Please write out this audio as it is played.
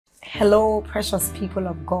Hello, precious people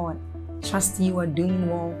of God. Trust you are doing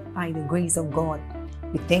well by the grace of God.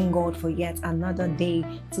 We thank God for yet another day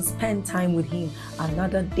to spend time with Him,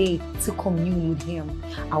 another day to commune with Him.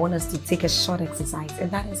 I want us to take a short exercise, and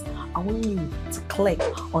that is, I want you to click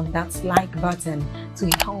on that like button to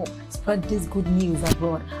help spread this good news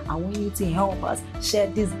abroad. I want you to help us share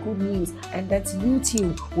this good news, and that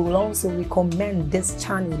YouTube will also recommend this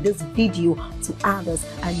channel, this video to others,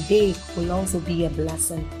 and they will also be a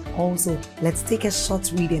blessing. Also, let's take a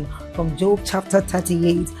short reading from Job chapter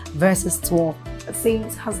 38 verses 12. It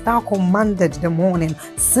says, "Hast thou commanded the morning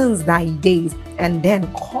since thy days, and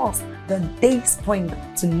then caused the day spring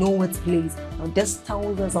to know its place?" Now this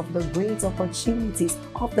tells us of the great opportunities,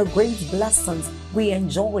 of the great blessings we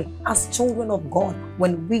enjoy as children of God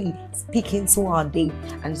when we speak into our day.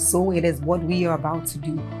 And so it is what we are about to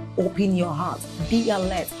do. Open your heart, be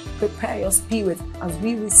alert, prepare your spirit as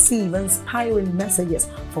we receive inspiring messages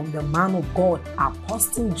from the man of God,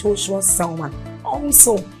 Apostle Joshua Selman.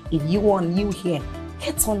 Also, if you are new here,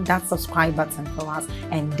 hit on that subscribe button for us,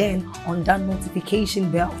 and then on that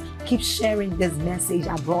notification bell. Keep sharing this message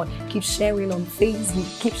abroad. Keep sharing on Facebook.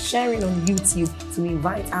 Keep sharing on YouTube to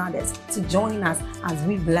invite others to join us as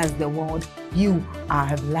we bless the world. You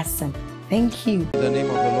are a blessing. Thank you. In the name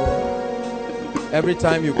of the Lord. Every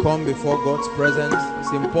time you come before God's presence,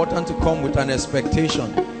 it's important to come with an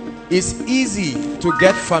expectation. It's easy to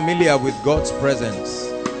get familiar with God's presence.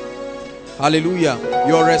 Hallelujah.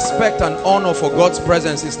 Your respect and honor for God's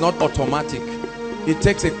presence is not automatic. It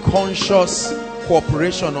takes a conscious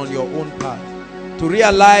cooperation on your own part to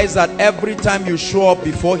realize that every time you show up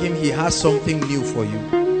before Him, He has something new for you.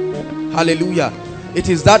 Hallelujah. It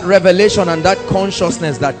is that revelation and that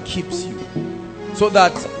consciousness that keeps you, so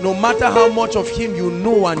that no matter how much of Him you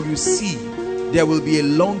know and you see, there will be a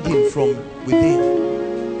longing from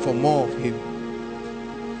within for more of Him.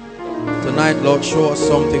 Tonight, Lord, show us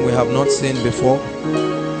something we have not seen before.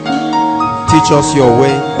 Teach us your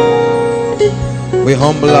way. We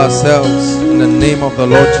humble ourselves in the name of the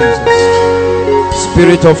Lord Jesus.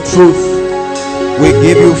 Spirit of truth, we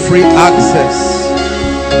give you free access,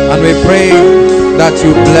 and we pray that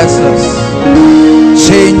you bless us,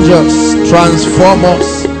 change us, transform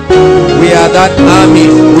us. We are that army,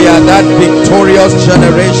 we are that victorious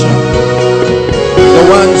generation, the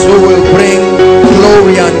ones who will bring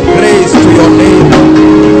glory and grace to your name,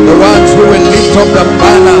 the ones who will lift up the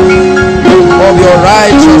banner of your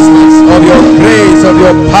righteousness, of your grace, of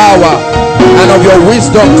your power, and of your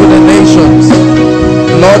wisdom to the nations.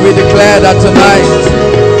 Lord, we declare that tonight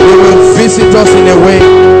you will visit us in a way,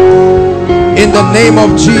 in the name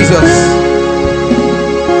of Jesus.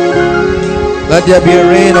 Let there be a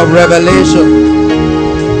rain of revelation,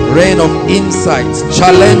 rain of insights.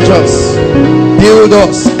 Challenge us, build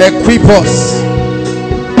us, equip us,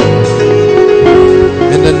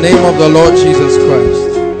 in the name of the Lord Jesus Christ.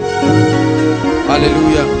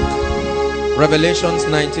 Hallelujah. Revelations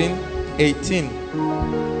 19:18.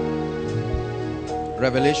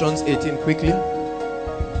 Revelations 18, quickly.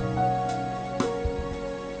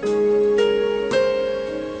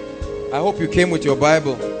 I hope you came with your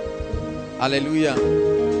Bible. Hallelujah.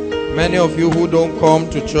 Many of you who don't come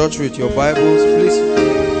to church with your Bibles, please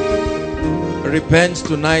repent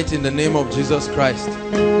tonight in the name of Jesus Christ.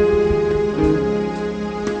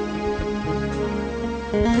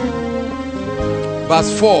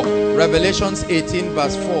 Verse 4, Revelations 18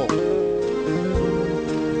 verse 4.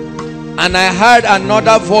 "And I heard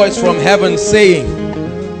another voice from heaven saying,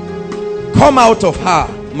 Come out of her,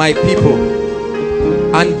 my people,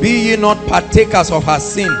 and be ye not partakers of her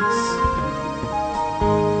sins,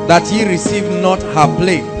 that ye receive not her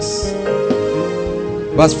plagues."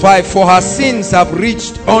 Verse 5, "For her sins have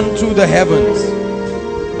reached unto the heavens,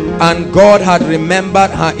 and God had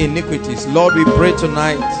remembered her iniquities." Lord, we pray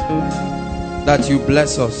tonight that you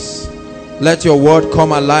bless us. Let your word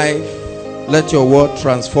come alive. Let your word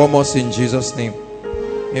transform us in Jesus' name.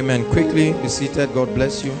 Amen. Quickly be seated. God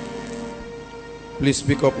bless you. Please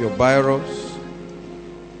pick up your biros.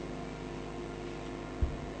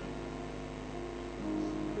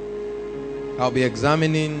 I'll be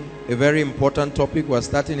examining a very important topic. We're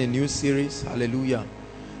starting a new series. Hallelujah.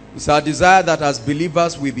 It's our desire that as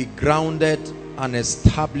believers we be grounded and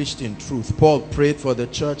established in truth. Paul prayed for the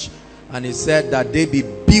church, and he said that they be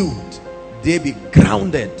built, they be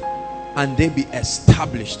grounded, and they be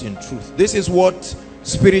established in truth. This is what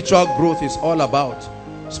spiritual growth is all about.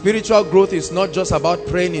 Spiritual growth is not just about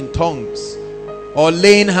praying in tongues or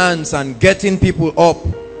laying hands and getting people up.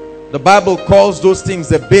 The Bible calls those things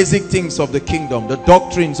the basic things of the kingdom, the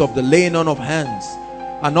doctrines of the laying on of hands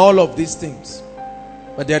and all of these things.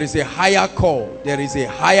 But there is a higher call. There is a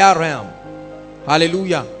higher realm.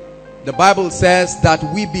 Hallelujah. The Bible says that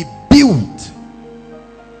we be built,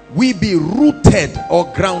 we be rooted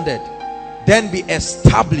or grounded, then be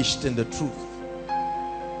established in the truth.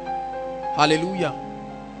 Hallelujah.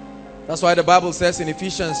 That's why the Bible says in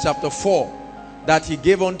Ephesians chapter 4 that he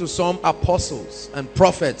gave unto some apostles and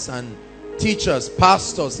prophets and teachers,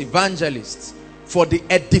 pastors, evangelists, for the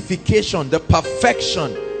edification, the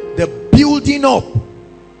perfection, the building up,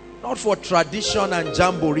 not for tradition and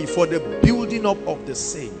jamboree, for the building up of the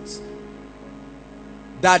saints,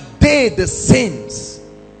 that they, the saints,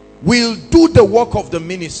 will do the work of the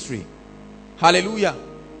ministry. Hallelujah.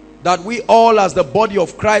 That we all as the body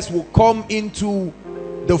of Christ will come into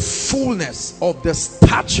the fullness of the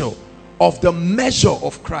stature of the measure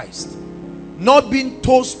of Christ, not being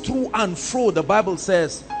tossed through and fro, the Bible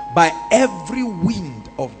says, by every wind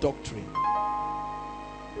of doctrine.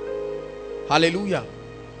 Hallelujah.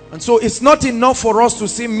 And so it's not enough for us to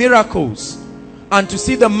see miracles and to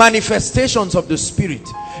see the manifestations of the Spirit.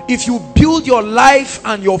 If you build your life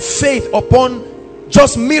and your faith upon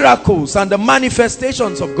just miracles and the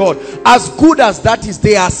manifestations of God, as good as that is,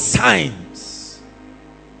 they are signs.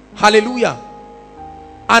 Hallelujah.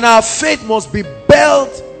 And our faith must be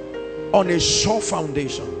built on a sure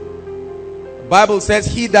foundation. The Bible says,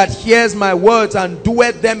 he that hears my words and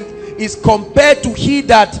doeth them is compared to he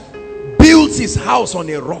that builds his house on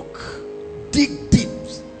a rock. Dig deep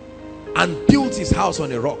and built his house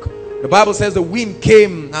on a rock. The Bible says the wind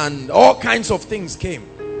came and all kinds of things came,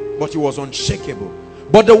 but he was unshakable.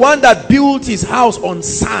 But the one that built his house on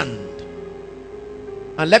sand,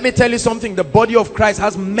 and let me tell you something, the body of Christ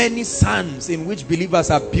has many sands in which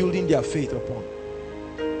believers are building their faith upon.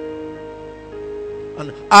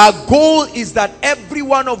 And our goal is that every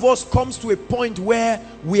one of us comes to a point where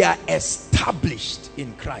we are established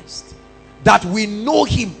in Christ, that we know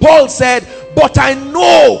him. Paul said, but I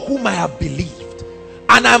know whom I have believed,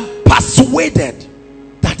 and I'm persuaded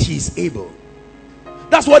that he is able.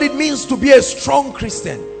 That's what it means to be a strong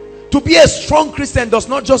Christian. To be a strong Christian does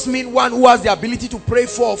not just mean one who has the ability to pray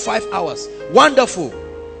 4 or 5 hours. Wonderful.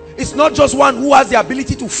 It's not just one who has the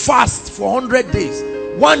ability to fast for 100 days.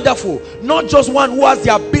 Wonderful. Not just one who has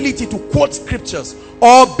the ability to quote scriptures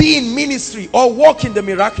or be in ministry or walk in the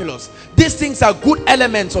miraculous. These things are good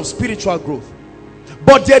elements of spiritual growth.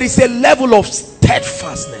 But there is a level of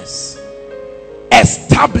steadfastness,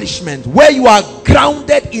 establishment, where you are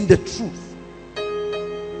grounded in the truth.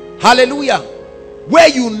 Hallelujah. Where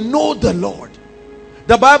you know the Lord.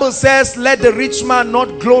 The Bible says, let the rich man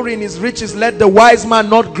not glory in his riches, let the wise man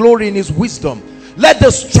not glory in his wisdom, let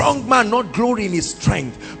the strong man not glory in his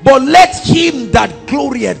strength, but let him that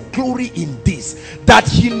glorieth glory in this, that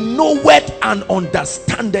he knoweth and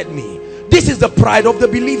understandeth me. This is the pride of the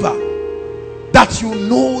believer, that you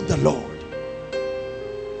know the Lord.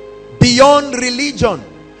 Beyond religion,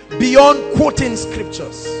 beyond quoting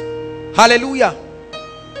scriptures. Hallelujah.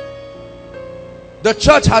 The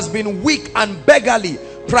church has been weak and beggarly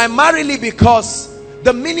primarily because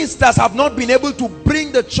the ministers have not been able to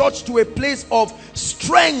bring the church to a place of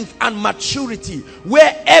strength and maturity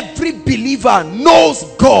where every believer knows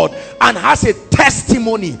God and has a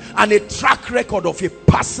testimony and a track record of a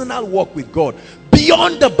personal walk with God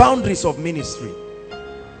beyond the boundaries of ministry.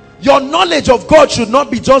 Your knowledge of God should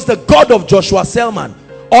not be just the God of Joshua Selman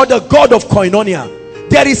or the God of Koinonia.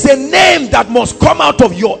 There is a name that must come out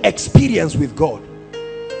of your experience with God.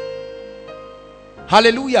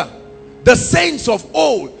 Hallelujah. The saints of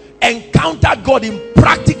old encountered God in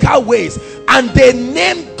practical ways, and they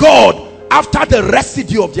named God after the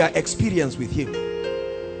residue of their experience with him.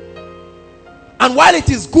 And while it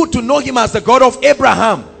is good to know him as the God of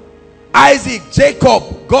Abraham, Isaac,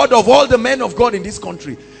 Jacob, God of all the men of God in this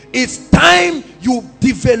country, it's time you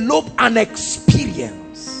develop an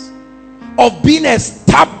experience of being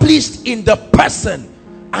established in the person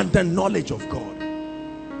and the knowledge of God.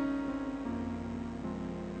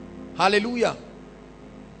 Hallelujah.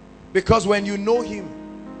 Because when you know him,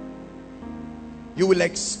 you will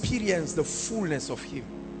experience the fullness of him.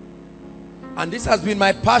 And this has been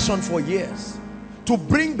my passion for years, to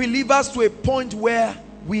bring believers to a point where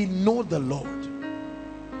we know the Lord.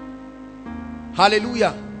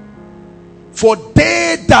 Hallelujah. For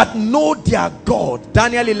they that know their God,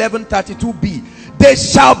 Daniel 11:32b, they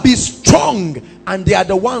shall be strong, and they are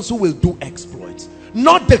the ones who will do exploits,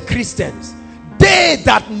 not the Christians. They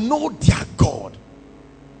that know their God.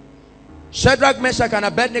 Shadrach, Meshach, and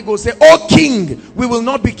Abednego say, "O king, we will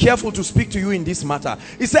not be careful to speak to you in this matter."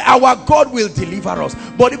 He said, our God will deliver us.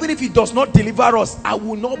 But even if he does not deliver us, I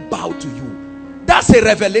will not bow to you. That's a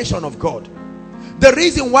revelation of God. The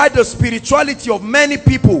reason why the spirituality of many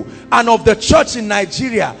people and of the church in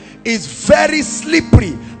Nigeria is very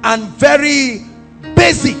slippery and very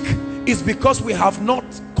basic is because we have not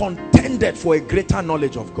contended for a greater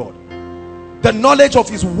knowledge of God. The knowledge of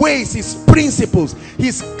his ways, his principles,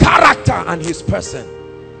 his character and his person.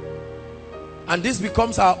 And this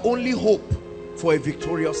becomes our only hope for a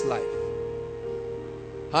victorious life.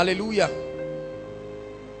 Hallelujah.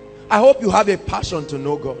 I hope you have a passion to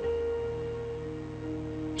know God.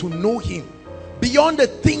 To know him. Beyond the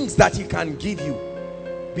things that he can give you.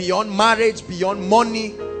 Beyond marriage, beyond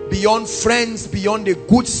money, beyond friends, beyond a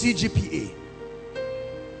good CGPA.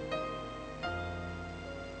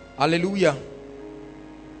 Hallelujah.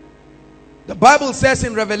 The Bible says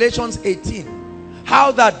in Revelations 18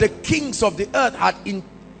 how that the kings of the earth had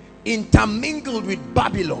intermingled with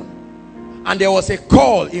Babylon, and there was a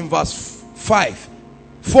call in verse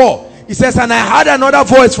 4. It says, and I heard another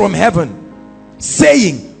voice from heaven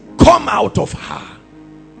saying, come out of her.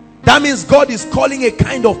 That means God is calling a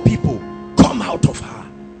kind of people, come out of her.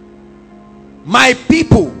 My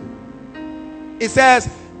people, it says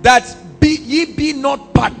that ye be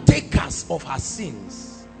not partakers of her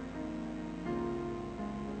sins.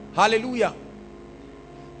 Hallelujah.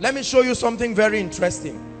 Let me show you something very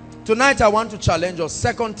interesting. Tonight I want to challenge us.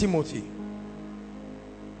 2 Timothy.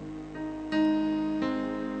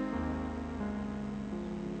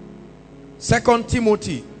 Second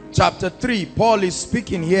Timothy chapter 3. Paul is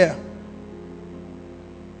speaking here.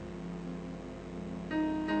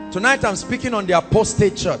 Tonight I'm speaking on the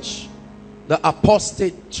apostate church. The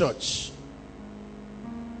apostate church.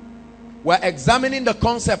 We're examining the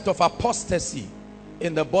concept of apostasy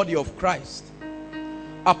in the body of Christ.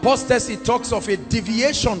 Apostasy talks of a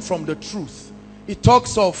deviation from the truth. It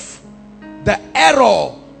talks of the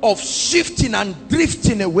error of shifting and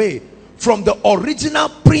drifting away from the original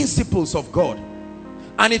principles of God.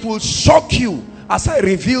 And it will shock you as I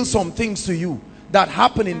reveal some things to you that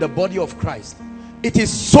happen in the body of Christ. It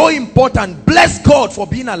is so important. Bless God for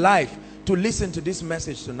being alive to listen to this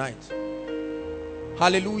message tonight.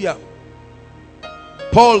 Hallelujah.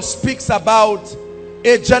 Paul speaks about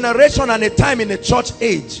a generation and a time in the church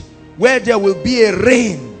age where there will be a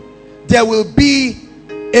reign. There will be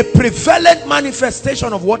a prevalent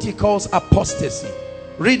manifestation of what he calls apostasy.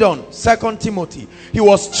 Read on, 2 Timothy. He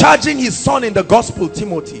was charging his son in the gospel,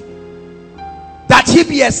 Timothy, that he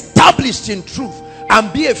be established in truth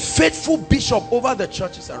and be a faithful bishop over the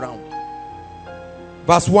churches around.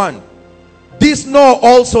 Verse 1. This know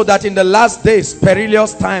also that in the last days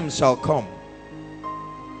perilous times shall come.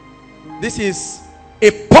 This is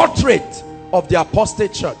a portrait of the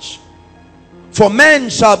apostate church. For men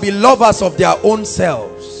shall be lovers of their own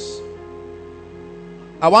selves.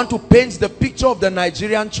 I want to paint the picture of the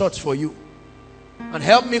Nigerian church for you, and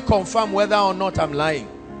help me confirm whether or not I'm lying.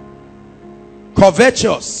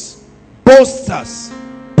 Covetous, boasters,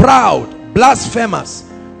 proud, blasphemous,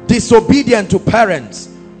 disobedient to parents,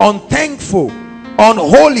 unthankful,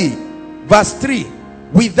 unholy. Verse 3.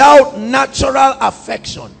 Without natural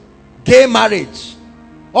affection, gay marriage,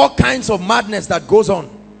 all kinds of madness that goes on.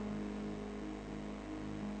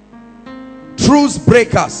 Truce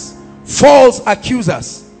breakers, false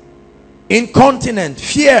accusers, incontinent,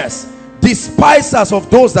 fierce, despisers of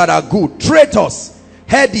those that are good, traitors,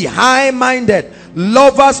 heady, high-minded,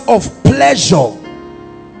 lovers of pleasure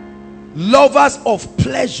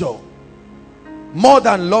more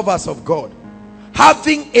than lovers of God,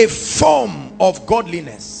 having a form of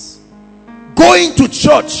godliness, going to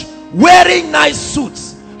church, wearing nice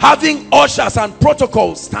suits, having ushers and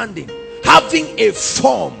protocols standing, having a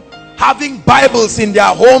form, having Bibles in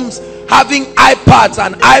their homes, having iPads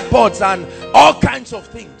and iPods and all kinds of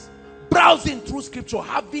things, browsing through scripture,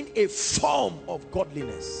 having a form of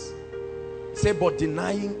godliness. Say, but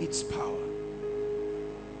denying its power.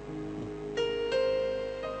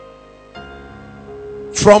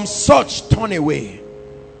 From such turn away.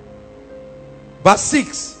 Verse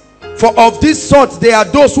 6. For of this sort there are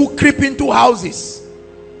those who creep into houses,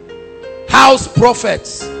 house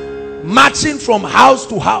prophets, marching from house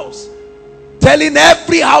to house, telling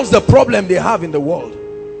every house the problem they have in the world,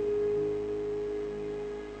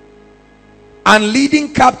 and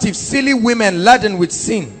leading captive silly women laden with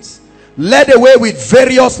sins, led away with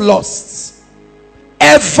various lusts,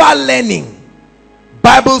 ever learning.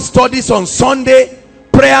 Bible studies on Sunday,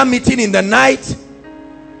 prayer meeting in the night,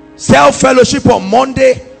 self-fellowship on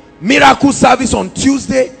Monday, miracle service on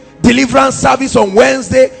Tuesday, deliverance service on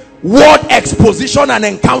Wednesday, word exposition and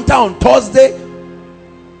encounter on Thursday,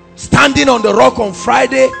 standing on the rock on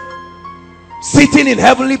Friday, sitting in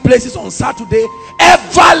heavenly places on Saturday,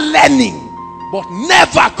 ever learning but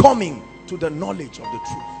never coming to the knowledge of the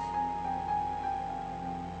truth.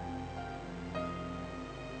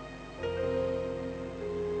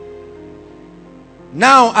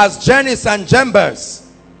 Now as Jannes and Jambres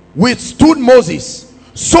withstood Moses,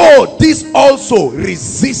 so this also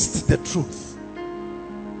resist the truth.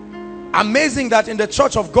 Amazing that in the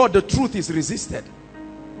church of God the truth is resisted.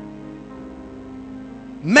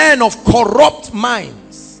 Men of corrupt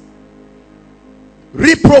minds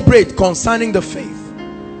reprobate concerning the faith,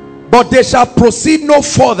 but they shall proceed no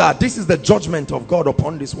further. This is the judgment of God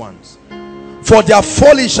upon these ones. For their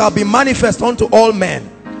folly shall be manifest unto all men,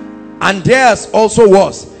 and theirs also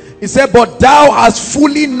was. He said, but thou hast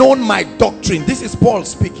fully known my doctrine. This is Paul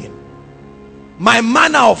speaking. My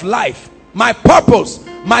manner of life, my purpose,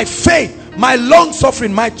 my faith, my long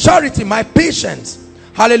suffering, my charity, my patience.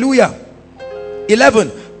 Hallelujah.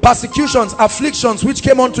 11, persecutions, afflictions which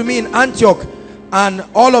came unto me in Antioch, and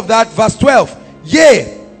all of that. Verse 12,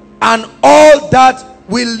 yea, and all that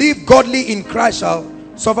will live godly in Christ shall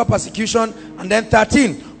suffer persecution. And then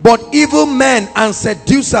 13, but evil men and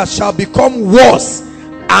seducers shall become worse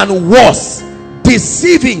and worse,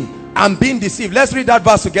 deceiving and being deceived. Let's read that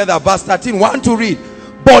verse together. Verse 13, 1 to read.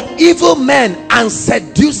 But evil men and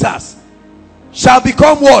seducers shall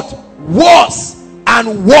become what? Worse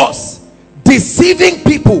and worse, deceiving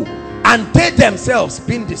people, and they themselves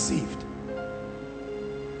being deceived.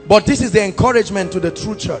 But this is the encouragement to the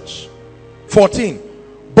true church. 14,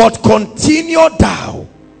 but continue thou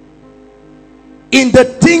in the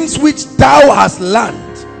things which thou hast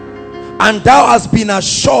learned, and thou hast been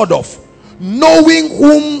assured of, knowing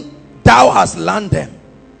whom thou hast learned them.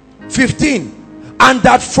 15, and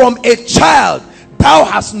that from a child thou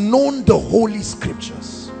hast known the holy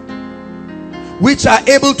scriptures, which are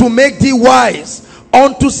able to make thee wise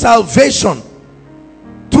unto salvation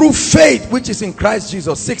through faith which is in Christ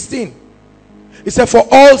Jesus. 16, it said, for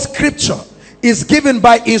all scripture is given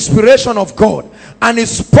by inspiration of God, and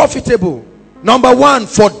is profitable, number 1,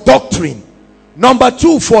 for doctrine, number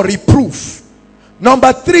 2, for reproof,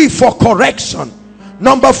 number 3, for correction,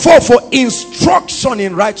 number 4, for instruction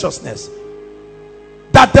in righteousness,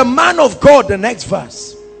 that the man of God, the next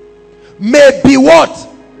verse, may be what?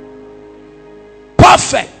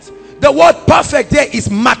 Perfect. The word perfect there is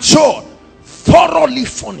mature, thoroughly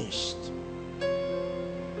furnished.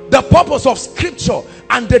 The purpose of scripture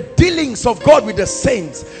and the dealings of God with the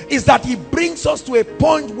saints is that he brings us to a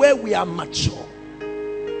point where we are mature,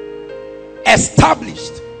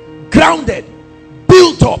 established, grounded,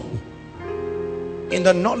 built up in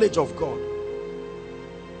the knowledge of God.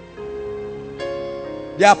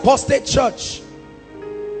 The apostate church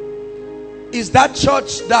is that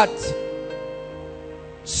church that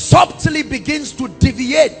subtly begins to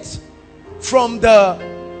deviate from the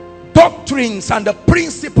doctrines and the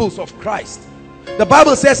principles of Christ. The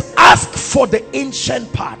Bible says, ask for the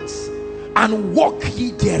ancient paths and walk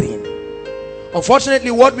ye therein.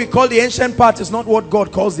 Unfortunately, what we call the ancient path is not what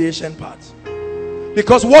God calls the ancient path,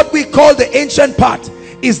 because what we call the ancient path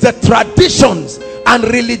is the traditions and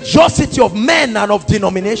religiosity of men and of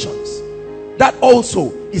denominations. That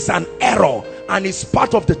also is an error and is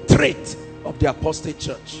part of the trait of the apostate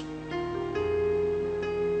church.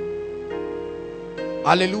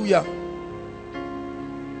 Hallelujah.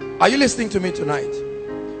 Are you listening to me tonight?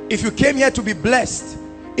 If you came here to be blessed,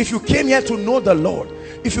 if you came here to know the Lord,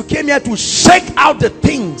 if you came here to shake out the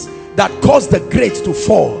things that cause the great to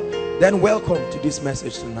fall, then welcome to this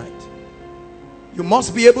message tonight. You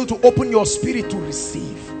must be able to open your spirit to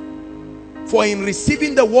receive, for in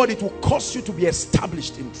receiving the word it will cause you to be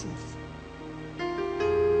established in truth.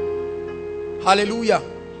 Hallelujah.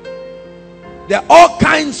 There are all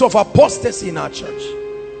kinds of apostasy in our church,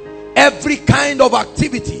 every kind of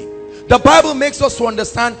activity. The Bible makes us to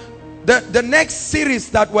understand the next series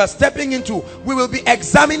that we're stepping into, we will be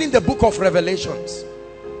examining the book of Revelations.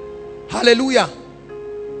 Hallelujah.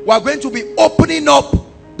 We're going to be opening up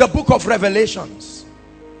the book of Revelations.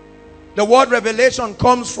 The word revelation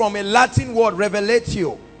comes from a Latin word,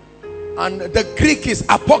 revelatio, and the Greek is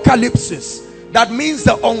apocalypsis. That means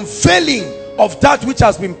the unveiling of that which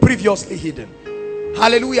has been previously hidden.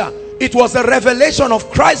 Hallelujah. It was a revelation of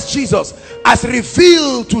Christ Jesus as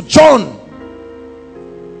revealed to John.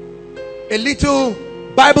 A little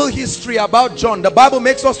Bible history about John. The Bible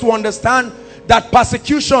makes us to understand that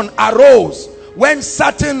persecution arose when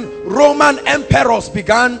certain Roman emperors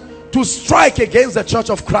began to strike against the church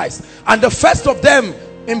of Christ. And the first of them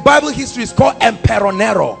in Bible history is called Emperor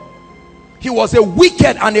Nero. He was a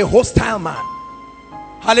wicked and a hostile man.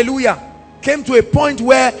 Hallelujah. Came to a point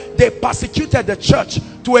where they persecuted the church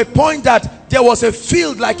to a point that there was a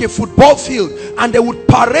field like a football field, and they would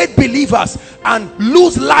parade believers and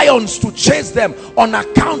lose lions to chase them on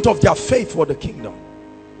account of their faith for the kingdom.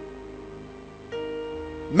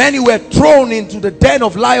 Many were thrown into the den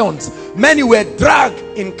of lions. Many were dragged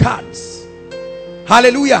in carts.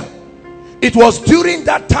 Hallelujah. It was during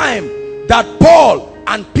that time that Paul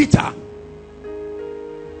and Peter,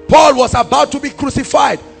 Paul was about to be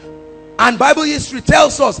crucified, and Bible history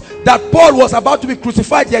tells us that Paul was about to be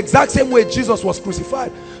crucified the exact same way Jesus was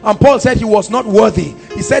crucified. And Paul said he was not worthy.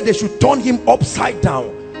 He said they should turn him upside down,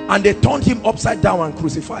 and they turned him upside down and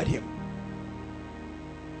crucified him.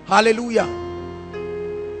 Hallelujah.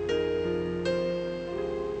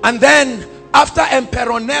 And then after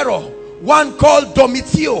Emperor Nero, one called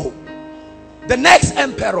Domitio, the next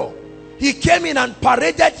emperor, he came in and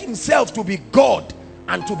paraded himself to be God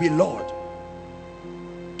and to be Lord,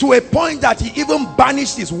 to a point that he even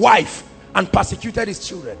banished his wife and persecuted his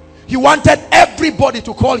children. He wanted everybody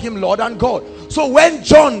to call him Lord and God. So when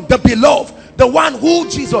John the beloved, the one who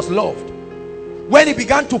Jesus loved, when he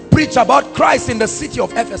began to preach about Christ in the city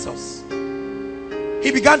of Ephesus,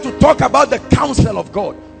 he began to talk about the counsel of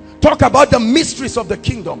God, talk about the mysteries of the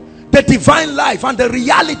kingdom, the divine life, and the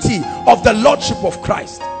reality of the lordship of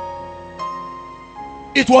Christ.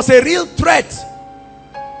 It was a real threat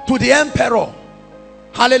to the emperor.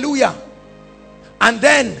 Hallelujah. And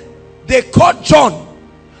then they caught John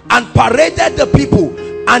and paraded the people,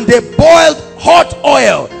 and they boiled hot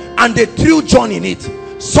oil and they threw John in it.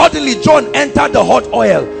 Suddenly John entered the hot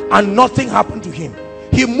oil and nothing happened to him.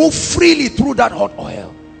 He moved freely through that hot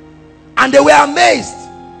oil, and they were amazed.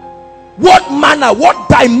 What manner, what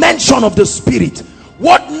dimension of the spirit,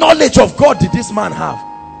 what knowledge of God did this man have?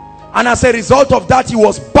 And as a result of that, he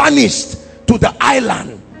was banished to the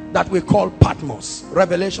island that we call Patmos.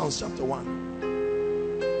 Revelation chapter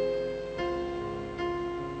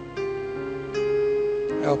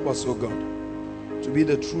 1. Help us, oh God, to be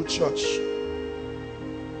the true church.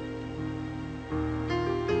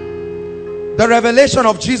 The revelation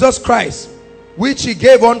of Jesus Christ, which he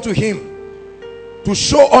gave unto him to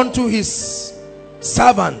show unto his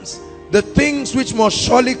servants the things which must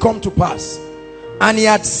surely come to pass. And he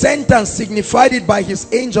had sent and signified it by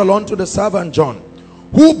his angel unto the servant John,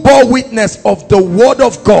 who bore witness of the word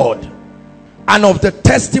of God and of the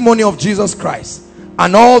testimony of Jesus Christ,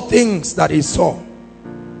 and all things that he saw.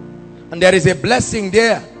 And there is a blessing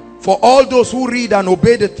there for all those who read and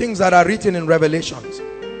obey the things that are written in Revelations.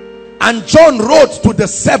 And John wrote to the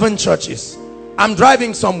 7 churches. I'm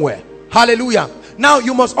driving somewhere. Hallelujah. Now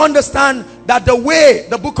you must understand that the way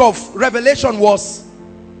the book of Revelation was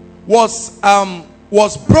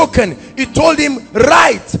broken, it told him,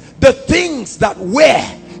 write the things that were,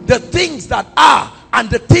 the things that are, and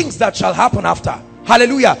the things that shall happen after.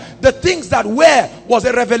 Hallelujah. The things that were was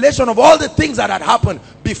a revelation of all the things that had happened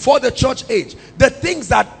before the church age. The things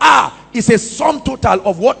that are is a sum total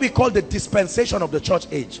of what we call the dispensation of the church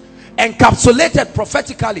age, encapsulated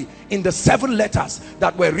prophetically in the 7 letters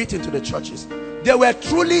that were written to the churches. There were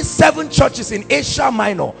truly 7 churches in Asia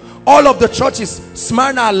Minor. All of the churches,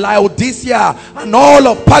 Smyrna, Laodicea, and all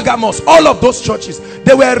of Pergamos, all of those churches,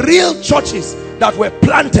 they were real churches that were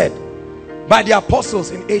planted by the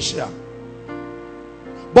apostles in Asia.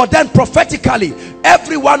 But then prophetically,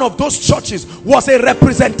 every one of those churches was a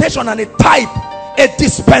representation and a type, a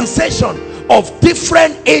dispensation of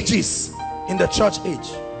different ages in the church age.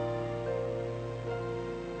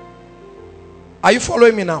 Are you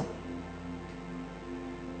following me now?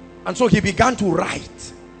 And so he began to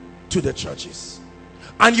write to the churches,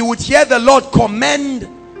 and you would hear the Lord commend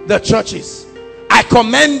the churches. I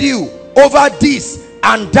commend you over this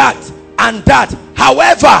and that and that.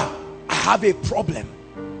 However, I have a problem.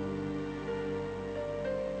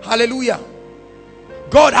 Hallelujah.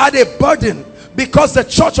 God had a burden because the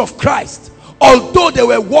church of Christ, although they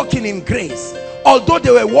were walking in grace, although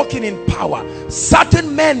they were walking in power,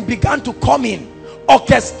 certain men began to come in,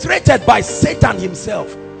 orchestrated by Satan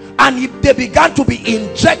himself, and they began to be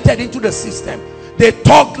injected into the system. They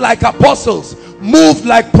talked like apostles, moved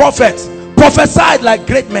like prophets, prophesied like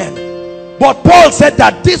great men. But Paul said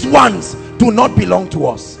that these ones do not belong to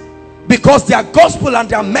us, because their gospel and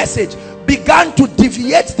their message began to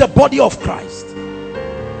deviate the body of Christ.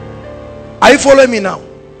 Are you following me now?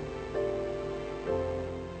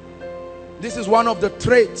 This is one of the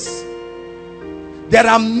traits. There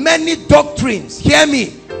are many doctrines, hear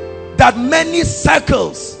me, that many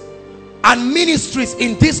circles and ministries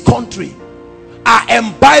in this country are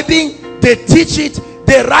imbibing. They teach it,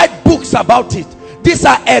 they write books about it. These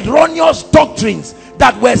are erroneous doctrines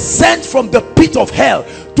that were sent from the pit of hell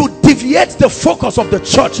to deviate the focus of the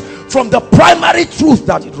church from the primary truth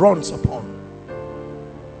that it runs upon.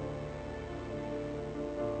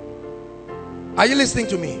 Are you listening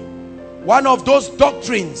to me? One of those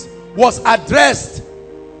doctrines was addressed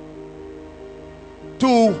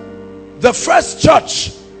to the first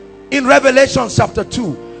church in Revelation chapter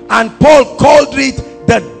 2, and Paul called it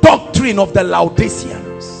the doctrine of the Laodiceans.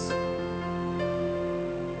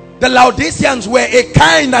 The Laodiceans were a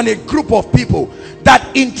kind and a group of people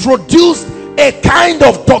that introduced a kind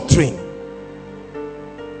of doctrine.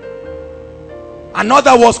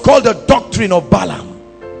 Another was called the doctrine of Balaam.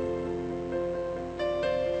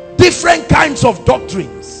 Different kinds of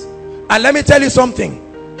doctrines. And let me tell you something,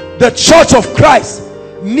 the church of Christ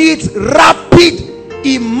needs rapid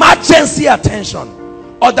emergency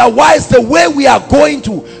attention. Otherwise, the way we are going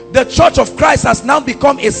to, the church of Christ has now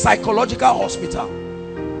become a psychological hospital,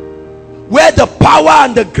 where the power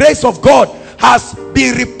and the grace of God has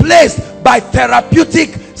been replaced by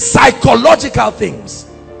therapeutic psychological things.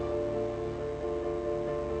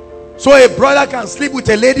 So a brother can sleep with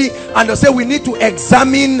a lady and they say we need to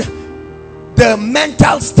examine the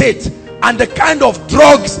mental state and the kind of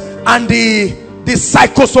drugs and the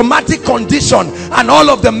psychosomatic condition and all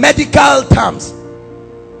of the medical terms.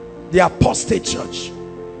 The apostate church,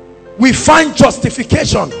 we find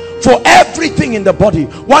justification for everything in the body.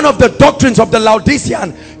 One of the doctrines of the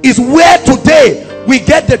Laodicean is where today we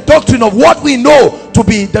get the doctrine of what we know to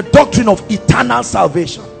be the doctrine of eternal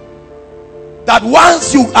salvation. That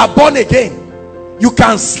once you are born again, you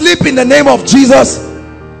can sleep in the name of Jesus,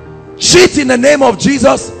 cheat in the name of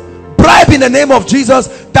Jesus, bribe in the name of Jesus,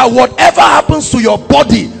 that whatever happens to your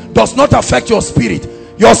body does not affect your spirit.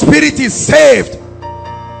 Your spirit is saved.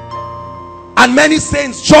 And many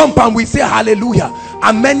saints jump and we say hallelujah,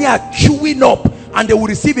 and many are queuing up and they will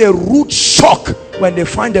receive a rude shock when they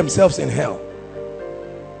find themselves in hell.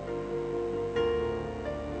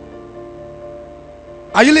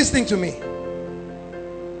 Are you listening to me?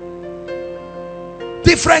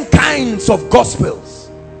 Different kinds of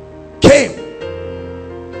gospels came.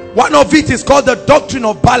 One of it is called the doctrine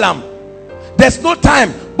of Balaam. There's no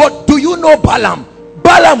time, but do you know Balaam?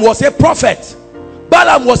 Balaam was a prophet.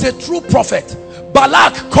 Balaam was a true prophet.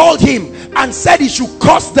 Balak called him and said he should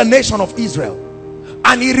curse the nation of Israel,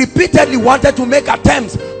 and he repeatedly wanted to make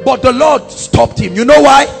attempts, but the Lord stopped him. You know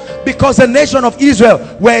why? Because the nation of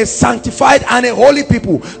Israel were a sanctified and a holy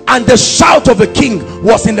people, and the shout of the king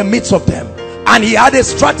was in the midst of them, and he had a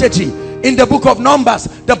strategy. In the book of Numbers,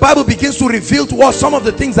 the Bible begins to reveal to us some of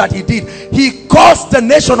the things that he did. He caused the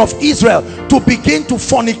nation of Israel to begin to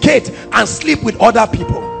fornicate and sleep with other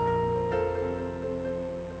people.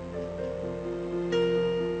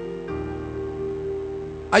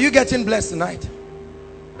 Are you getting blessed tonight?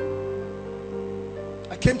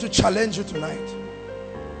 I came to challenge you tonight.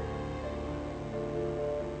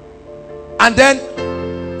 And then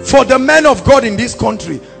for the men of God in this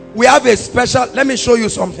country, we have a special, let me show you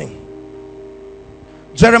something.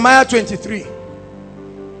 Jeremiah 23.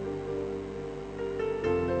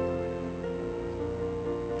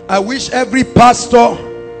 I wish every pastor,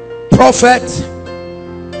 prophet,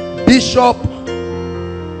 bishop,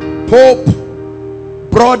 pope,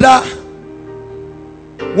 brother,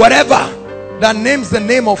 whatever that names the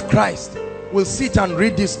name of Christ will sit and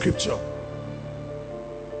read this scripture.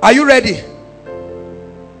 Are you ready?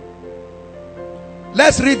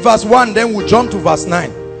 Let's read verse 1, then we'll jump to verse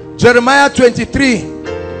 9. Jeremiah 23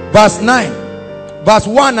 verse 9, verse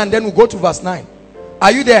 1, and then we'll go to verse 9.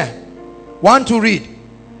 Are you there? Want to read?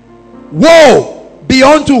 Woe be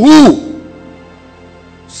unto who?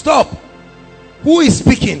 Stop. Who is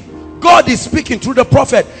speaking? God is speaking through the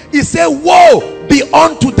prophet. He said, woe be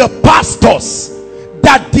unto the pastors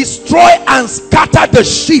that destroy and scatter the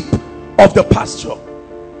sheep of the pasture.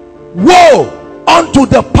 Woe unto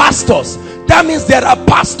the pastors. That means there are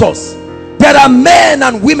pastors. There are men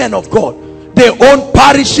and women of God. They own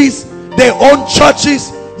parishes, they own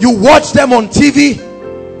churches. You watch them on TV.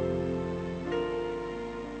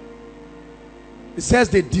 It says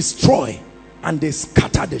they destroy and they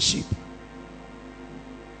scatter the sheep.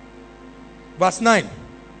 Verse 9.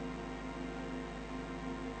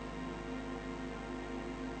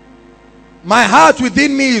 My heart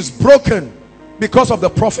within me is broken because of the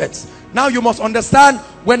prophets. Now you must understand,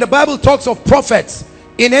 when the Bible talks of prophets,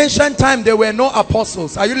 in ancient time there were no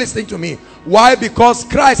apostles. Are you listening to me? Why? Because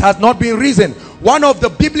Christ has not been risen. One of the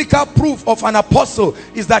biblical proof of an apostle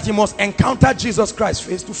is that he must encounter Jesus Christ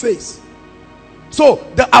face to face. So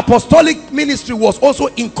the apostolic ministry was also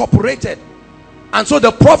incorporated, and so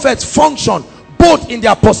the prophets function both in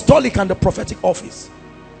the apostolic and the prophetic office.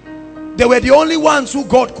 They were the only ones who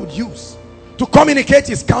God could use to communicate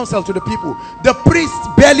his counsel to the people. The priest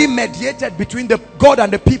barely mediated between the God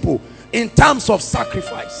and the people in terms of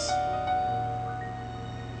sacrifice.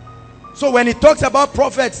 So when he talks about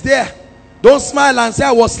prophets there, don't smile and say,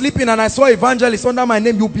 I was sleeping and I saw evangelists under my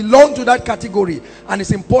name. You belong to that category, and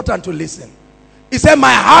it's important to listen. He said,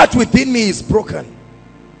 my heart within me is broken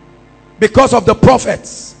because of the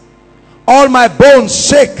prophets. All my bones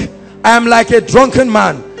shake. I am like a drunken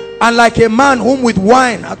man, and like a man whom with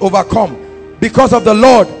wine hath overcome, because of the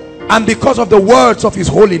Lord and because of the words of his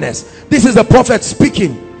holiness. This is the prophet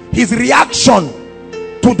speaking. His reaction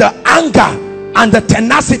to the anger and the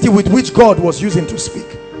tenacity with which God was using to speak.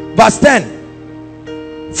 Verse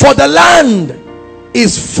 10. For the land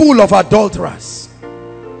is full of adulterers.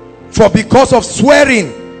 For because of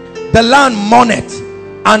swearing, the land mourneth,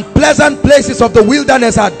 and pleasant places of the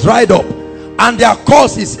wilderness are dried up, and their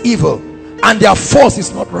cause is evil, and their force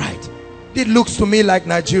is not right. It looks to me like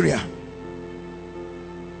Nigeria.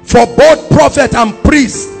 For both prophet and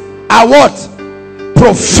priest are what?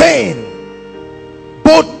 Profane.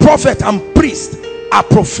 Both prophet and priest are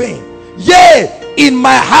profane. Yea, in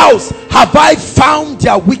my house have I found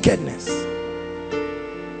their wickedness.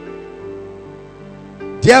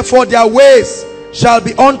 Therefore their ways shall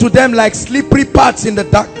be unto them like slippery paths in the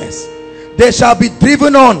darkness. They shall be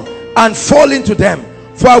driven on and fall into them.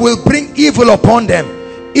 For I will bring evil upon them,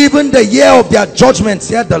 even the year of their judgment,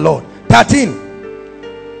 saith the Lord. 13.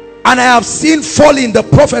 And I have seen falling the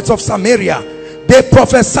prophets of Samaria. They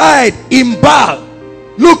prophesied in Baal.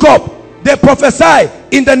 Look up. They prophesy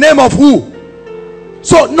in the name of who?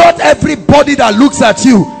 So not everybody that looks at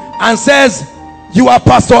you and says you are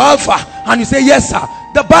Pastor Alpha and you say yes sir.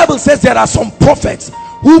 The Bible says there are some prophets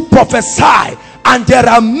who prophesy, and there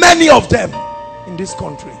are many of them in this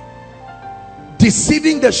country,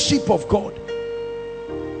 deceiving the sheep of God,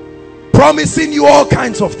 promising you all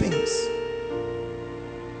kinds of things.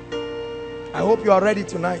 I hope you are ready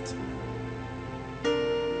tonight.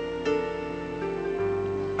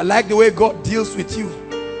 I like the way God deals with you.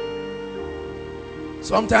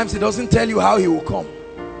 Sometimes he doesn't tell you how he will come.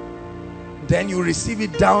 Then you receive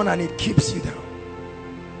it down and it keeps you down.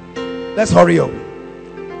 Let's hurry up.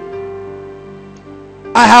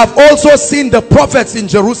 I have also seen the prophets in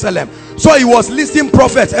Jerusalem. So he was listing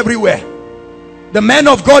prophets everywhere. The men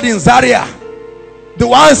of God in Zaria, the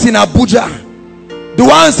ones in Abuja, the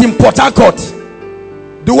ones in Port Harcourt,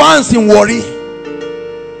 the ones in Warri,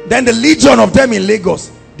 then the legion of them in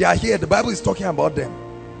Lagos. They are here. The Bible is talking about them.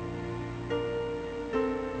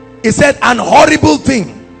 It said, an horrible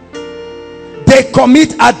thing. They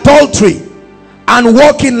commit adultery and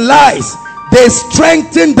walk in lies. They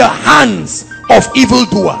strengthen the hands of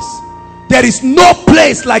evildoers. There is no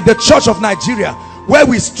place like the church of Nigeria where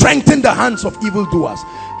we strengthen the hands of evildoers.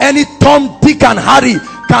 Any Tom, Dick and Harry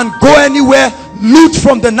can go anywhere, loot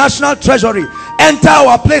from the national treasury, enter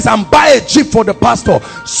our place and buy a jeep for the pastor.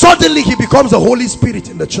 Suddenly he becomes the Holy Spirit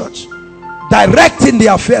in the church, directing the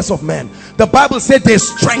affairs of men. The Bible said they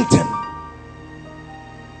strengthen.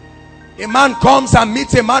 A man comes and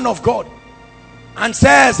meets a man of God and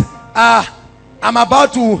says, I'm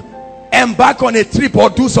about to embark on a trip or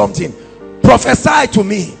do something. Prophesy to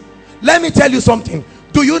me. Let me tell you something.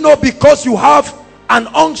 Do you know, because you have an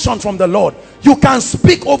unction from the Lord, you can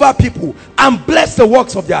speak over people and bless the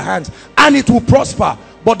works of their hands, and it will prosper.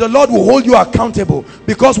 But the Lord will hold you accountable,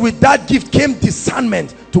 because with that gift came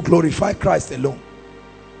discernment to glorify Christ alone.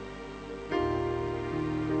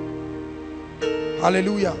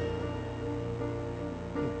 Hallelujah.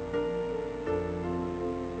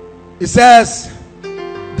 It says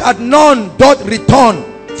that none doth return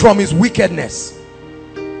from his wickedness,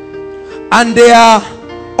 and they are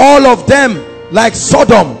all of them like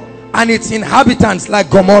Sodom, and its inhabitants like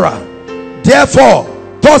Gomorrah. Therefore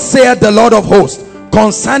thus saith the Lord of hosts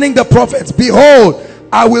concerning the prophets, behold,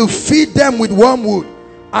 I will feed them with wormwood,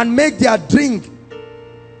 and make their drink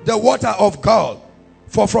the water of gall.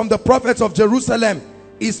 For from the prophets of Jerusalem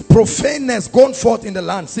is profaneness gone forth in the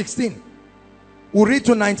land. 16. We'll read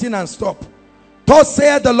to 19 and stop. Thus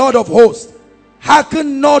saith the Lord of hosts,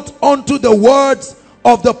 hearken not unto the words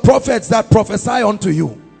of the prophets that prophesy unto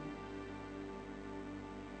you.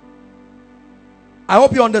 I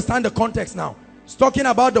hope you understand the context now. It's talking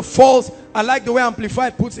about the false. I like the way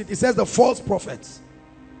Amplified puts it. It says the false prophets.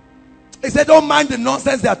 It said don't mind the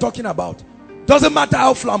nonsense they are talking about. Doesn't matter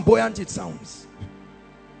how flamboyant it sounds.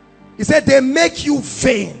 He said they make you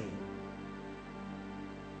vain,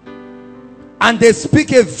 and they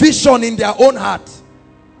speak a vision in their own heart,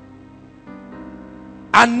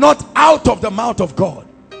 and not out of the mouth of God.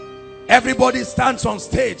 Everybody stands on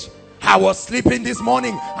stage I was sleeping this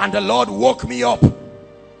morning and the Lord woke me up.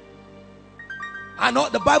 And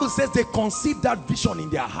the Bible says they conceived that vision in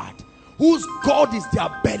their heart. Whose God is their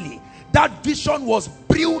belly. That vision was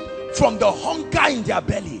brewed from the hunger in their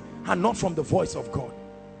belly and not from the voice of God.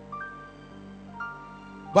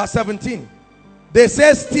 Verse 17. They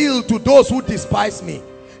say still to those who despise me.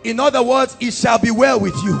 In other words, it shall be well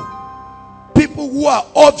with you. People who are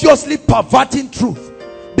obviously perverting truth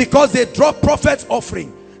because they drop prophet's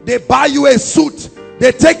offering. They buy you a suit.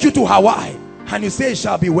 They take you to Hawaii and you say it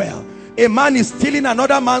shall be well. A man is stealing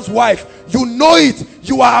another man's wife. You know it.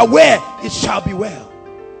 You are aware. It shall be well.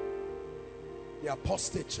 The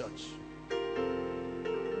apostate church.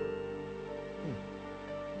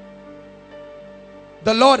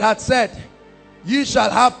 The Lord had said, ye shall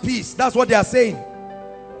have peace. That's what they are saying.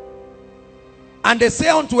 And they say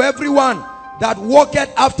unto everyone that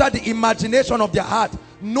walketh after the imagination of their heart,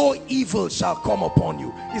 no evil shall come upon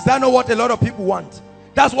you. Is that not what a lot of people want?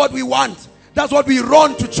 That's what we want. That's what we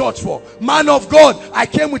run to church for. Man of God, I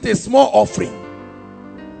came with a small offering.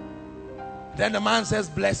 Then the man says,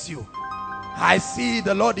 bless you. I see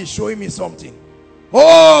the Lord is showing me something.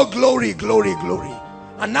 Oh, glory, glory, glory.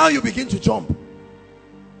 And now you begin to jump.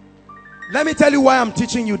 Let me tell you why I'm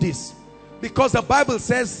teaching you this. Because the Bible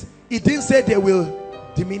says, it didn't say they will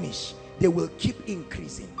diminish. They will keep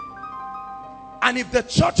increasing. And if the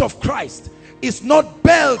church of Christ is not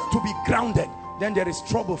built to be grounded, then there is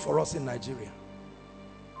trouble for us in Nigeria.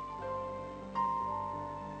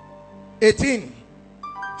 18.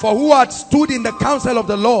 For who had stood in the counsel of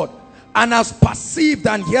the Lord and has perceived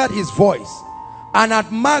and heard his voice and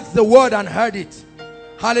had marked the word and heard it.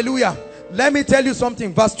 Hallelujah. Let me tell you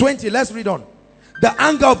something. Verse 20. Let's read on. The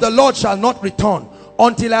anger of the Lord shall not return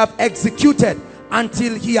until I have executed,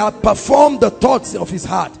 until he hath performed the thoughts of his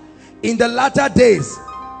heart. In the latter days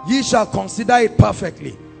ye shall consider it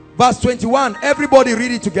perfectly. Verse 21. Everybody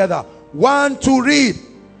read it together. 1, 2, read.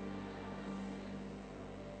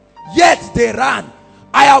 Yet they ran.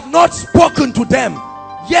 I have not spoken to them,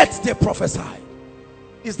 yet they prophesied.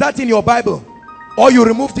 Is that in your Bible? Or you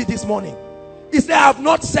removed it this morning? Is that I have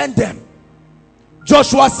not sent them?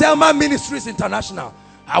 Joshua Selman Ministries International.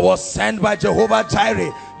 I was sent by Jehovah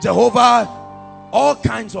Jireh, Jehovah, all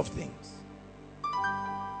kinds of things.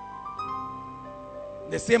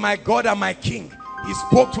 They say, my God and my King, he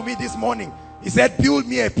spoke to me this morning. He said, build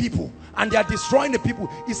me a people. And they are destroying the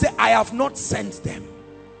people. He said, I have not sent them.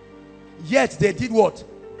 Yet they did what?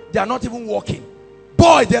 They are not even working.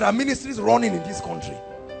 Boy, there are ministries running in this country.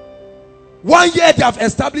 1 year they have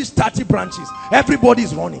established 30 branches. Everybody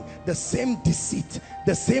is running. The same deceit,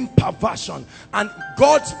 the same perversion. And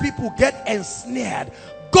God's people get ensnared,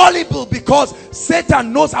 gullible, because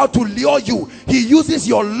Satan knows how to lure you. He uses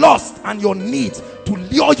your lust and your need to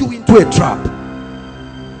lure you into a trap.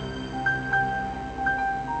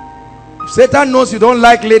 If Satan knows you don't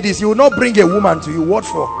like ladies, he will not bring a woman to you. What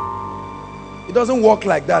for? It doesn't work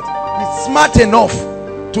like that. He's smart enough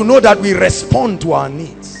to know that we respond to our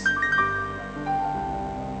needs.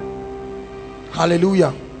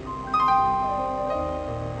 Hallelujah.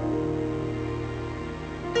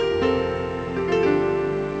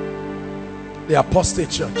 The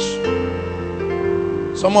apostate church.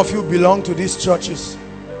 Some of you belong to these churches.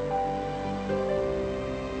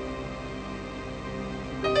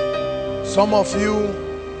 Some of you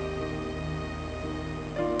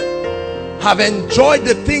have enjoyed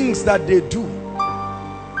the things that they do.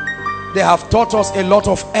 They have taught us a lot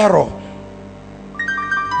of error.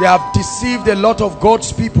 They have deceived a lot of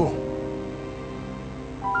God's people.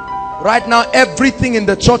 Right now, everything in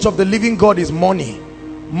the church of the living God is money.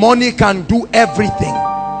 Money can do everything.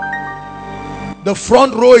 The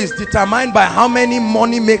front row is determined by how many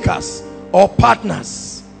money makers or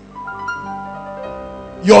partners.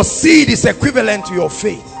 Your seed is equivalent to your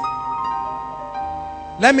faith.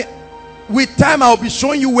 With time, I'll be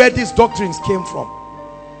showing you where these doctrines came from.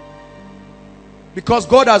 Because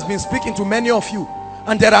God has been speaking to many of you.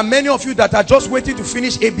 And there are many of you that are just waiting to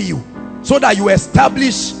finish ABU so that you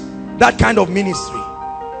establish that kind of ministry.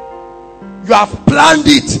 You have planned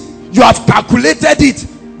it. You have calculated it.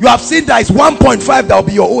 You have seen that it's 1.5 that will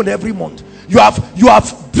be your own every month. You have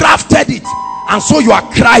drafted it. And so you are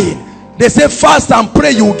crying. They say fast and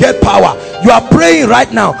pray, you will get power. You are praying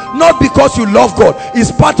right now, not because you love God.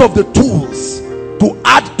 It's part of the tools to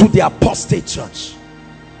add to the apostate church.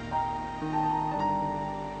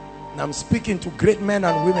 And I'm speaking to great men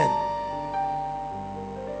and women.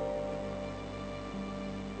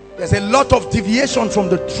 There's a lot of deviation from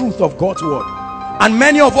the truth of God's word. And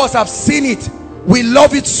many of us have seen it. We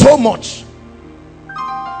love it so much.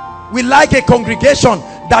 We like a congregation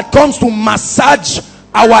that comes to massage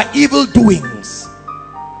our evil doings.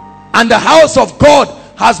 And the house of God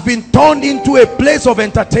has been turned into a place of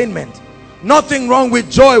entertainment. Nothing wrong with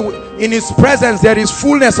joy. In his presence there is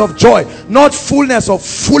fullness of joy, not fullness of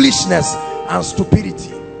foolishness and stupidity.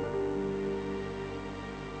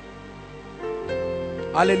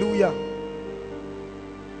 Hallelujah.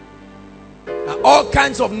 All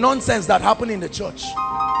kinds of nonsense that happen in the church.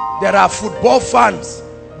 There are football fans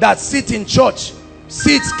that sit in church,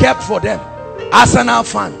 seats kept for them. Arsenal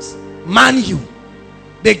fans, Man U,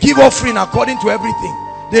 they give offering according to everything.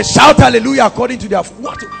 They shout hallelujah according to their...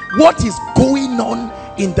 What is going on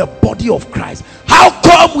in the body of Christ? How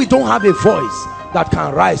come we don't have a voice that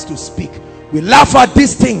can rise to speak? We laugh at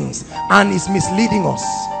these things and it's misleading us.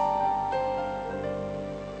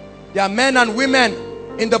 There are men and women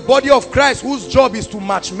in the body of Christ whose job is to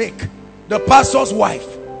matchmake. The pastor's wife,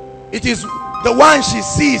 it is the one she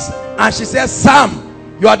sees and she says,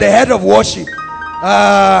 Sam, you are the head of worship.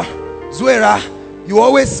 Zuera, you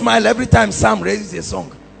always smile every time Sam raises a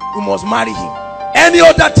song. You must marry him. Any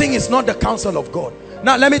other thing is not the counsel of God.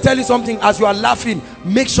 Now let me tell you something. As you are laughing,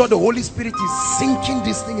 make sure the Holy Spirit is sinking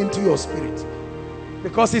this thing into your spirit,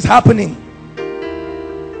 because it's happening.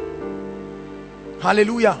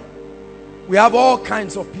 Hallelujah. We have all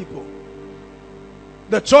kinds of people.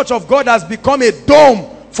 The church of God has become a dome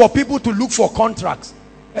for people to look for contracts.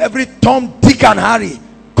 Every Tom, Dick and Harry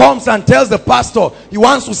comes and tells the pastor he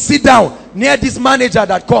wants to sit down near this manager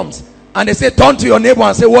that comes, and they say, turn to your neighbor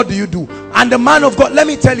and say, what do you do? And the man of God, let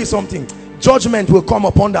me tell you something, judgment will come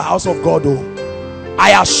upon the house of God. Oh,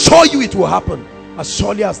 I assure you it will happen, as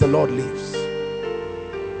surely as the Lord lives.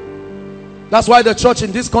 That's why the church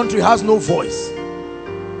in this country has no voice.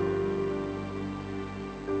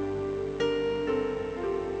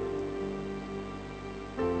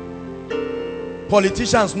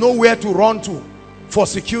 Politicians know where to run to for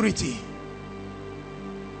security.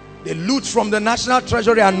 They loot from the national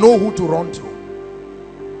treasury and know who to run to.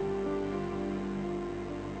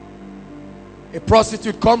 A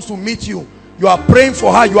prostitute comes to meet you. You are praying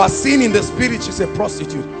for her. You are seeing in the spirit she's a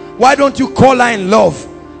prostitute. Why don't you call her in love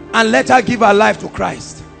and let her give her life to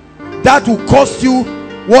Christ? That will cost you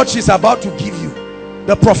what she's about to give you,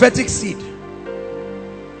 the prophetic seed.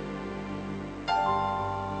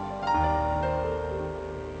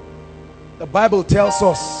 The Bible tells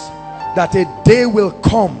us that a day will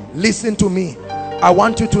come. Listen to me. I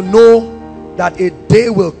want you to know that a day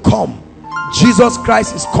will come. Jesus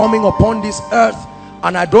Christ is coming upon this earth,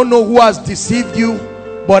 and I don't know who has deceived you,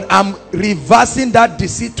 but I'm reversing that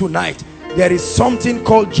deceit tonight. There is something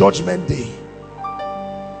called Judgment Day.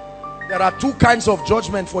 There are two kinds of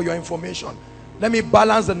judgment, for your information. Let me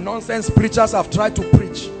balance the nonsense preachers have tried to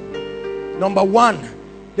preach. Number one,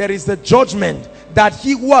 there is the judgment that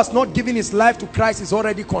he who has not given his life to Christ is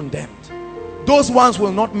already condemned. Those ones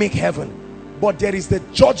will not make heaven. But there is the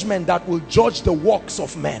judgment that will judge the works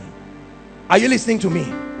of men. Are you listening to me?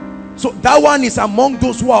 So that one is among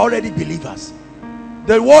those who are already believers.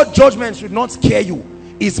 The word judgment should not scare you.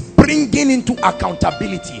 It's bringing into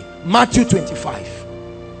accountability. Matthew 25.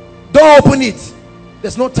 Don't open it.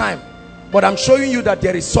 There's no time. But I'm showing you that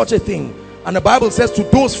there is such a thing. And the Bible says, to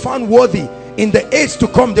those found worthy, in the age to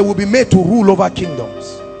come, they will be made to rule over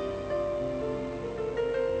kingdoms.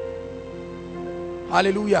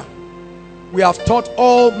 Hallelujah. We have taught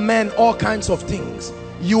all men all kinds of things.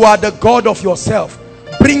 You are the God of yourself.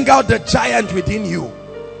 Bring out the giant within you.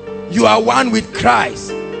 You are one with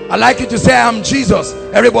Christ. I like you to say, I am Jesus.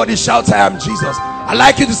 Everybody shouts, I am Jesus. I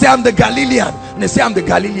like you to say, I'm the Galilean. And they say, I'm the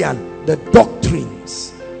Galilean. The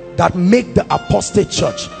doctrines that make the apostate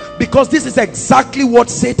church. Because this is exactly what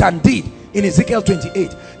Satan did in Ezekiel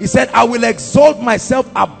 28. He said, I will exalt myself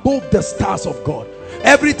above the stars of God.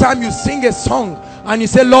 Every time you sing a song and you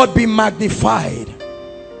say, Lord, be magnified,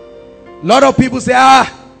 a lot of people say,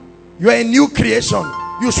 you're a new creation,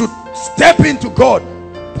 you should step into God.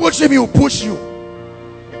 Push him, he'll push you.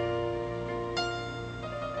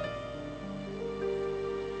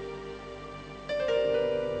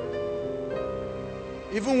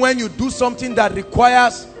 Even when you do something that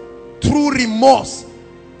requires true remorse,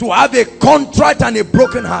 to have a contrite and a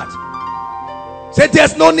broken heart, say,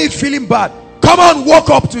 there's no need feeling bad. Come on, walk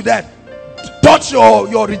up to that, touch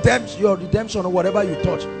your redemption or whatever you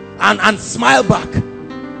touch, and smile back.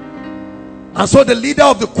 And so the leader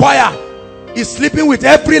of the choir is sleeping with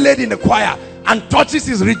every lady in the choir and touches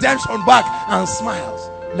his redemption back and smiles.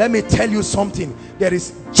 Let me tell you something. There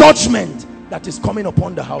is judgment that is coming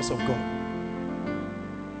upon the house of God.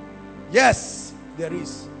 Yes, there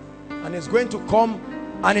is. And it's going to come,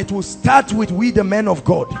 and it will start with we the men of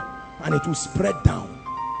God, and it will spread down.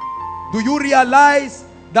 Do you realize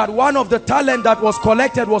that one of the talent that was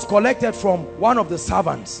collected from one of the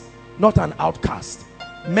servants, not an outcast.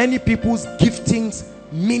 Many people's giftings,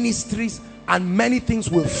 ministries, and many things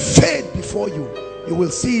will fade before you. You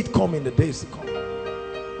will see it come in the days to come.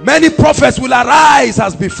 Many prophets will arise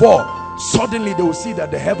as before. Suddenly they will see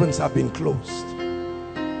that the heavens have been closed.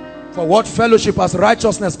 For what fellowship has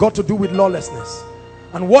righteousness got to do with lawlessness?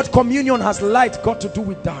 And what communion has light got to do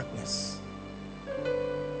with darkness?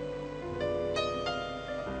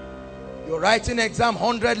 You're writing exam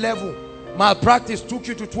 100 level. Malpractice took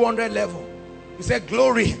you to 200 level. You say,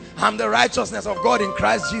 glory, I'm the righteousness of God in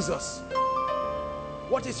Christ Jesus.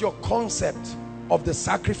 What is your concept of the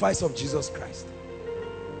sacrifice of Jesus Christ?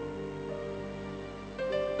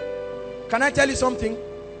 Can I tell you something?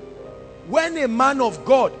 When a man of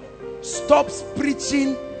God stops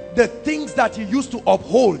preaching the things that he used to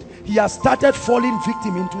uphold, he has started falling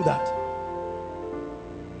victim into that.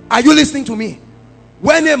 Are you listening to me?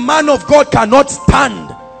 When a man of God cannot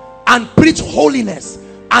stand and preach holiness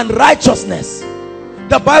and righteousness,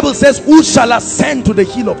 the Bible says, who shall ascend to the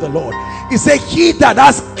hill of the Lord? It says, he that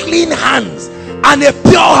has clean hands and a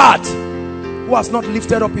pure heart, who has not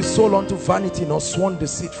lifted up his soul unto vanity nor sworn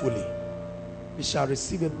deceitfully, he shall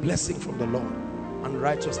receive a blessing from the Lord and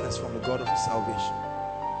righteousness from the God of his salvation.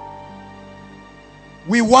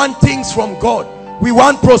 We want things from God. We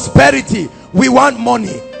want prosperity. We want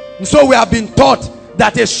money. And so we have been taught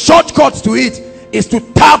that a shortcut to it is to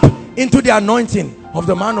tap into the anointing of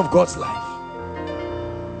the man of God's life.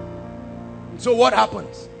 And so what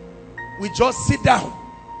happens? We just sit down.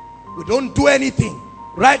 We don't do anything.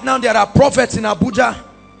 Right now there are prophets in Abuja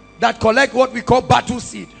that collect what we call battle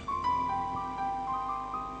seed.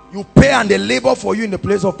 You pay and they labor for you in the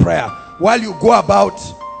place of prayer while you go about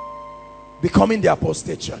becoming the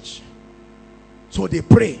apostate church. So they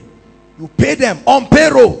pray. You pay them on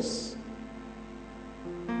payrolls.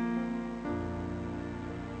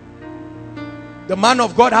 The man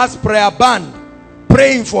of God has prayer band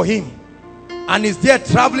praying for him, and is there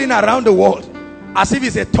traveling around the world as if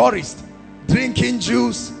he's a tourist, drinking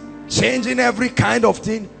juice, changing every kind of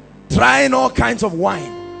thing, trying all kinds of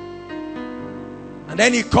wine. And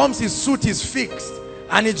then he comes, his suit is fixed,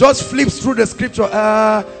 and he just flips through the scripture.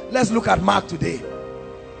 Let's look at Mark today.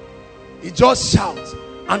 He just shouts,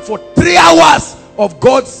 and for 3 hours of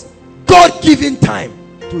God's God-given time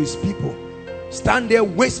to his people, stand there,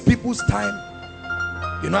 waste people's time.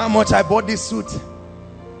 You know how much I bought this suit?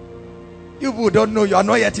 You people don't know, you are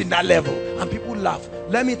not yet in that level, and people laugh.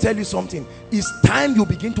 Let me tell you something. It's time you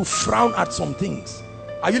begin to frown at some things.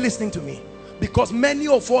 Are you listening to me? Because many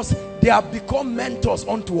of us, they have become mentors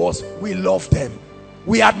unto us. We love them,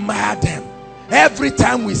 we admire them. Every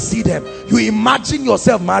time we see them, you imagine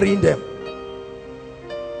yourself marrying them.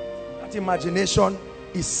 That imagination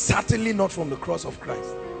is certainly not from the cross of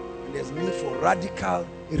Christ. And there's need for radical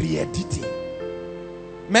re-editing.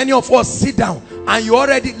 Many of us sit down and you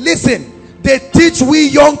already listen. They teach we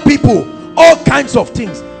young people all kinds of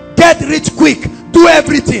things. Get rich quick, do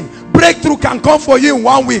everything. Breakthrough can come for you in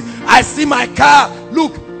 1 week. I see my car.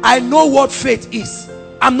 Look, I know what faith is.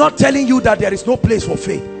 I'm not telling you that there is no place for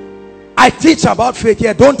faith. I teach about faith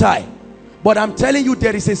here, don't I? But I'm telling you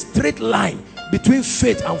there is a straight line between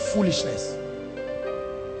faith and foolishness.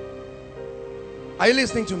 Are you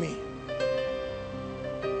listening to me?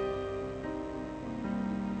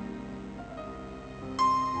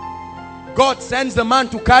 God sends the man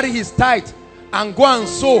to carry his tithe and go and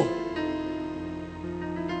sow,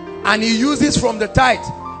 and he uses from the tithe,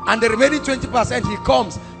 and the remaining 20% he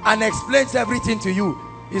comes and explains everything to you.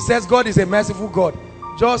 He says God is a merciful God.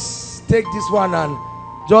 Just take this one and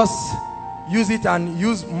just use it, and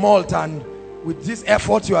use malt, and with this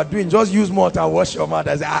effort you are doing, just use malt and wash your mouth.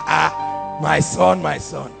 I say, my son, my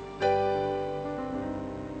son.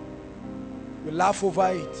 You laugh over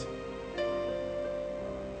it.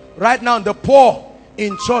 Right now the poor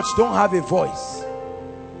in church don't have a voice.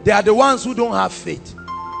 They are the ones who don't have faith.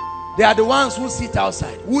 They are the ones who sit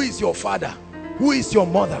outside. Who is your father? Who is your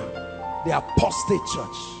mother? The apostate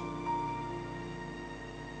church.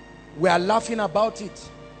 We are laughing about it.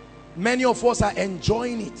 Many of us are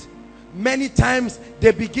enjoying it. Many times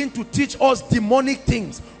they begin to teach us demonic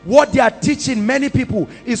things. What they are teaching many people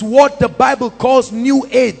is what the Bible calls new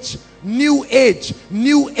age. New age.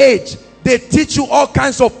 New age. They teach you all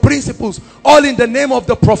kinds of principles, all in the name of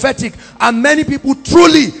the prophetic, and many people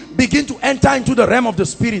truly begin to enter into the realm of the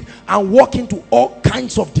spirit and walk into all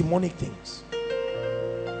kinds of demonic things.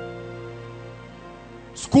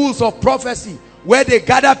 Schools of prophecy where they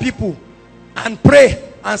gather people and pray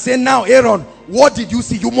and say, now Aaron, what did you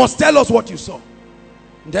see? You must tell us what you saw.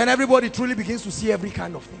 And then everybody truly begins to see every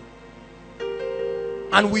kind of thing.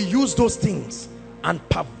 And we use those things and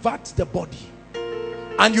pervert the body.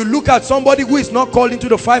 And you look at somebody who is not called into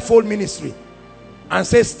the fivefold ministry and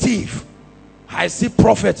say, Steve, I see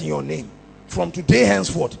prophet in your name. From today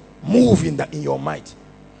henceforth, move in your might.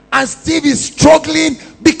 And Steve is struggling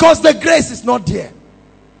because the grace is not there.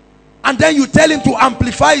 And then you tell him to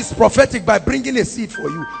amplify his prophetic by bringing a seed for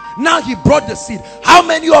you. Now he brought the seed. How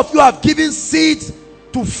many of you have given seeds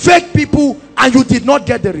to fake people and you did not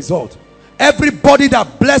get the result? Everybody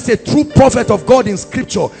that blessed a true prophet of God in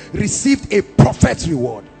scripture received a prophet's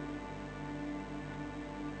reward.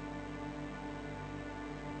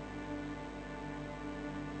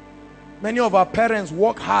 Many of our parents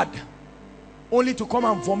work hard only to come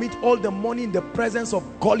and vomit all the money in the presence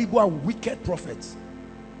of gullible and wicked prophets.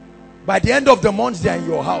 By the end of the month, they are in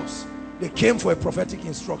your house. They came for a prophetic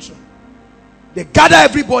instruction. They gather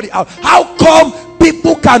everybody out. How come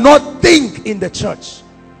people cannot think in the church?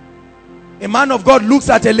 A man of God looks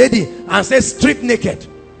at a lady and says, strip naked.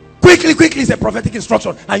 Quickly, quickly, is a prophetic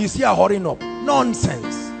instruction. And you see her hurrying up.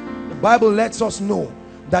 Nonsense. The Bible lets us know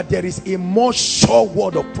that there is a more sure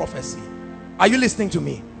word of prophecy. Are you listening to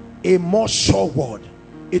me? A more sure word.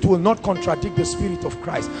 It will not contradict the Spirit of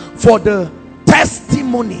Christ. For the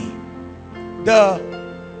testimony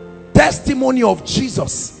of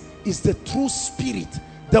Jesus is the true spirit,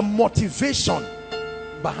 the motivation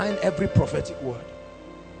behind every prophetic word.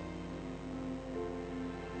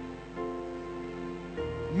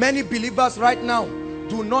 Many believers right now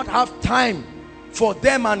do not have time for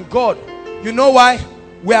them and God. You know why?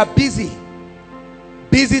 We are busy.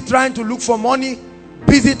 Busy trying to look for money,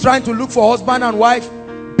 busy trying to look for husband and wife,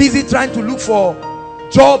 busy trying to look for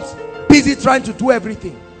jobs, busy trying to do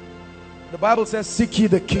everything. The Bible says, seek ye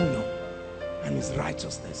the kingdom and his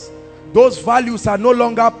righteousness. Those values are no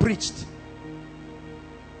longer preached.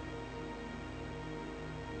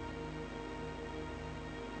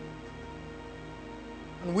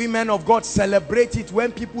 And we men of God celebrate it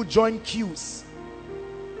when people join queues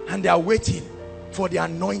and they are waiting for the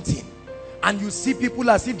anointing. And you see people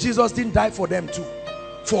as if Jesus didn't die for them too.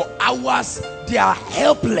 For hours they are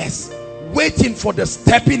helpless, waiting for the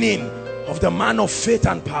stepping in of the man of faith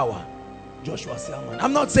and power, Joshua Selman.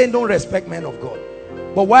 I'm not saying don't respect men of God,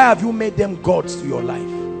 but why have you made them gods to your life?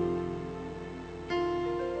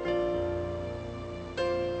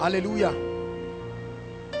 Hallelujah.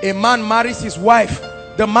 A man marries his wife.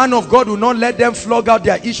 The man of God will not let them flog out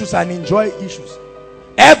their issues and enjoy issues.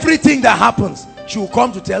 Everything that happens, she will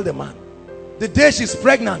come to tell the man. The day she's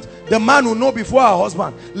pregnant, the man will know before her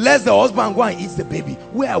husband, lest the husband go and eat the baby.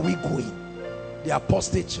 Where are we going? The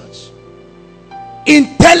apostate church.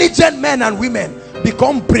 Intelligent men and women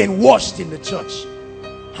become brainwashed in the church,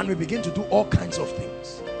 and we begin to do all kinds of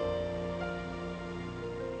things.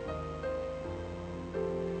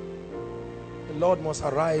 The Lord must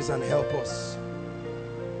arise and help us.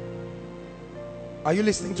 Are you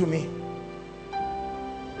listening to me?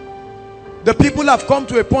 The people have come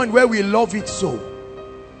to a point where we love it so.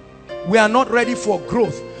 We are not ready for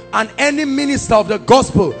growth. And any minister of the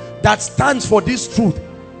gospel that stands for this truth,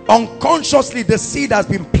 unconsciously the seed has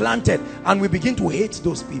been planted and we begin to hate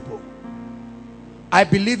those people. I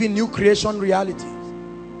believe in new creation realities.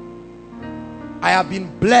 I have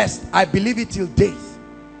been blessed. I believe it till death.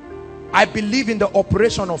 I believe in the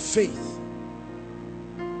operation of faith.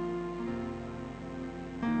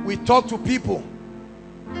 We talk to people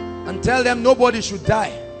and tell them nobody should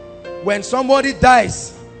die. When somebody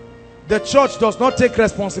dies, the church does not take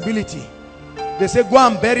responsibility. They say, go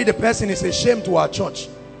and bury the person. It's a shame to our church.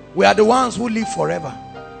 We are the ones who live forever.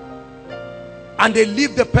 And they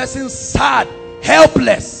leave the person sad,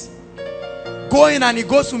 helpless, going, and he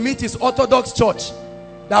goes to meet his Orthodox church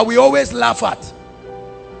that we always laugh at.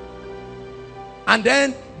 And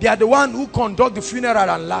then they are the one who conduct the funeral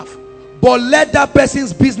and laugh. But let that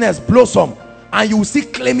person's business blossom and you will see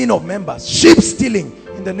claiming of members, sheep stealing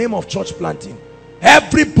in the name of church planting.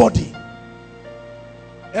 Everybody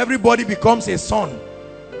becomes a son.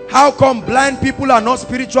 How come blind people are not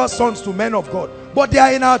spiritual sons to men of God, but they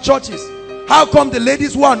are in our churches? How come the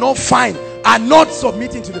ladies who are not fine are not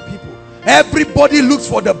submitting to the people? Everybody looks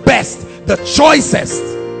for the best, the choicest.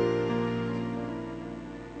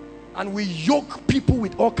 And we yoke people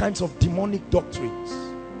with all kinds of demonic doctrines.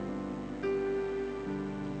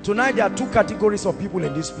 Tonight there are two categories of people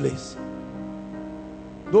in this place.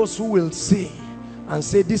 Those who will say and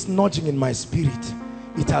say, this nudging in my spirit,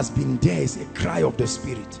 it has been there, it's a cry of the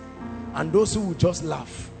spirit. And those who will just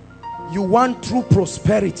laugh. You want true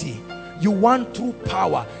prosperity, you want true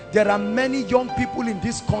power. There are many young people in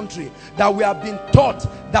this country that we have been taught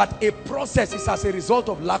that a process is as a result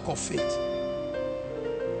of lack of faith.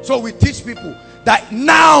 So we teach people, that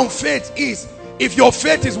now faith is. If your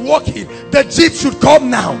faith is working, the jeep should come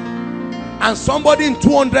now. And somebody in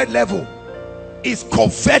 200 level is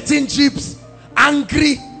converting jeeps,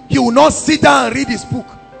 angry. He will not sit down and read his book.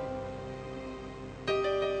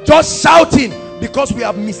 Just shouting because we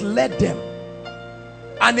have misled them.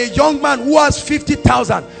 And a young man who has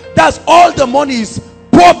 50,000, that's all the money his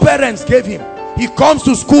poor parents gave him. He comes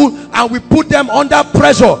to school and we put them under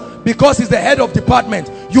pressure because he's the head of department.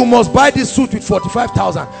 You must buy this suit with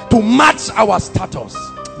 45,000 to match our status.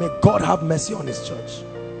 May God have mercy on his church.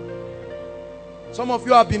 Some of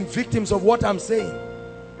you have been victims of what I'm saying,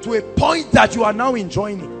 to a point that you are now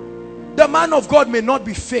enjoying it. The man of God may not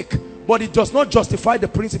be fake, but it does not justify the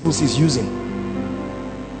principles he's using.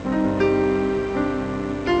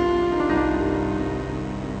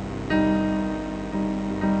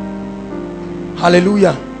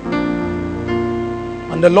 Hallelujah.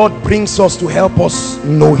 And the Lord brings us to help us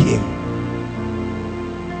know him.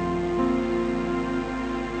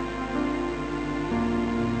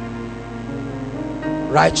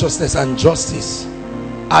 Righteousness and justice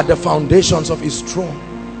are the foundations of his throne.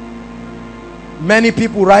 Many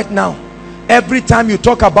people right now, every time you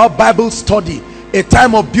talk about Bible study, a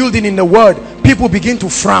time of building in the word, people begin to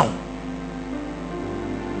frown.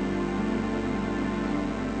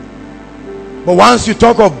 But once you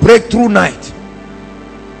talk of breakthrough night,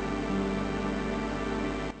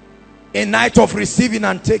 a night of receiving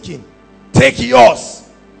and taking, take yours,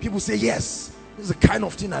 people say, yes, this is the kind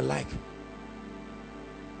of thing I like.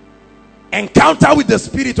 Encounter with the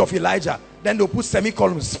spirit of Elijah, then they'll put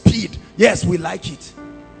semicolon, speed. Yes, we like it.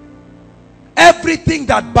 Everything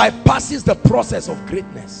that bypasses the process of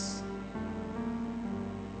greatness.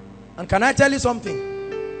 And can I tell you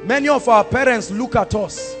something? Many of our parents look at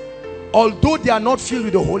us, although they are not filled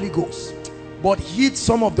with the Holy Ghost, but heed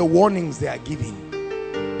some of the warnings they are giving.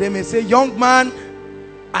 They may say, young man,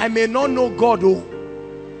 I may not know God,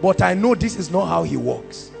 but I know this is not how he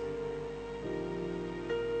works.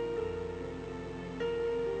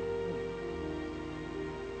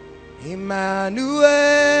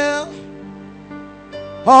 Emmanuel,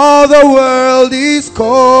 all the world is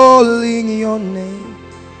calling your name.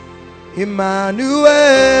 Emmanuel,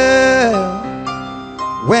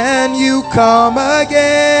 when you come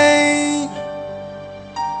again.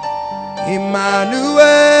 Emmanuel,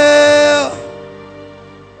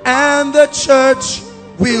 and the church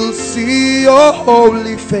will see your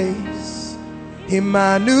holy face.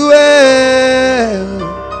 Emmanuel,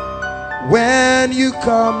 when you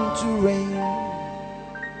come to reign.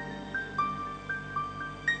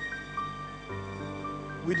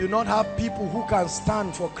 We do not have people who can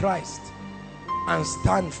stand for Christ and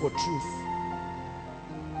stand for truth.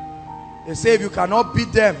 They say if you cannot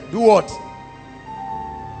beat them, do what?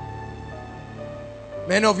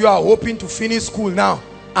 Many of you are hoping to finish school now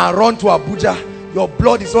and run to Abuja. Your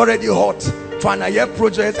blood is already hot for an year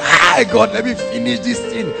project. Ah, God, let me finish this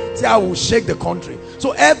thing. Say I will shake the country.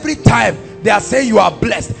 So every time they are saying you are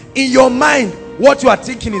blessed, in your mind what you are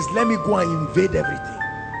thinking is, let me go and invade everything.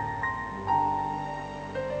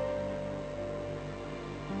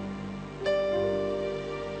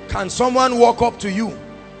 Can someone walk up to you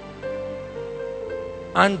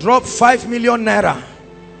and drop 5 million naira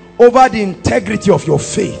over the integrity of your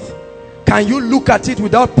faith? Can you look at it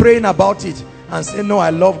without praying about it and say, no, I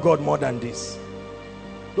love God more than this?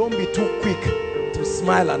 Don't be too quick to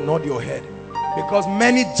smile and nod your head, because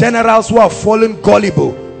many generals who have fallen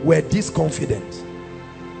gullible were this confident.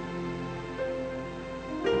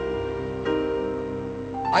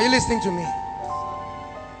 Are you listening to me?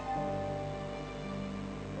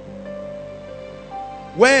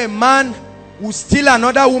 Where a man will steal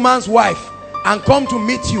another woman's wife and come to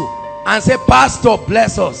meet you and say, Pastor,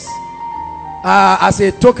 bless us. As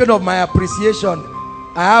a token of my appreciation,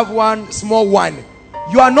 I have one small wine.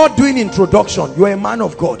 You are not doing introduction. You are a man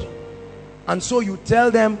of God. And so you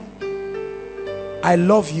tell them, I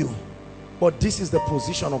love you, but this is the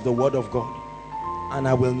position of the word of God, and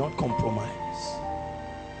I will not compromise.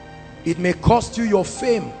 It may cost you your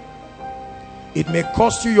fame. It may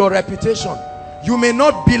cost you your reputation. You may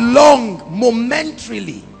not belong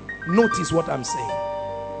momentarily. Notice what I'm saying.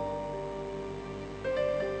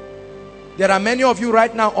 There are many of you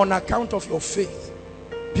right now, on account of your faith,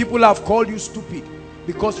 people have called you stupid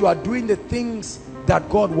because you are doing the things that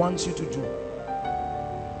God wants you to do.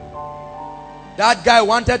 That guy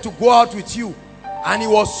wanted to go out with you and he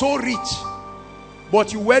was so rich,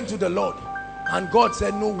 but you went to the Lord and God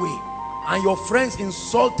said no way. And your friends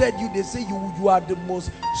insulted you. They say you are the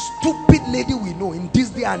most stupid lady we know in this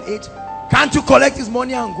day and age. Can't you collect his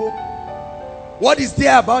money and go? What is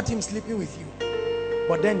there about him sleeping with you?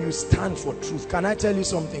 but then you stand for truth. Can I tell you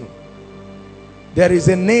something? There is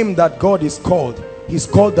a name that God is called. He's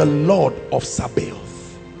called the Lord of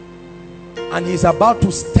Sabaoth, and he's about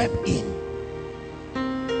to step in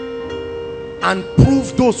and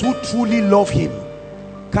prove those who truly love him.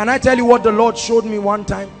 Can I tell you what the Lord showed me one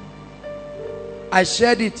time? I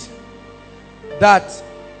shared it, that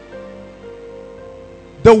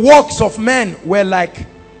the works of men were like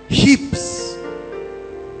heaps.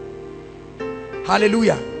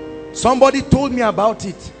 Hallelujah. Somebody told me about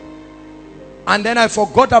it, and then I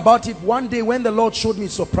forgot about it. One day when the Lord showed me,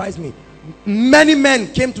 it surprised me. Many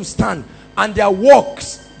men came to stand, and their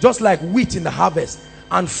works just like wheat in the harvest,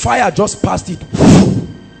 and fire just passed it,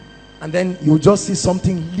 and then you just see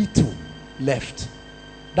something little left.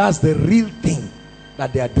 That's the real thing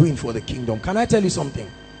that they are doing for the kingdom. Can I tell you something?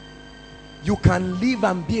 You can live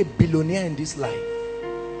and be a billionaire in this life.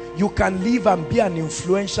 You can live and be an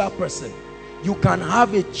influential person. You can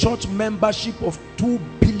have a church membership of 2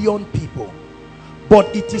 billion people,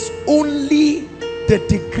 but it is only the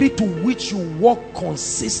degree to which you walk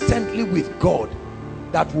consistently with God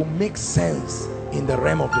that will make sense in the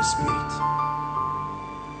realm of the spirit.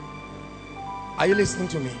 Are you listening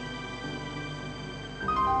to me?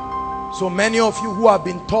 So many of you who have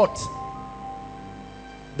been taught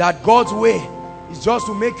that God's way is just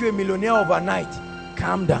to make you a millionaire overnight,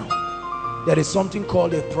 calm down. There is something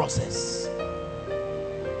called a process.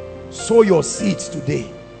 Sow your seeds today.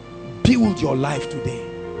 Build your life today.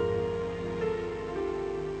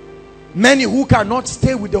 Many who cannot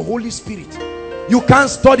stay with the Holy Spirit, you can't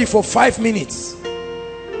study for 5 minutes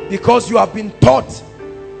because you have been taught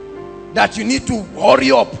that you need to hurry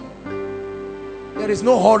up. There is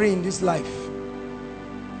no hurry in this life.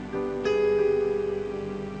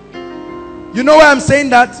 You know why I'm saying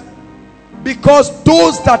that? Because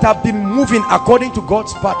those that have been moving according to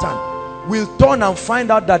God's pattern will turn and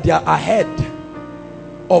find out that they are ahead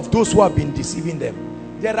of those who have been deceiving them.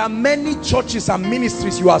 There are many churches and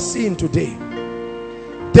ministries you are seeing today.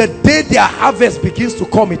 The day their harvest begins to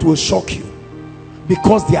come, it will shock you,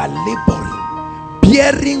 because they are laboring,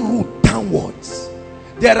 bearing root downwards.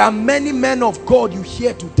 There are many men of God you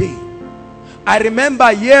hear today. I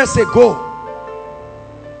remember years ago,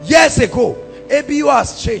 ABU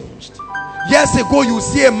has changed. Years ago, you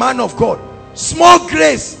see a man of God, small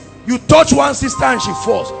grace, you touch one sister and she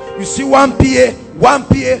falls. You see one PA, one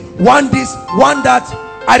this, one that.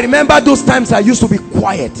 I remember those times I used to be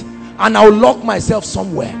quiet and I would lock myself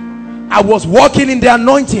somewhere. I was walking in the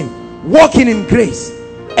anointing, walking in grace,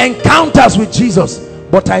 encounters with Jesus,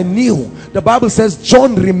 but I knew, the Bible says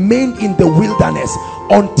John remained in the wilderness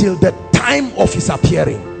until the time of his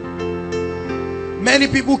appearing. Many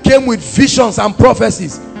people came with visions and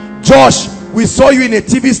prophecies. Josh, we saw you in a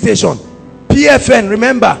TV station. PFN,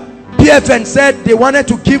 remember, PFN said they wanted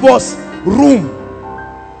to give us room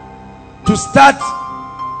to start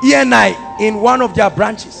ENI in one of their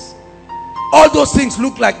branches. All those things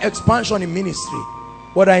look like expansion in ministry,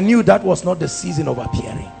 but I knew that was not the season of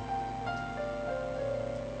appearing.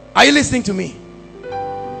 Are you listening to me?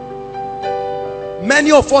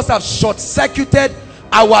 Many of us have short-circuited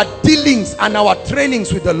our dealings and our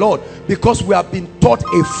trainings with the Lord because we have been taught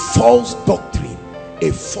a false doctrine,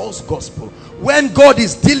 a false gospel. When God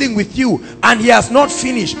is dealing with you and he has not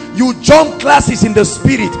finished, you jump classes in the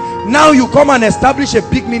spirit. Now you come and establish a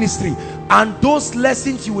big ministry, and those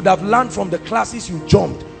lessons you would have learned from the classes you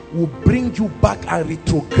jumped will bring you back and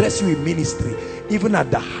retrogress you in ministry, even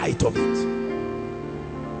at the height of it.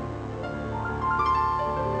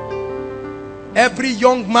 Every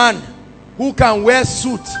young man who can wear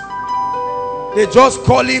suit, they just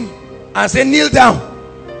call him and say, kneel down,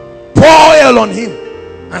 pour oil on him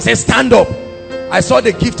and say, stand up. I saw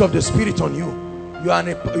the gift of the Spirit on you. You are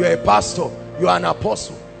a pastor, you are an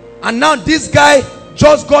apostle. And now this guy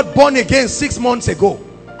just got born again 6 months ago,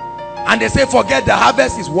 and they say, forget, the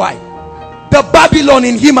harvest is wide. The Babylon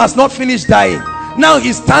in him has not finished dying. Now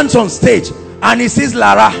he stands on stage and he sees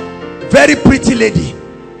Lara, very pretty lady,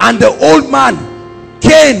 and the old man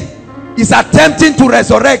Cain is attempting to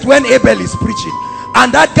resurrect when Abel is preaching,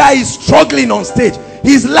 and that guy is struggling on stage.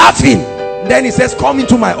 He's laughing. Then he says, come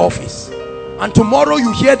into my office. And tomorrow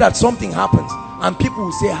you hear that something happens and people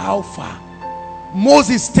will say, how far?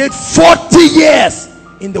 Moses stayed 40 years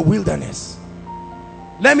in the wilderness.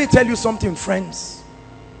 Let me tell you something, friends.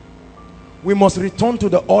 We must return to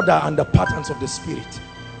the order and the patterns of the Spirit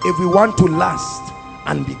if we want to last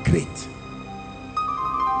and be great.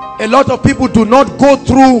 A lot of people do not go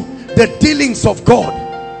through the dealings of God.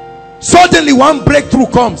 Suddenly one breakthrough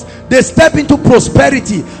comes, they step into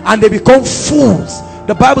prosperity and they become fools.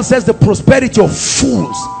 The Bible says the prosperity of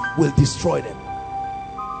fools will destroy them.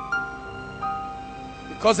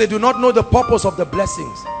 Because they do not know the purpose of the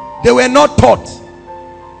blessings. They were not taught.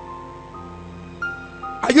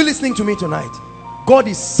 Are you listening to me tonight? God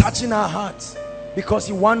is searching our hearts because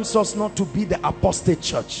he wants us not to be the apostate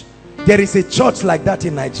church. There is a church like that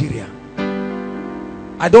in Nigeria.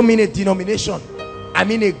 I don't mean a denomination. I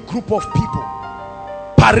mean a group of people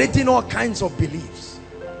parading all kinds of beliefs.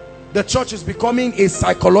 The church is becoming a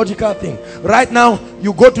psychological thing. Right now,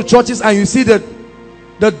 you go to churches and you see the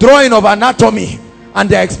drawing of anatomy, and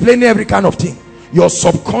they're explaining every kind of thing. Your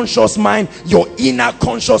subconscious mind, your inner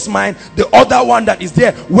conscious mind, the other one that is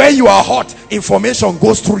there. When you are hot, information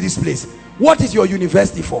goes through this place. What is your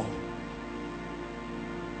university for?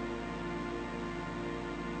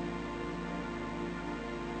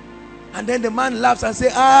 And then the man laughs and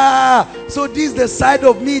says, so this is the side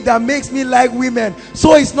of me that makes me like women.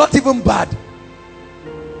 So it's not even bad.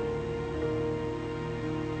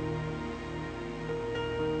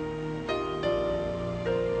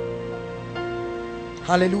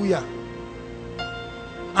 Hallelujah.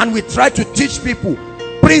 And we try to teach people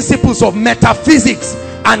principles of metaphysics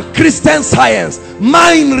and Christian science,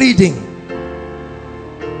 mind reading.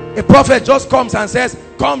 A prophet just comes and says,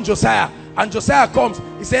 come Josiah. And Josiah comes.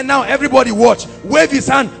 He said, now everybody watch. Wave his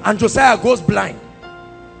hand and Josiah goes blind.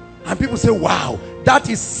 And people say, wow, that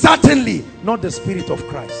is certainly not the spirit of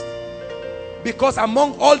Christ. Because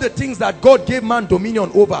among all the things that God gave man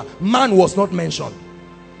dominion over, man was not mentioned.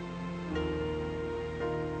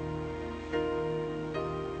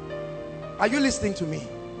 Are you listening to me?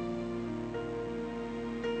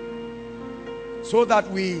 So that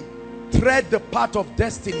we tread the path of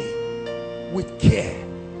destiny with care,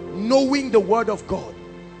 knowing the word of God.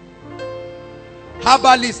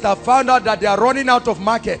 Herbalists have found out that they are running out of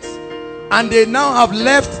markets, and they now have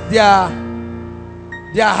left their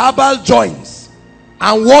herbal joints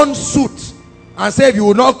and one suit and say, if you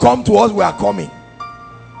will not come to us, we are coming.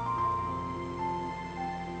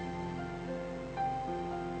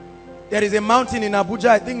 There is a mountain in Abuja,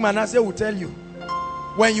 I think Manasseh will tell you.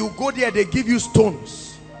 When you go there, they give you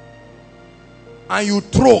stones and you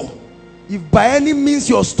throw. If by any means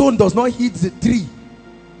your stone does not hit the tree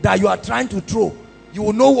that you are trying to throw, you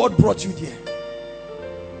will know what brought you there.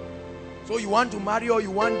 So you want to marry or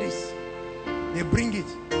you want this, they bring it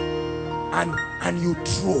and you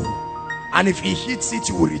throw, and if he hits it,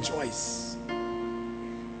 you will rejoice.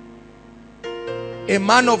 A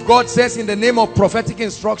man of God says, in the name of prophetic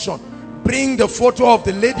instruction, bring the photo of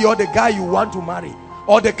the lady or the guy you want to marry,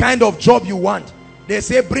 or the kind of job you want. They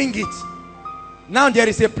say bring it. Now there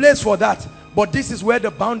is a place for that, but this is where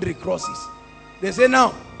the boundary crosses. They say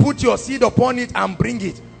now put your seed upon it and bring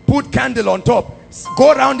it. Put candle on top.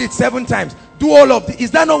 Go around it 7 times. Do all of this.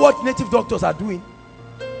 Is that not what native doctors are doing?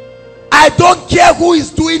 I don't care who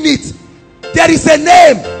is doing it. There is a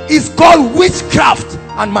name. It's called witchcraft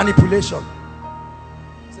and manipulation.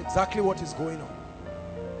 It's exactly what is going on.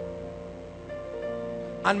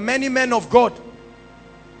 And many men of God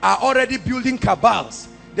are already building cabals.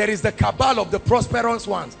 There is the cabal of the prosperous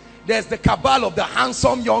ones. There's the cabal of the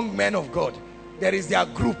handsome young men of God. There is their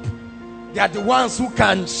group. They are the ones who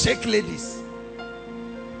can shake ladies.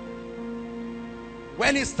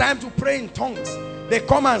 When it's time to pray in tongues, they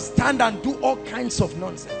come and stand and do all kinds of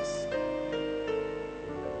nonsense.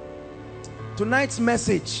 Tonight's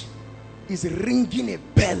message is ringing a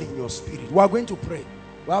bell in your spirit. We are going to pray.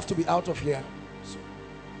 We have to be out of here. So,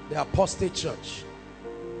 the apostate church.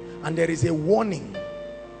 And there is a warning.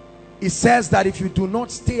 It says that if you do not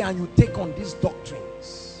stay and you take on these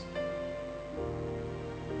doctrines,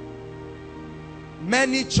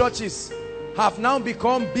 many churches have now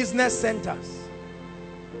become business centers.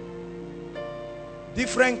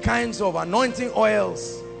 Different kinds of anointing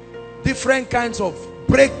oils, different kinds of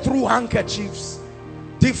breakthrough handkerchiefs,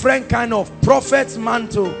 different kind of prophet's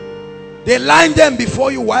mantle. They line them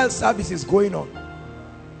before you while service is going on,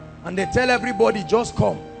 and they tell everybody just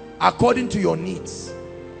come according to your needs.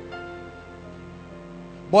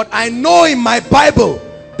 But I know in my Bible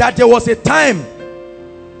that there was a time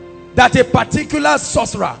that a particular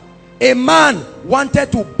sorcerer, a man,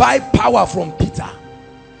 wanted to buy power from Peter,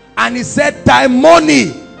 and he said, thy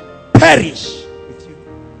money perish with you.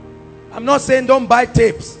 I'm not saying don't buy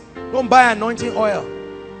tapes, don't buy anointing oil,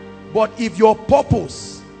 but if your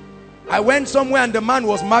purpose, I went somewhere and the man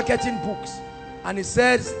was marketing books, and he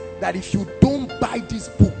says that if you don't buy this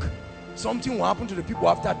book, something will happen to the people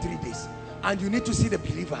after 3 days. And you need to see the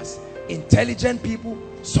believers, intelligent people,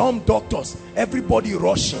 some doctors, everybody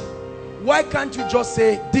rushing. Why can't you just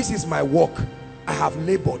say, this is my work, I have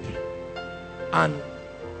labored, and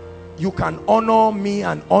you can honor me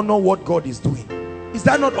and honor what God is doing? Is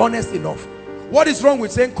that not honest enough? What is wrong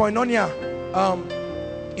with saying koinonia?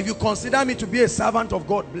 If you consider me to be a servant of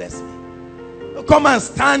God, bless me. Come and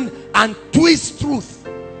stand and twist truth.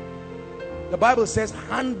 The Bible says,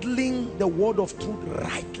 handling the word of truth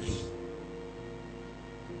rightly.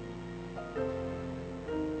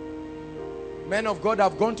 Men of God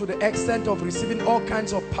have gone to the extent of receiving all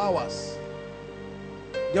kinds of powers.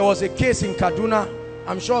 There was a case in Kaduna.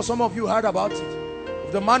 I'm sure some of you heard about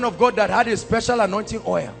it. The man of God that had a special anointing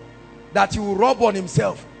oil that he will rub on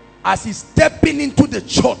himself as he's stepping into the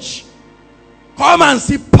church. Come and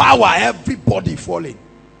see power, everybody falling.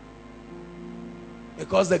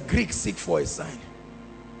 Because the Greeks seek for a sign.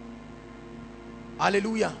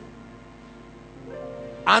 Hallelujah.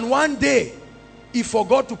 And one day, he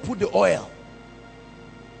forgot to put the oil.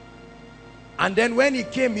 And then when he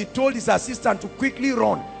came, he told his assistant to quickly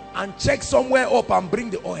run and check somewhere up and bring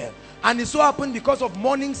the oil. And it so happened because of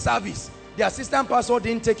morning service, the assistant pastor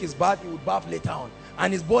didn't take his bath. He would bath later on.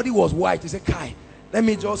 And his body was white. He said, Kai, let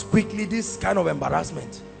me just quickly, this kind of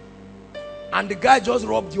embarrassment. And the guy just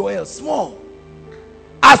rubbed the oil small.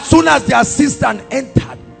 As soon as the assistant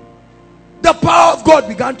entered, the power of God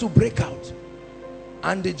began to break out.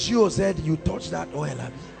 And the Geo said, you touched that oil,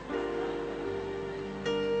 Abby.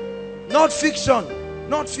 Not fiction,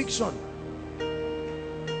 not fiction.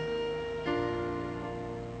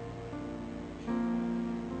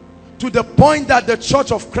 To the point that the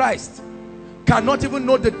Church of Christ cannot even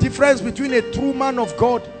know the difference between a true man of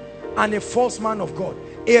God and a false man of God.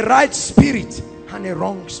 A right spirit and a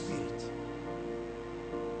wrong spirit.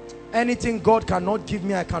 Anything God cannot give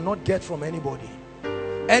me, I cannot get from anybody.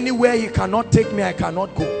 Anywhere he cannot take me, I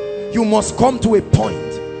cannot go. You must come to a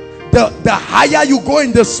point. The higher you go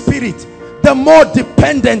in the spirit, the more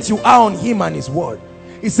dependent you are on him and his word.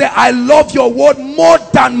 He said, I love your word more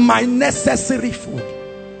than my necessary food.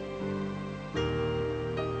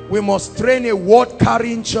 We must train a word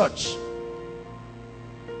carrying church.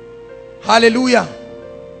 Hallelujah.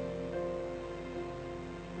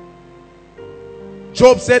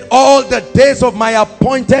 Job said, all the days of my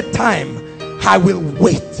appointed time I will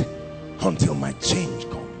wait until my change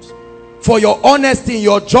comes. For your honesty in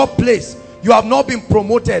your job place, you have not been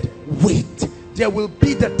promoted. Wait, there will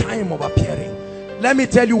be the time of appearing. Let me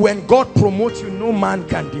tell you, when God promotes you, no man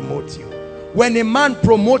can demote you. When a man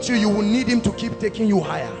promotes you, you will need him to keep taking you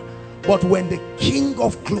higher. But when the King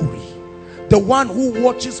of glory, the one who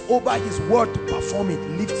watches over his word to perform it,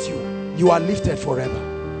 lifts you, you are lifted forever.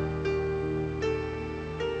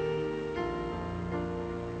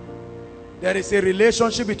 There is a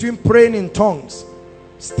relationship between praying in tongues,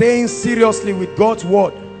 staying seriously with God's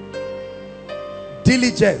word,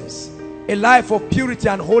 diligence, a life of purity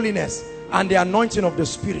and holiness, and the anointing of the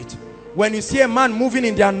Spirit. When you see a man moving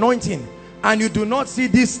in the anointing and you do not see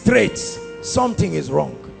these traits, something is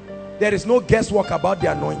wrong. There is no guesswork about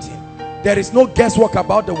the anointing. There is no guesswork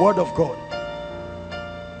about the word of God.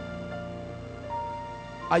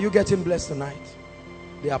 Are you getting blessed tonight?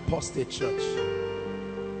 The apostate church.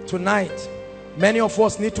 Tonight, many of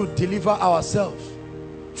us need to deliver ourselves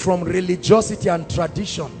from religiosity and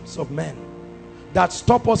traditions of men that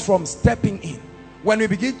stop us from stepping in. When we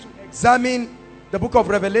begin to examine the book of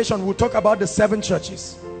Revelation, we'll talk about the 7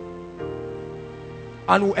 churches.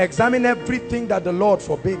 And we'll examine everything that the Lord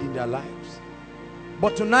forbade in their lives.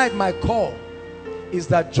 But tonight, my call is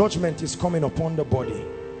that judgment is coming upon the body.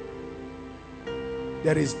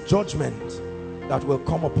 There is judgment that will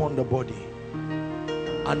come upon the body.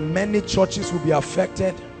 And many churches will be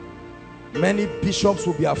affected. Many bishops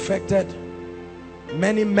will be affected.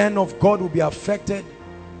 Many men of God will be affected.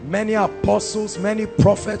 Many apostles, many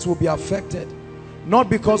prophets will be affected. Not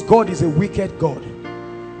because God is a wicked God,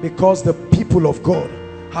 because the people of God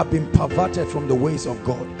have been perverted from the ways of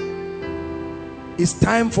God. It's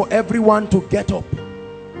time for everyone to get up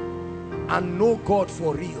and know God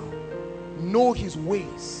for real. Know his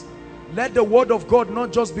ways. Let the word of God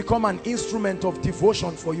not just become an instrument of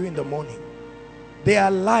devotion for you in the morning. They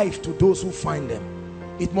are life to those who find them.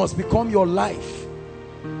 It must become your life.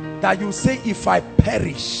 That you say, if I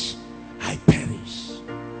perish, I perish.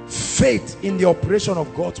 Faith in the operation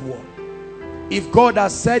of God's word. If God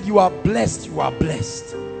has said you are blessed, you are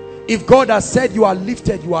blessed. If God has said you are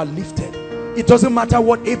lifted, you are lifted. It doesn't matter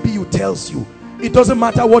what ABU tells you. It doesn't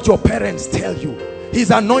matter what your parents tell you. His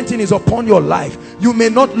anointing is upon your life. You may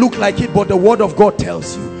not look like it, but the word of God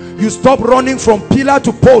tells you. You stop running from pillar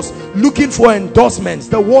to post looking for endorsements.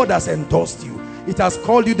 The word has endorsed you. It has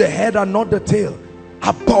called you the head and not the tail,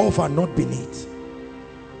 above and not beneath.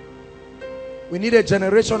 We need a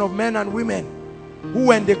generation of men and women who,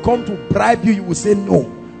 when they come to bribe you, you will say no.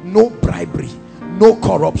 No bribery, no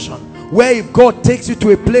corruption. Where if God takes you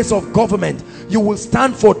to a place of government, you will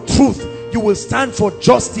stand for truth You will stand for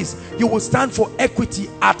justice. You will stand for equity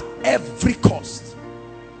at every cost.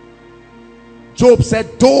 Job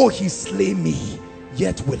said, though he slay me,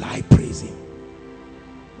 yet will I praise him.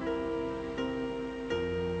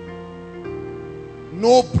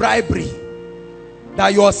 No bribery.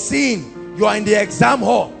 That you are seeing, you are in the exam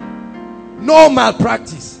hall. No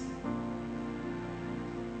malpractice.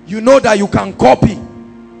 You know that you can copy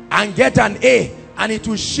and get an A, and it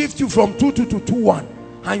will shift you from 2-2 to 2-1,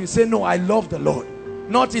 and you say, no, I love the Lord.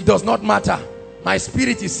 Not, it does not matter. My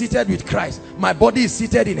spirit is seated with Christ. My body is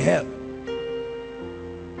seated in hell.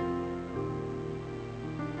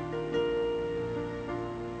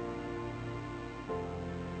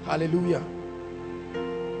 Hallelujah.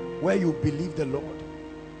 Where you believe the Lord,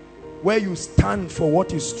 where you stand for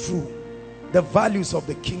what is true, the values of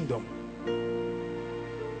the kingdom.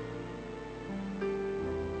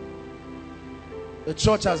 The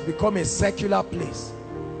church has become a secular place.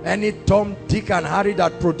 Any Tom, Dick and Harry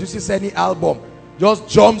that produces any album just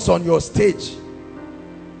jumps on your stage.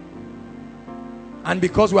 And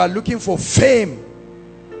because we are looking for fame,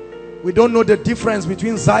 we don't know the difference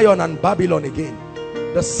between Zion and Babylon again.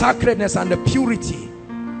 The sacredness and the purity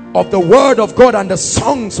of the word of God and the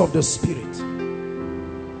songs of the Spirit.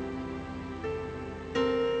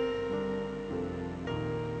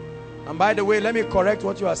 And by the way, let me correct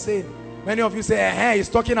what you are saying. Many of you say, hey, he's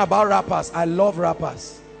talking about rappers. I love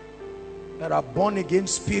rappers that are born again,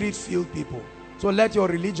 spirit filled people. So let your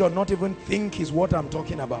religion not even think is what I'm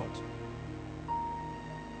talking about.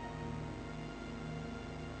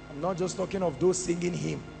 I'm not just talking of those singing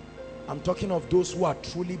hymn. I'm talking of those who are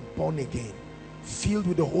truly born again, filled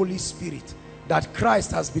with the Holy Spirit, that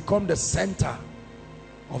Christ has become the center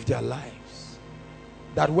of their lives.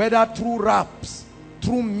 That whether through raps,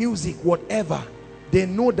 through music, whatever, they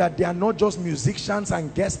know that they are not just musicians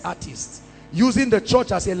and guest artists using the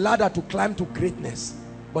church as a ladder to climb to greatness,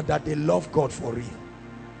 but that they love God for real.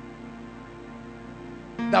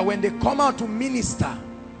 That when they come out to minister,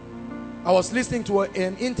 I was listening to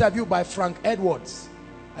an interview by Frank Edwards.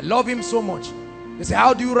 I love him so much. They say,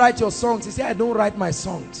 how do you write your songs? He said, I don't write my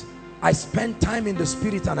songs. I spend time in the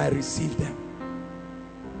Spirit and I receive them.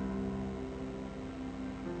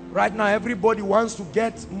 Right now, everybody wants to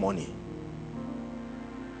get money.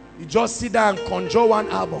 You just sit down and conjure one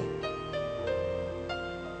album.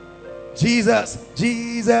 Jesus,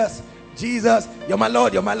 Jesus, Jesus, you're my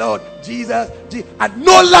Lord, you're my Lord. Jesus, Jesus. And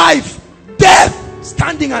no life. Death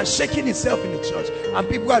standing and shaking itself in the church. And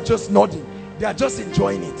people are just nodding. They are just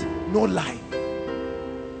enjoying it. No life.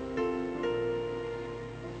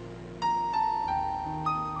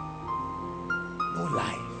 No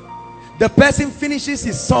life. The person finishes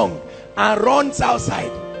his song and runs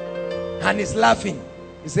outside and is laughing.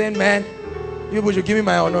 He's saying, man, you should give me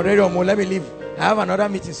my honorarium. Let me leave. I have another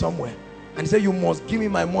meeting somewhere. And he said, you must give me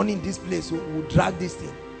my money in this place. We'll drag this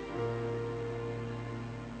thing.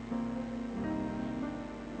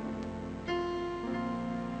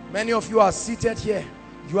 Many of you are seated here.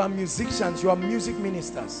 You are musicians. You are music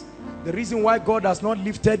ministers. The reason why God has not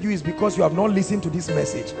lifted you is because you have not listened to this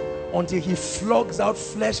message. Until he flogs out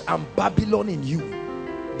flesh and Babylon in you,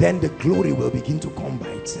 then the glory will begin to come by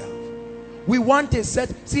itself. We want a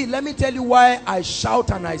set. See, let me tell you why I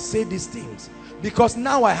shout and I say these things. Because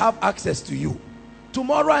now I have access to you.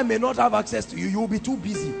 Tomorrow I may not have access to you. You will be too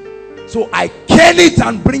busy. So I can it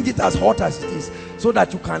and bring it as hot as it is, so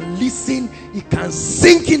that you can listen. It can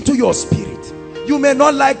sink into your spirit. You may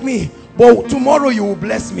not like me, but tomorrow you will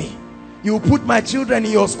bless me. You will put my children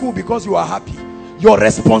in your school because you are happy. Your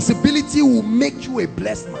responsibility will make you a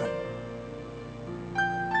blessed man.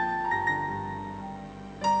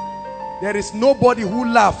 There is nobody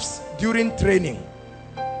who laughs during training.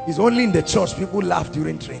 It's only in the church people laugh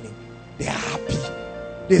during training. They are happy.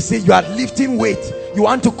 They say you are lifting weight. You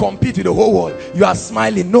want to compete with the whole world. You are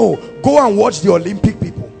smiling. No, go and watch the Olympic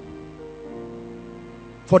people.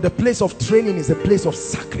 For the place of training is a place of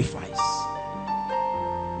sacrifice.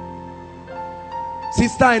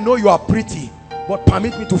 Sister, I know you are pretty, but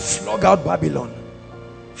permit me to flog out Babylon.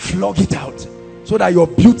 Flog it out so that your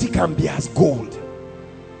beauty can be as gold.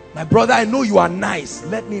 My brother, I know you are nice.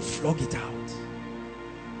 Let me flog it out.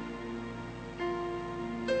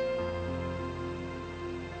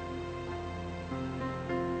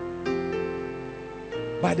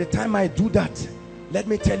 By the time I do that, let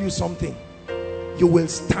me tell you something. You will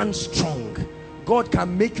stand strong. God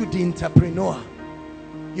can make you the entrepreneur.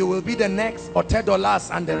 You will be the next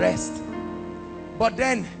 $10 and the rest. But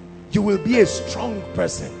then you will be a strong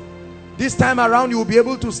person. This time around you will be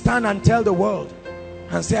able to stand and tell the world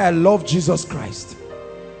and say, I love Jesus Christ.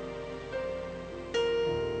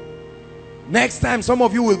 Next time, some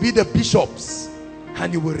of you will be the bishops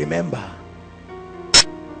and you will remember.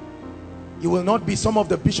 You will not be some of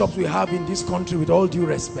the bishops we have in this country, with all due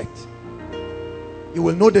respect. You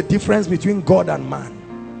will know the difference between God and man.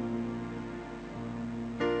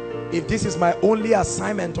 If this is my only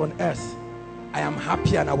assignment on earth, I am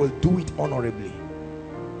happy and I will do it honorably.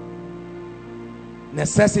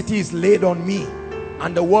 Necessity is laid on me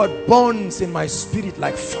and the word burns in my spirit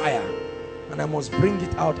like fire, and I must bring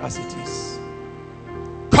it out as it is.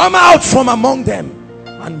 Come out from among them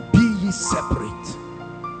and be ye separate.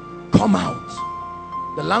 Come out.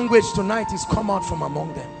 The language tonight is come out from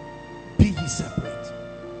among them. Be ye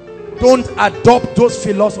separate. Don't adopt those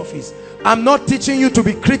philosophies. I'm not teaching you to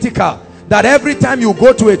be critical, that every time you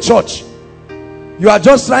go to a church you are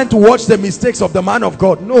just trying to watch the mistakes of the man of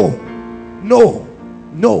God. No, no,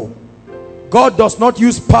 no. God does not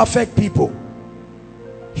use perfect people.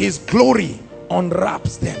 His glory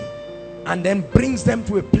unwraps them and then brings them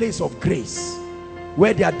to a place of grace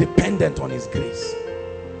where they are dependent on his grace.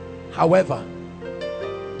 However,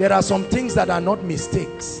 there are some things that are not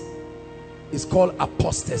mistakes. It's called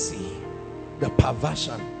apostasy, the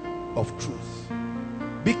perversion of truth.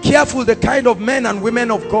 Be careful the kind of men and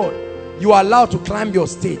women of God you allow to climb your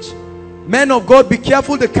stage. Men of God, be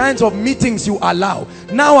careful the kinds of meetings you allow.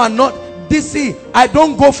 Now and not this. See, I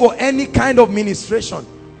don't go for any kind of ministration.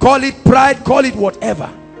 Call it pride, call it whatever.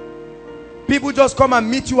 People just come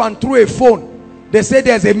and meet you and through a phone they say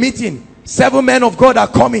there's a meeting, 7 men of God are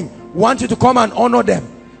coming, want you to come and honor them.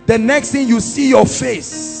 The next thing you see your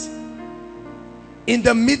face in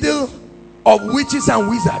the middle of witches and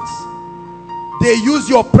wizards. They use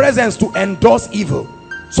your presence to endorse evil.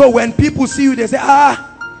 So when people see you, they say,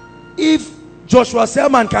 if Joshua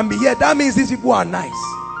Selman can be here, that means these people are nice.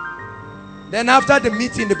 Then after the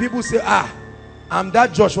meeting, the people say, I'm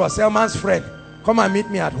that Joshua Selman's friend, come and meet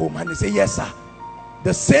me at home. And they say, yes sir.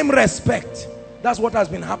 The same respect. That's what has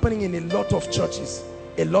been happening in a lot of churches,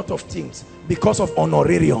 a lot of things, because of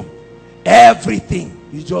honorarium. Everything,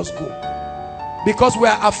 you just go. Because we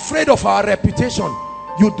are afraid of our reputation.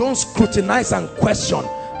 You don't scrutinize and question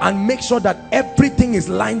and make sure that everything is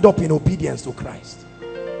lined up in obedience to Christ.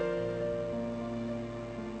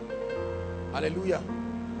 Hallelujah.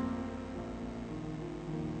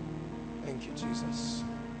 Thank you, Jesus.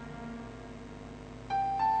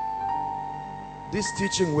 This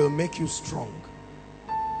teaching will make you strong.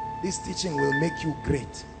 This teaching will make you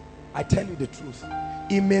great. I tell you the truth.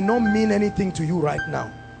 It may not mean anything to you right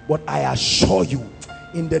now, but I assure you,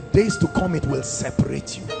 in the days to come, it will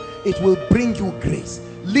separate you. It will bring you grace.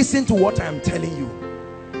 Listen to what I am telling you.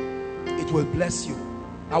 It will bless you.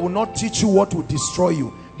 I will not teach you what will destroy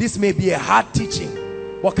you. This may be a hard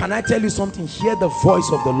teaching, but can I tell you something? Hear the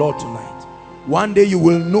voice of the Lord tonight. One day you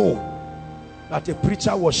will know that a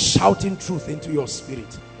preacher was shouting truth into your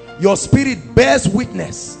spirit. Your spirit bears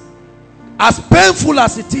witness. As painful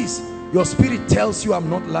as it is, your spirit tells you, I'm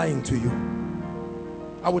not lying to you.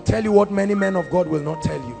 I will tell you what many men of God will not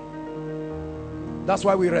tell you. That's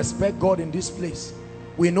why we respect God in this place.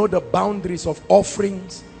 We know the boundaries of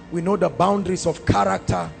offerings. We know the boundaries of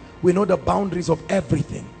character. We know the boundaries of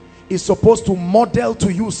everything. It's supposed to model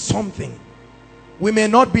to you something. We may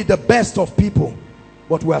not be the best of people,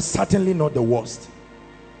 but we are certainly not the worst.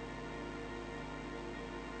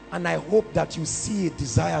 And I hope that you see a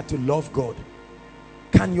desire to love God.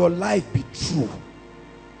 Can your life be true?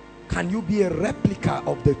 Can you be a replica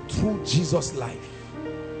of the true Jesus life?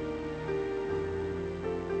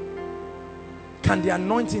 Can the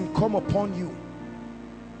anointing come upon you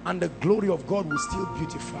and the glory of God will still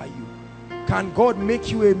beautify you? Can God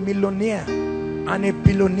make you a millionaire and a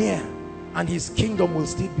billionaire and his kingdom will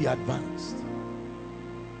still be advanced?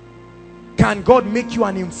 Can God make you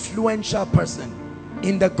an influential person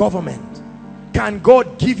in the government? Can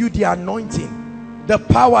God give you the anointing, the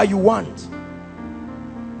power you want,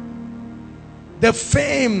 the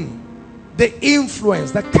fame, the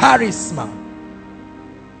influence, the charisma?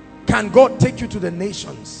 Can God take you to the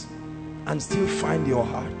nations and still find your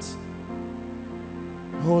heart?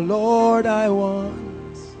 Oh Lord, I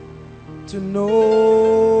want to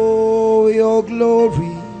know your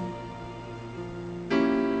glory.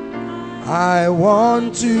 I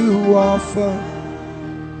want to offer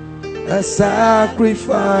a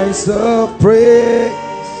sacrifice of praise.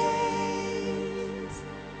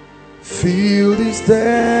 Fill this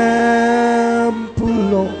temple,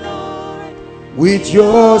 Lord, with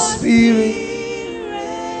your spirit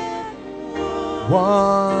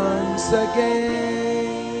once again.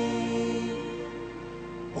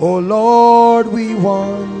 Oh Lord, we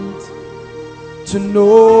want to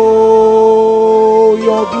know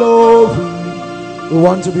your glory. We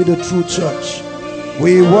want to be the true church.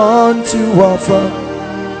 We want to offer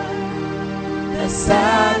the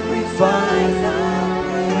sacrifice.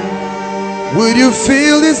 Would you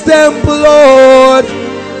fill this temple, Lord?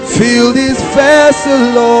 Fill this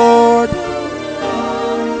vessel, Lord,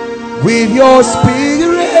 with your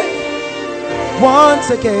spirit once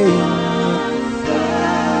again.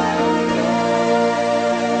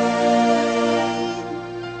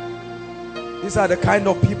 These are the kind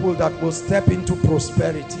of people that will step into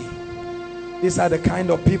prosperity. These are the kind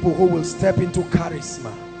of people who will step into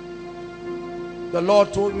charisma. The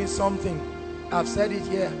Lord told me something. I've said it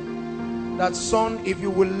here. That, son, if you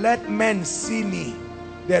will let men see me,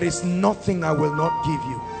 there is nothing I will not give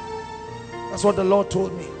you. That's what the Lord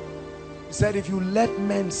told me. He said, if you let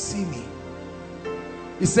men see me.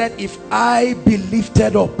 He said, if I be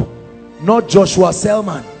lifted up, not Joshua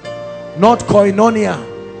Selman, not Koinonia.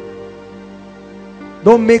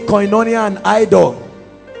 Don't make Koinonia an idol.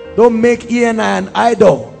 Don't make ENI an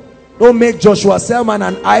idol. Don't make Joshua Selman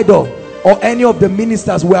an idol, or any of the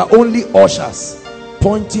ministers. We are only ushers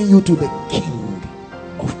pointing you to the King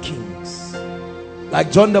of Kings. Like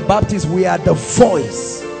John the Baptist, we are the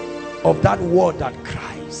voice of that word that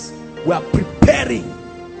cries. We are preparing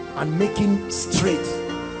and making straight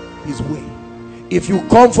his way. If you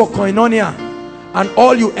come for Koinonia and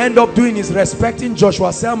all you end up doing is respecting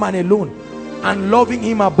Joshua Selman alone and loving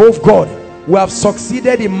him above God, we have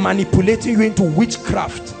succeeded in manipulating you into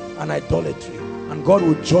witchcraft and idolatry, and God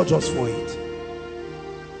will judge us for it.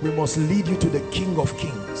 We must lead you to the King of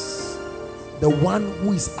Kings, the one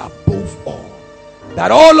who is above all,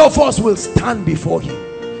 that all of us will stand before him.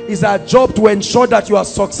 It's our job to ensure that you are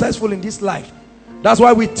successful in this life. That's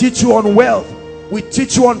why we teach you on wealth, we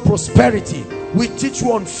teach you on prosperity, we teach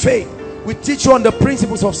you on faith, we teach you on the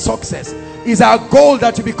principles of success. It's our goal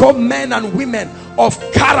that you become men and women of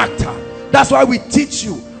character. That's why we teach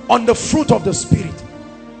you on the fruit of the Spirit.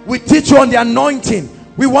 We teach you on the anointing.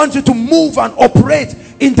 We want you to move and operate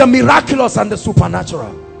in the miraculous and the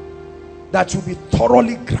supernatural, that you be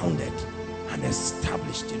thoroughly grounded and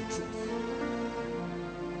established in truth.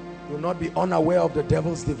 You will not be unaware of the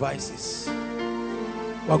devil's devices.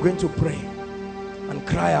 We are going to pray and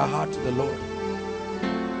cry our heart to the Lord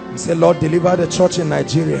and say, Lord, deliver the church in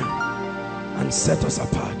Nigeria and set us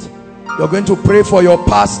apart. You're going to pray for your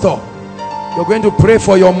pastor. You're going to pray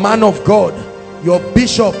for your man of God, your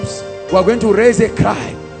bishops. We are going to raise a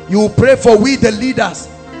cry. You will pray for we the leaders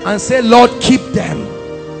and say, Lord, keep them.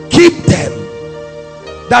 Keep them.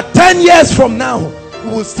 That 10 years from now,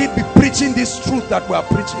 we will still be preaching this truth that we are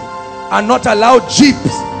preaching, and not allow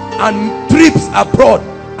jeeps and trips abroad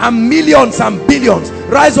and millions and billions.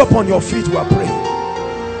 Rise up on your feet. We are praying.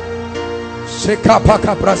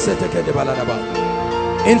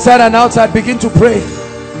 Inside and outside, begin to pray.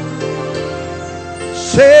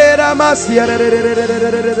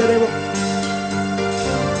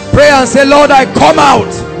 Pray and say, Lord, I come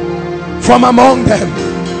out from among them.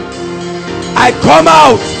 I come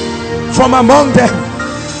out from among them,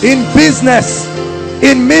 in business,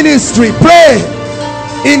 in ministry. Pray.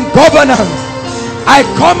 In governance, I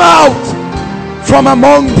come out from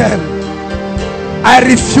among them. I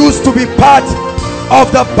refuse to be part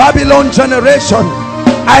of the Babylon generation.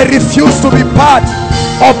 I refuse to be part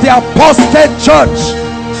of the apostate church,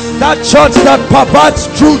 that church that perverts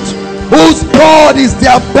truth, whose God is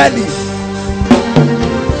their belly.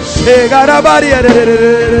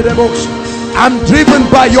 I'm driven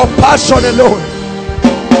by your passion alone.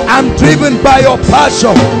 I'm driven by your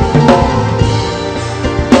passion.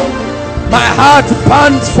 My heart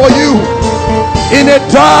pants for you in a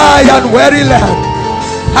dry and weary land.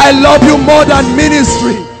 I love you more than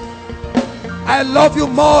ministry. I love you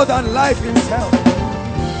more than life itself.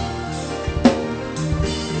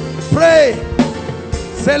 Pray.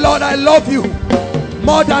 Say, Lord, I love you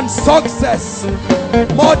more than success,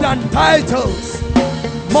 more than titles,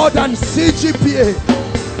 more than CGPA,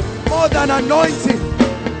 more than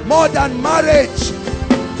anointing, more than marriage,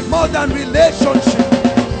 more than relationship.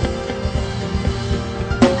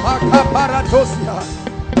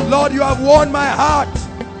 Lord, you have won my heart.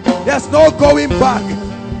 There's no going back.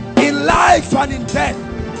 In life and in death,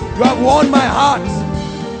 you have won my heart.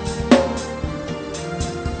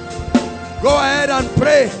 Go ahead and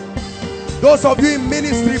pray. Those of you in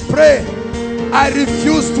ministry, pray. I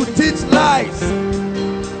refuse to teach lies.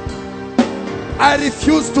 I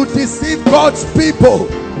refuse to deceive God's people.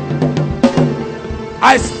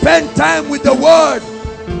 I spend time with the word.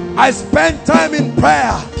 I spend time in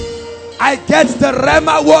prayer. I get the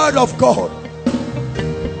Rhema word of God.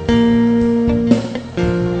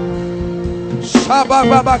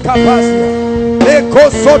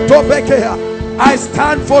 I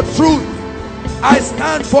stand for truth. I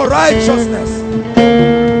stand for righteousness.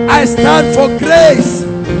 I stand for grace.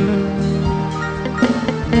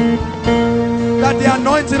 That the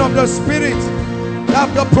anointing of the Spirit,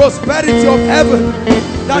 that the prosperity of heaven,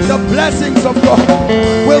 that the blessings of God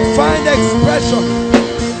will find expression.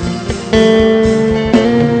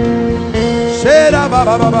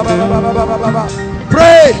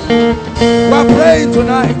 Pray. We're praying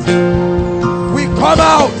tonight. We come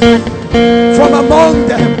out from among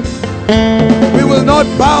them. We will not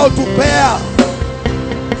bow to Baal.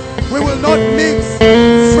 We will not mix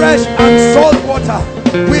fresh and salt water.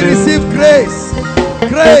 We receive grace,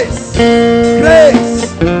 grace,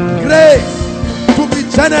 grace, grace to be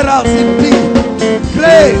generals indeed.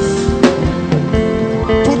 Grace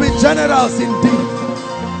to be generals indeed.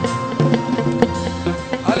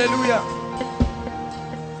 Hallelujah.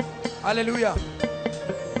 Hallelujah.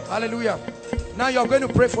 Hallelujah. Now you're going to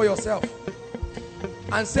pray for yourself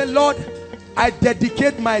and say, Lord, I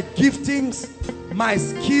dedicate my giftings, my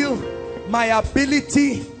skill, my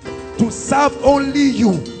ability to serve only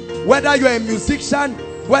you. Whether you're a musician,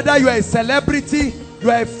 whether you're a celebrity,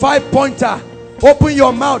 you're a five-pointer, open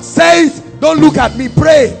your mouth, say it, don't look at me,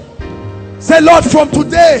 pray. Say, Lord, from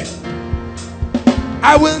today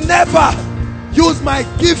I will never use my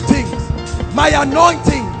giftings, my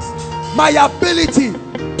anointings, my ability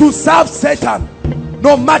to serve Satan,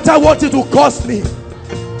 no matter what it will cost me.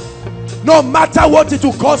 No matter what it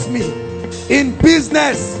will cost me, in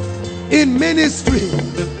business, in ministry,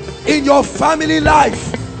 in your family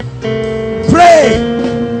life. Pray.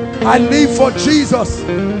 I live for Jesus.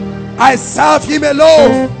 I serve him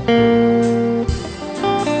alone.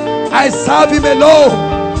 I serve him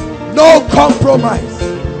alone. No compromise.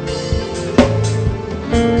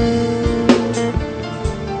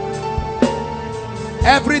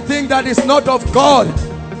 Everything that is not of God,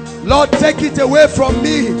 Lord, take it away from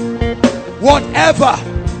me. Whatever,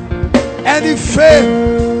 any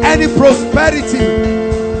fame, any prosperity,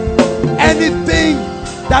 anything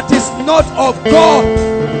that is not of God,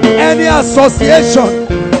 any association,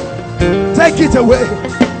 take it away.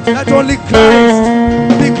 Let only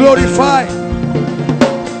Christ be glorified.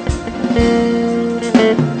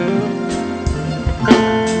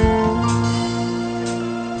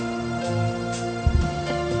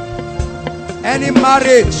 Any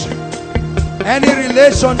marriage, any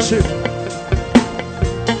relationship,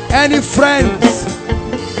 any friends,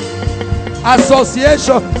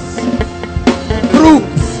 associations,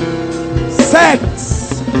 groups,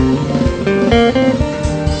 sects.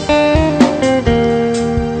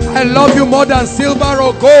 I love you more than silver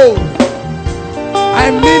or gold.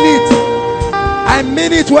 I mean it. I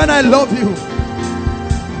mean it when I love you.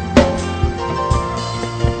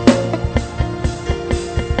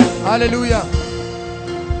 Hallelujah.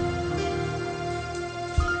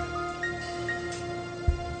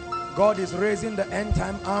 God is raising the end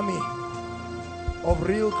time army of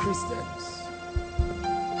real Christians.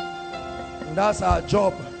 And that's our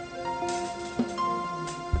job.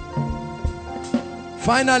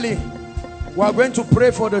 Finally, we are going to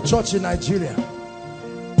pray for the church in Nigeria.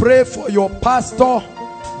 Pray for your pastor.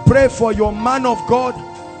 Pray for your man of God.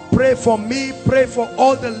 Pray for me. Pray for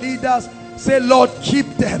all the leaders. Say, Lord, keep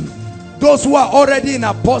them. Those who are already in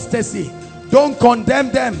apostasy, don't condemn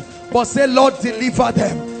them, but say, Lord, deliver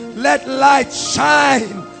them. Let light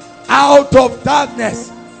shine out of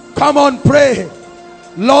darkness. Come on, pray.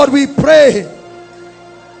 Lord, we pray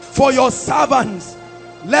for your servants.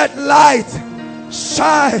 Let light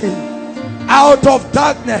shine out of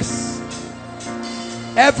darkness.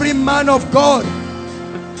 Every man of God,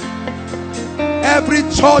 every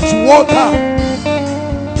church worker,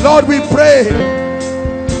 Lord, we pray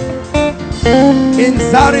in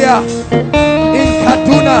Zaria, in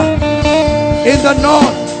Kaduna, in the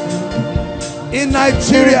north, in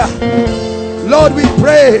Nigeria. Lord, we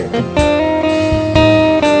pray,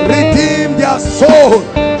 redeem their soul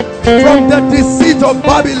from the deceit of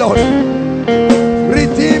Babylon.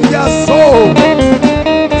 Redeem their soul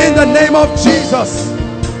in the name of Jesus.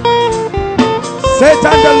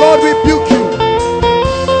 Satan, the Lord rebuke you.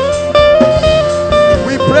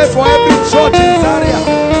 We pray for every church in Zaria,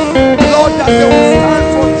 Lord, that they will stand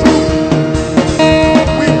for truth.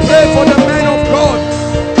 We pray for the men of God.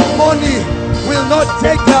 Money will not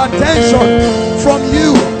take their attention from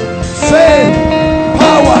you. Fame,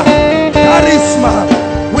 power, charisma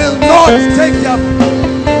will not take their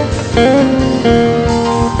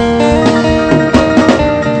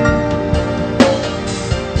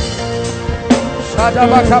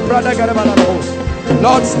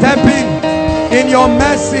Lord, step in your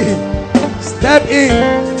mercy. Step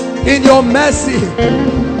in your mercy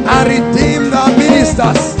and redeem our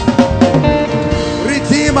ministers,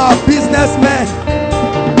 redeem our businessmen,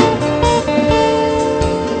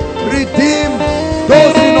 redeem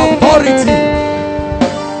those in authority,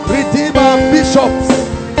 redeem our bishops,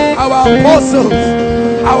 our apostles,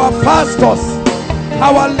 our pastors,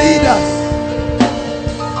 our leaders,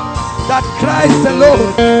 that Christ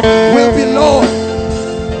alone will be Lord,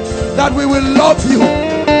 that we will love you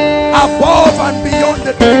above and beyond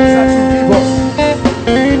the things that you give us.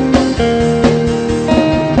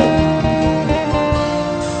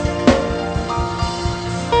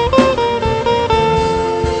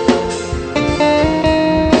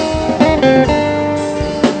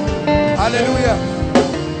 Hallelujah.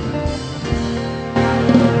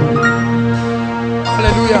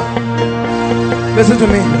 Hallelujah. Listen to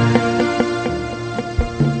me.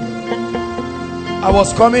 I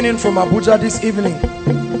was coming in from Abuja this evening,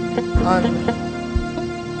 and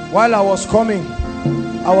while I was coming,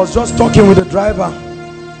 I was just talking with the driver,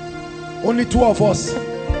 only two of us,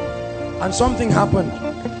 and something happened.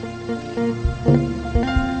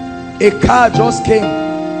 A car just came.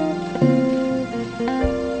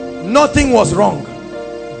 Nothing was wrong.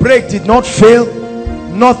 Brake did not fail.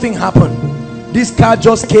 Nothing happened. This car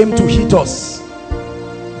just came to hit us,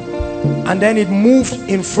 and then it moved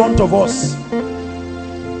in front of us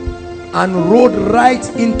and rode right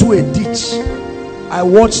into a ditch. I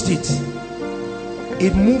watched it.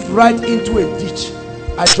 It moved right into a ditch.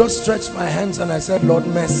 I just stretched my hands and I said, Lord,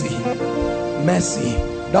 mercy, mercy.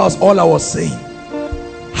 That was all I was saying.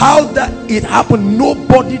 How that it happened,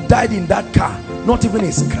 nobody died in that car, not even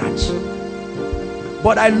a scratch.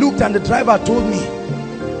 But I looked and the driver told me,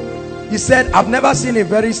 he said, I've never seen a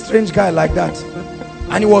very strange guy like that.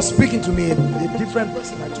 And he was speaking to me, a different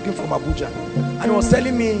person. I took him from Abuja, and he was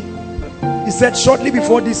telling me, he said shortly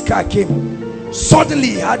before this car came, suddenly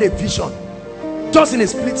he had a vision, just in a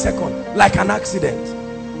split second, like an accident.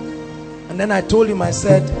 And then I told him, I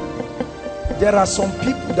said, there are some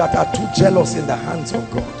people that are too jealous in the hands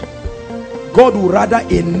of God. God would rather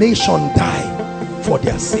a nation die for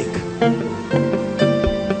their sake.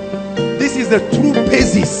 This is the true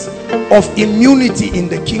basis of immunity in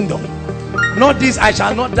the kingdom. Not this I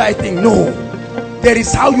shall not die thing. No, there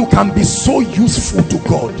is how you can be so useful to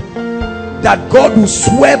God that God will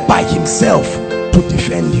swear by himself to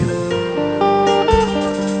defend you.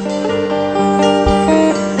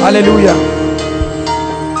 Hallelujah.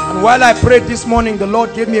 And while I prayed this morning, the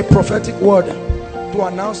Lord gave me a prophetic word to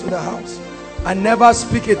announce to the house. I never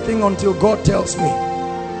speak a thing until God tells me.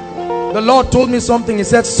 The Lord told me something. He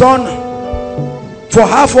said, son, for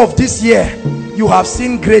half of this year you have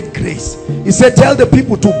seen great grace. He said, tell the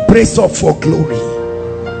people to brace up for glory.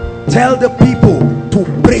 Tell the people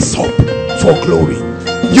to brace up for glory.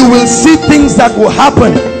 You will see things that will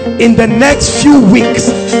happen in the next few weeks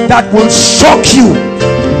that will shock you,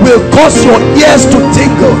 will cause your ears to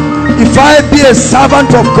tingle. If I be a servant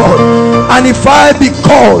of God, and if I be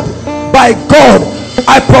called by God,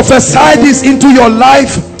 I prophesy this into your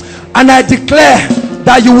life, and I declare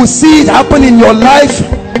that you will see it happen in your life.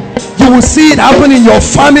 You will see it happen in your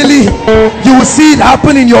family. You will see it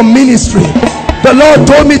happen in your ministry. The Lord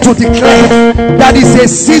told me to declare that it's a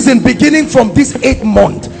season beginning from this 8th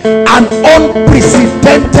month, an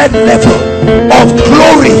unprecedented level of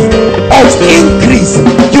glory, of increase.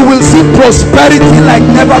 You will see prosperity like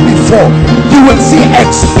never before. You will see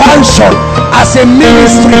expansion as a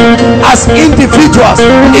ministry, as individuals,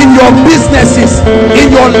 in your businesses, in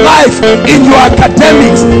your life, in your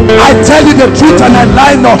academics. I tell you the truth and I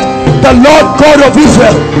lie not. The Lord God of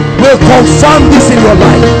Israel will confirm this in your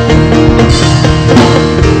life.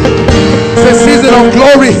 It's a season of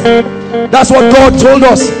glory. That's what God told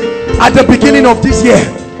us at the beginning of this year.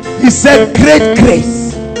 He said great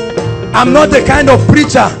grace. I'm not the kind of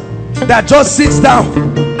preacher that just sits down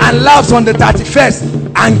and laughs on the 31st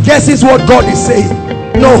and guesses what God is saying.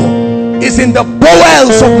 No, it's in the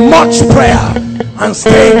bowels of much prayer and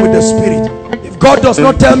staying with the Spirit. If God does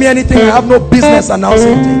not tell me anything, I have no business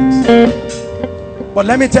announcing things. But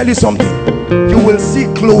let me tell you something. You will see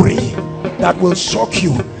glory that will shock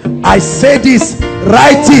you. I say this,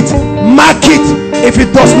 write it, mark it. If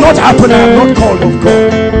it does not happen, I am not called of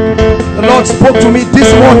God. The Lord spoke to me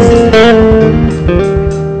this morning.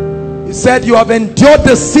 He said, you have endured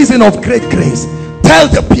the season of great grace. Tell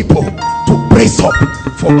the people to brace up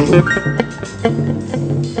for glory.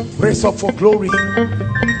 Brace up for glory.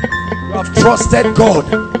 You have trusted God.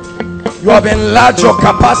 You have enlarged your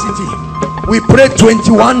capacity. We prayed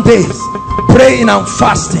 21 days praying and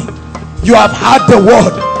fasting. You have heard the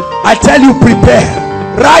word. I tell you, prepare.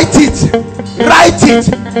 Write it. Write it.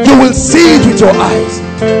 You will see it with your eyes.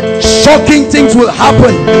 Shocking things will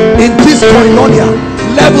happen in this koinonia.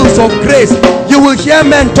 Levels of grace. You will hear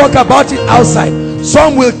men talk about it outside.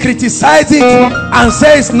 Some will criticize it and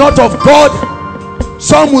say it's not of God.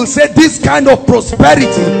 Some will say this kind of prosperity,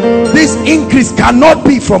 this increase cannot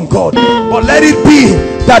be from God. But let it be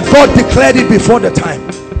that God declared it before the time.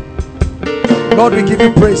 Lord, we give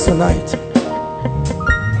you praise tonight.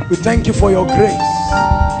 We thank you for your grace.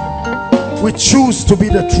 We choose to be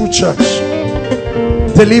the true church.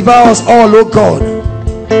 Deliver us all, oh God,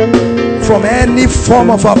 from any form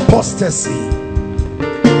of apostasy.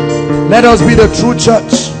 Let us be the true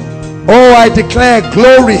church. Oh, I declare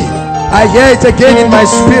glory. I hear it again in my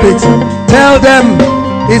spirit. Tell them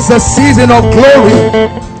it's a season of glory,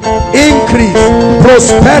 increase,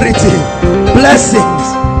 prosperity, blessings,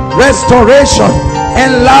 restoration,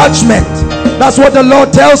 enlargement. That's what the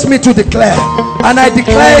Lord tells me to declare, and I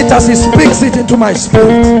declare it as he speaks it into my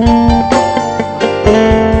spirit.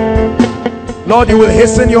 Lord, you will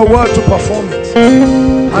hasten your word to perform it,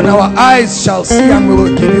 and our eyes shall see, and we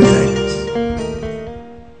will give you thanks.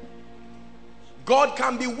 God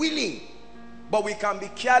can be willing, but we can be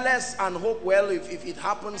careless and hope, well, if it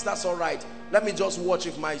happens, that's all right. Let me just watch.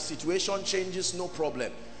 If my situation changes, no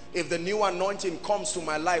problem. If the new anointing comes to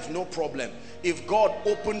my life, no problem. If God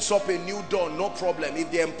opens up a new door, no problem.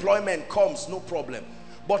 If the employment comes, no problem.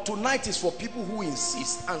 But tonight is for people who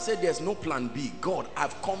insist and say there's no plan B. God,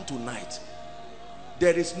 I've come tonight.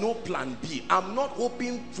 There is no plan B. I'm not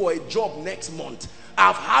hoping for a job next month.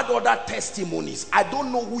 I've had other testimonies. I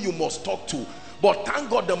don't know who you must talk to. But thank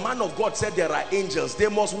God the man of God said there are angels. They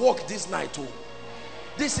must walk this night too.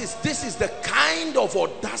 This is the kind of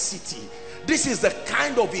audacity. This is the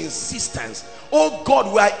kind of insistence. Oh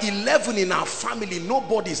God, we are 11 in our family.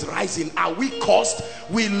 Nobody's rising. Are we cursed?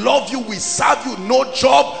 We love you. We serve you. No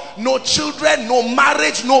job, no children, no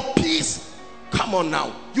marriage, no peace. Come on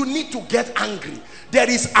now. You need to get angry. There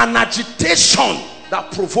is an agitation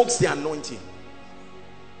that provokes the anointing.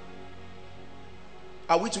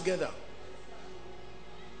 Are we together?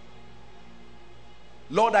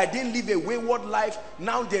 Lord, I didn't live a wayward life.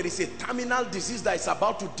 Now there is a terminal disease that is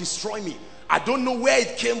about to destroy me. I don't know where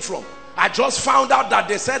it came from. I just found out that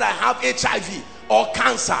they said I have HIV or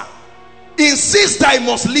cancer. Insist that I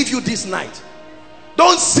must leave you this night.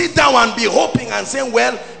 Don't sit down and be hoping and saying,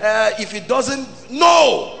 well, if it doesn't.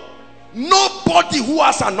 No. Nobody who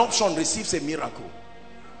has an option receives a miracle.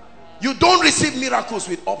 You don't receive miracles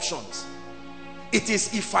with options. It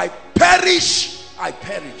is, if I perish, I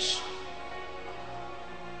perish.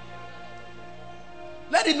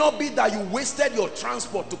 Let it not be that you wasted your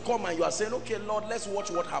transport to come and you are saying, okay, Lord, let's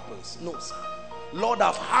watch what happens. No, sir. Lord,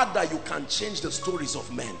 I've heard that you can change the stories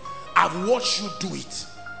of men. I've watched you do it.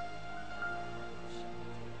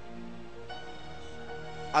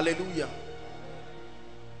 Hallelujah.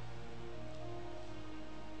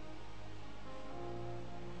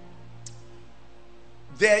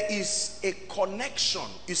 There is a connection.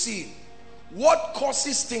 You see, what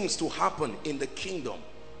causes things to happen in the kingdom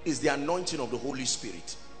is the anointing of the Holy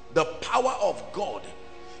Spirit. The power of God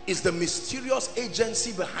is the mysterious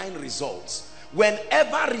agency behind results.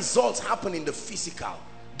 Whenever results happen in the physical,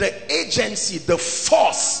 the agency, the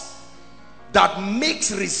force that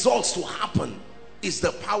makes results to happen is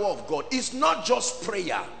the power of God. It's not just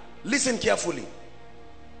prayer. Listen carefully.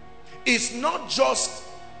 It's not just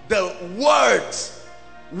the words.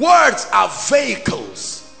 Words are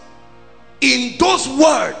vehicles. In those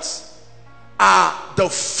words are the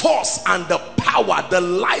force and the power, the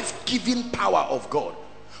life-giving power of God.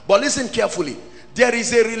 But listen carefully. There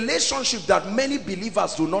is a relationship that many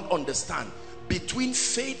believers do not understand between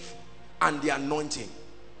faith and the anointing.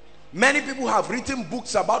 Many people have written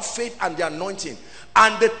books about faith and the anointing,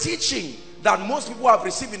 and the teaching that most people have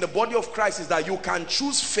received in the body of Christ is that you can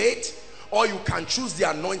choose faith or you can choose the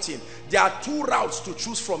anointing. There are two routes to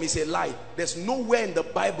choose from. Is a lie. There's nowhere in the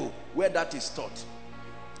Bible where that is taught.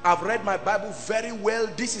 I've read my Bible very well.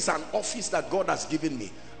 This is an office that God has given me.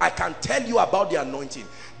 I can tell you about the anointing.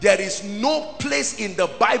 There is no place in the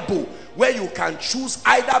Bible where you can choose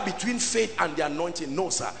either between faith and the anointing. No,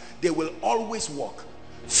 sir. They will always work.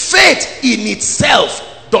 Faith in itself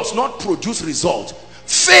does not produce result.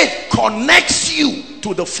 Faith connects you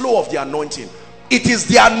to the flow of the anointing. It is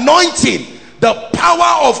the anointing, the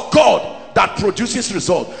power of God, that produces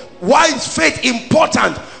result. Why is faith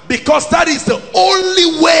important? Because that is the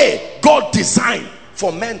only way God designed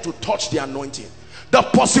for men to touch the anointing. The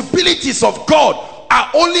possibilities of God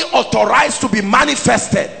are only authorized to be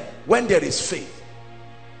manifested when there is faith.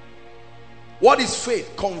 What is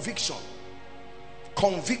faith? Conviction.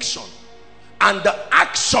 Conviction. And the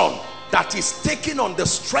action that is taken on the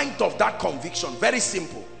strength of that conviction. Very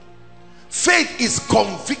simple. Faith is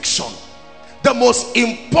conviction. The most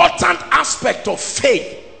important aspect of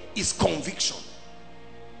faith is conviction.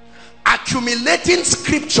 Accumulating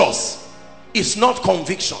scriptures is not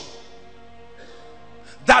conviction.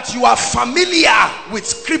 That you are familiar with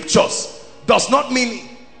scriptures does not mean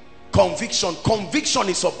conviction. Conviction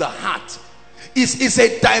is of the heart. Is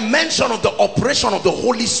a dimension of the operation of the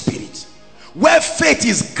Holy Spirit. Where faith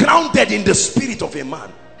is grounded in the spirit of a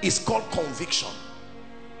man is called conviction.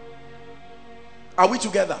 Are we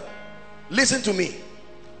together? Listen to me.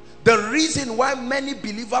 The reason why many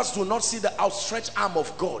believers do not see the outstretched arm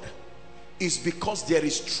of God is because there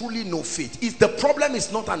is truly no faith. The problem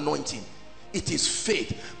is not anointing, it is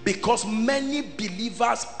faith. Because many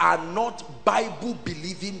believers are not Bible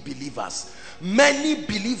believing believers. Many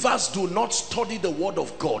believers do not study the word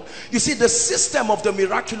of God. You see, the system of the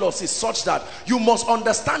miraculous is such that you must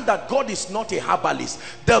understand that God is not a herbalist.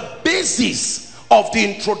 The basis of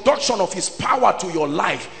the introduction of his power to your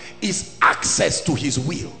life is access to his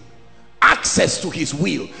will. Access to his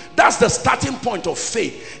will. That's the starting point of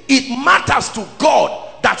faith. It matters to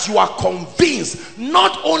God that you are convinced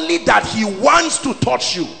not only that he wants to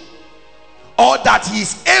touch you or that he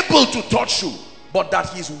is able to touch you, but that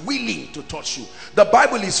he is willing to touch you. The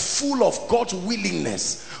Bible is full of God's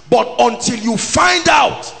willingness. But until you find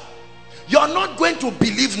out, you're not going to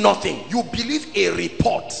believe nothing. You believe a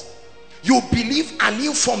report. You believe an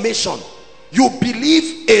information. You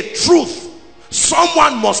believe a truth.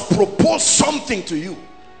 Someone must propose something to you.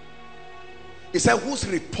 He said, whose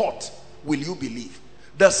report will you believe?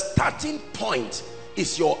 The starting point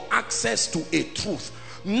is your access to a truth.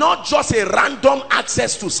 Not just a random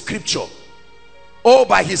access to scripture. Oh,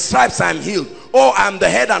 by his stripes I am healed. Oh, I am the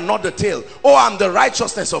head and not the tail. Oh, I am the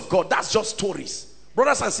righteousness of God. That's just stories.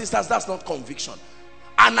 Brothers and sisters, that's not conviction.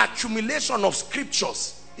 An accumulation of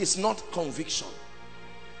scriptures is not conviction.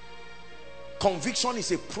 Conviction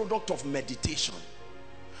is a product of meditation.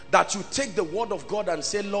 That you take the word of God and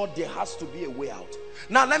say, Lord, there has to be a way out.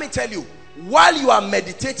 Now let me tell you, while you are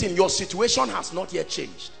meditating, your situation has not yet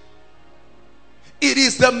changed. It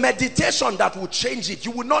is the meditation that will change it.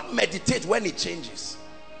 You will not meditate when it changes.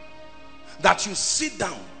 That you sit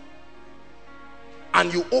down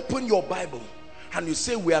and you open your Bible and you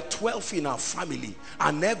say, we are 12 in our family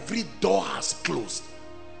and every door has closed.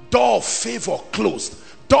 Door of favor closed.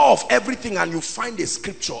 Door of everything, and you find a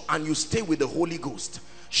scripture and you stay with the Holy Ghost.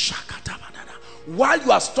 While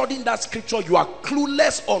you are studying that scripture, you are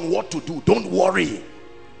clueless on what to do. Don't worry.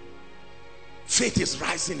 Faith is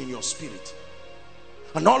rising in your spirit.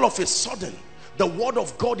 And all of a sudden, the word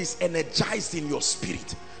of God is energized in your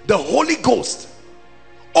spirit. The Holy Ghost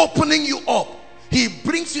opening you up. He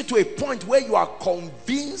brings you to a point where you are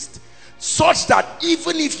convinced, such that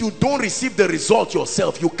even if you don't receive the result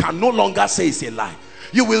yourself, you can no longer say it's a lie.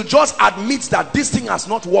 You will just admit that this thing has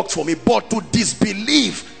not worked for me. But to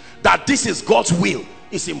disbelieve that this is God's will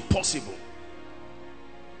is impossible.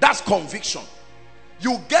 That's conviction.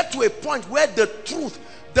 You get to a point where the truth,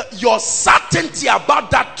 your certainty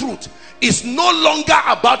about that truth is no longer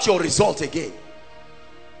about your result again.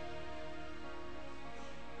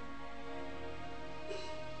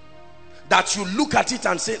 That you look at it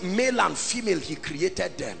and say, male and female, he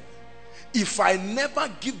created them. If I never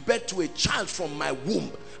give birth to a child from my womb,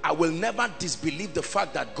 I will never disbelieve the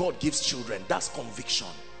fact that God gives children. That's conviction.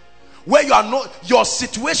 Where you are not, your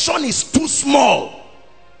situation is too small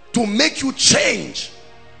to make you change.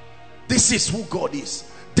 This is who God is.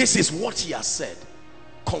 This is what he has said.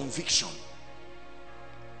 Conviction.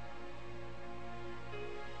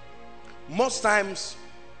 Most times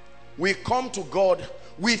we come to God,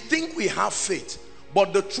 we think we have faith,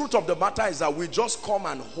 but the truth of the matter is that we just come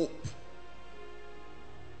and hope.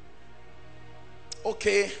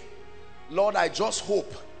 Okay, Lord, I just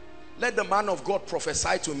hope. Let the man of God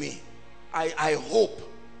prophesy to me. I hope.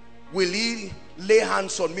 Will he lay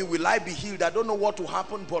hands on me? Will I be healed? I don't know what will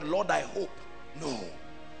happen, but Lord, I hope. No.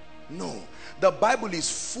 No. The Bible is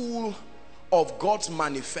full of God's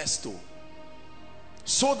manifesto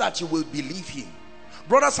so that you will believe him.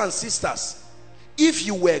 Brothers and sisters, if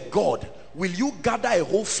you were God, will you gather a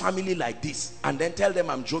whole family like this and then tell them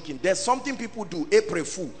I'm joking? There's something people do, April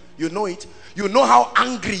Fool. You know it. You know how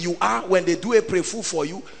angry you are when they do April Fool for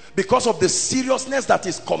you because of the seriousness that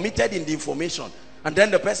is committed in the information. And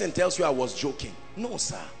then the person tells you I was joking. No,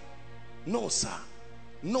 sir. No, sir.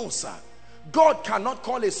 No, sir. God cannot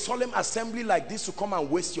call a solemn assembly like this to come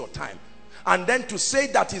and waste your time. And then to say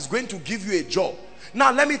that he's going to give you a job.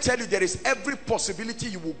 Now let me tell you, there is every possibility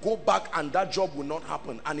you will go back and that job will not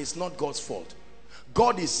happen, and it's not God's fault.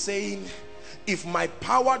 God is saying, If my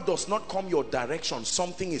power does not come your direction,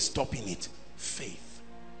 something is stopping it. Faith.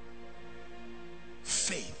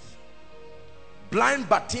 Faith. Blind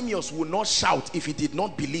Bartimaeus would not shout if he did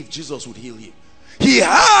not believe Jesus would heal him. He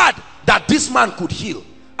heard that this man could heal,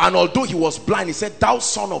 and although he was blind, he said, "Thou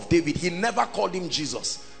son of David." He never called him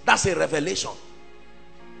Jesus. That's a revelation.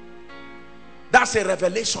 That's a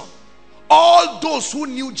revelation. All those who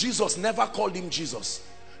knew Jesus never called him Jesus.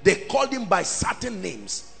 They called him by certain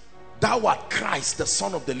names. "Thou art Christ, the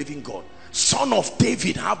Son of the living God. Son of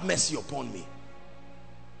David, have mercy upon me."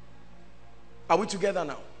 Are we together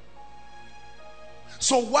now?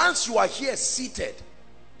 So once you are here seated,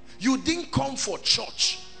 you didn't come for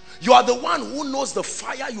church. You are the one who knows the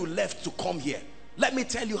fire you left to come here. Let me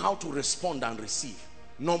tell you how to respond and receive.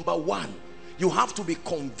 Number one, you have to be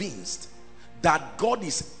convinced that God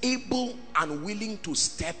is able and willing to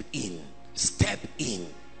step in. Step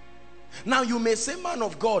in. Now you may say, "Man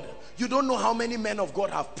of God, you don't know how many men of God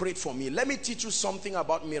have prayed for me." Let me teach you something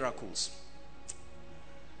about miracles.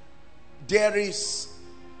 There is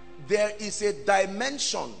a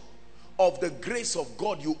dimension of the grace of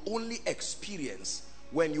God you only experience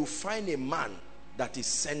when you find a man that is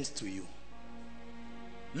sent to you.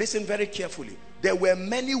 Listen very carefully. There were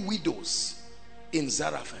many widows in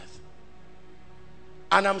Zarephath,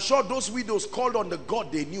 and I'm sure those widows called on the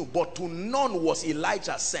God they knew, but to none was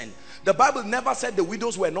Elijah sent. The Bible never said the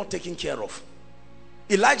widows were not taken care of.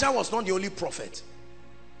 Elijah was not the only prophet.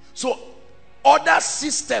 So other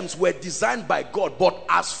systems were designed by God, but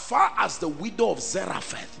as far as the widow of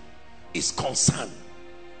Zarephath is concerned,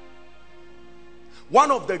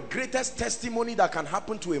 one of the greatest testimony that can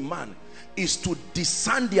happen to a man is to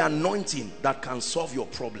discern the anointing that can solve your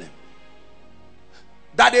problem.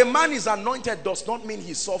 That a man is anointed does not mean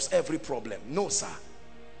he solves every problem. No, sir.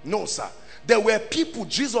 No, sir. There were people,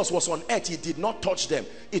 Jesus was on earth, he did not touch them.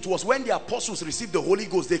 It was when the apostles received the Holy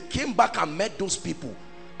Ghost, they came back and met those people,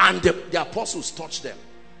 and the apostles touched them.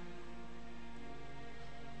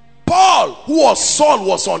 Paul, who was Saul,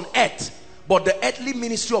 was on earth, but the earthly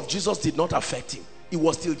ministry of Jesus did not affect him. It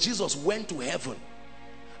was till Jesus went to heaven,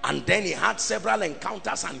 and then he had several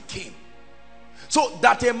encounters and came. So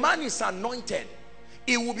that a man is anointed,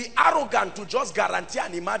 it will be arrogant to just guarantee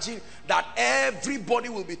and imagine that everybody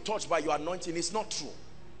will be touched by your anointing. It's not true.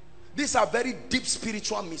 These are very deep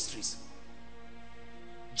spiritual mysteries.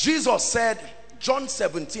 Jesus said, John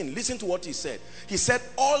 17, listen to what he said. He said,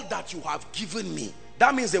 "All that you have given me."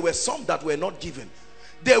 That means there were some that were not given.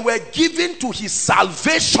 They were given to his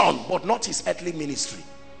salvation, but not his earthly ministry.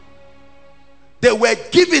 They were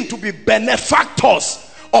given to be benefactors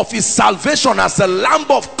of his salvation as the Lamb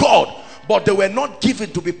of God, but they were not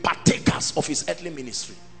given to be partakers of his earthly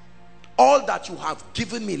ministry. "All that you have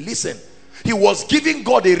given me," listen, he was giving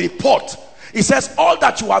God a report. He says, "All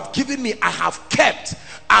that you have given me I have kept,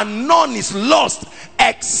 and none is lost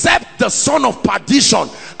except the son of perdition."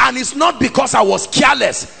 And it's not because I was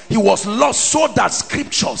careless. He was lost so that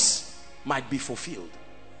scriptures might be fulfilled.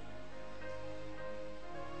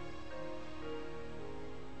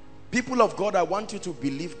 People of God, I want you to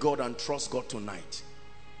believe God and trust God tonight.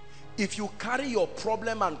 If you carry your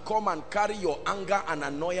problem and come and carry your anger and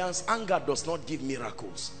annoyance, anger does not give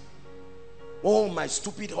miracles. "Oh, my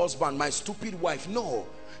stupid husband, my stupid wife." No.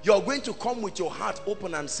 You're going to come with your heart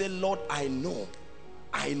open and say, "Lord, I know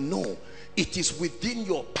it is within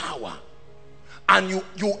your power." And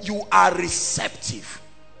you are receptive.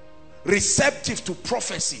 Receptive to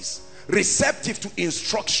prophecies, receptive to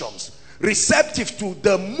instructions, receptive to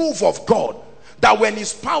the move of God. That when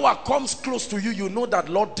his power comes close to you, you know that,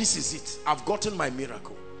 "Lord, this is it. I've gotten my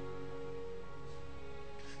miracle."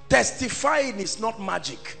 Testifying is not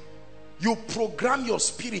magic. You program your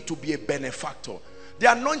spirit to be a benefactor.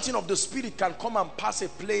 The anointing of the Spirit can come and pass a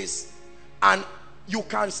place, and you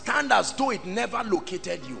can stand as though it never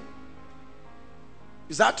located you.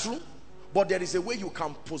 Is that true? But there is a way you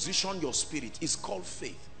can position your spirit. It's called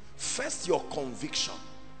faith. First, your conviction.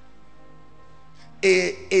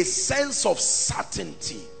 A sense of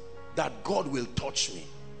certainty that God will touch me.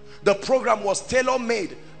 The program was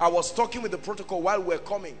tailor-made. I was talking with the protocol while we were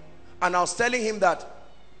coming, and I was telling him that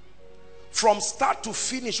from start to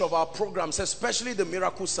finish of our programs, especially the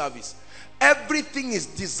miracle service, everything is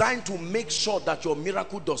designed to make sure that your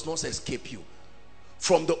miracle does not escape you.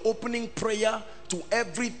 From the opening prayer to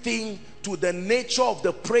everything, to the nature of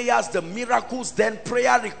the prayers, the miracles, then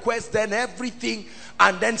prayer requests, then everything.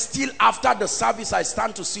 And then still after the service, I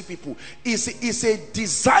stand to see people. It's a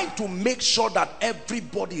design to make sure that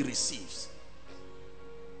everybody receives.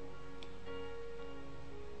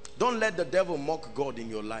 Don't let the devil mock God in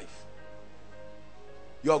your life.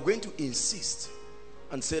 You are going to insist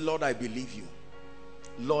and say, Lord, I believe you.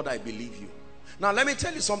 Lord, I believe you. Now let me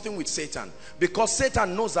tell you something with Satan. Because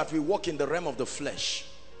Satan knows that we walk in the realm of the flesh.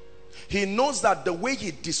 He knows that the way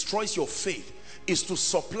he destroys your faith is to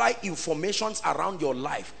supply informations around your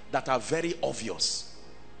life that are very obvious.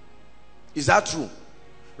 Is that true?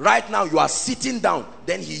 Right now you are sitting down,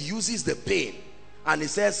 then he uses the pain and he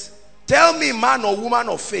says, tell me, man or woman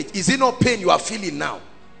of faith, is it not pain you are feeling now?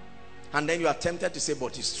 And then you are tempted to say,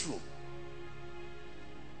 but it's true.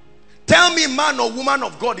 Tell me, man or woman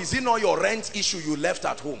of God, is it not your rent issue you left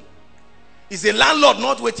at home? Is the landlord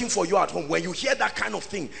not waiting for you at home? When you hear that kind of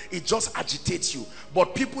thing, it just agitates you.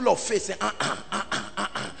 But people of faith say,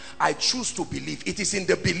 I choose to believe. It is in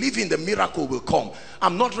the believing the miracle will come.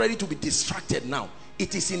 I'm not ready to be distracted now.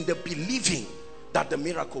 It is in the believing that the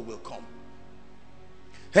miracle will come.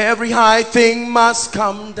 Every high thing must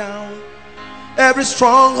come down. Every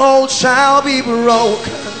stronghold shall be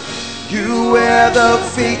broken. You wear the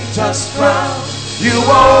victor's crown. You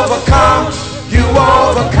overcome. You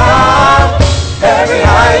overcome. Every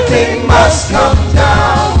high thing must come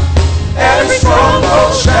down. Every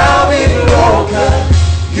stronghold shall be broken.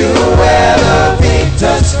 You wear the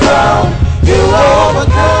victor's crown. You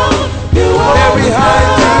overcome. You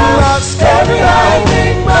overcome. Every high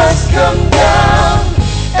thing must come down.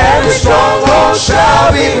 Every stronghold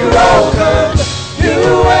shall be broken.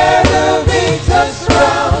 You wear the victor's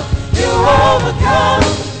crown. You overcome.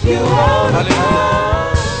 You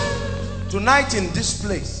overcome. Tonight in this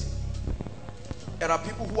place, there are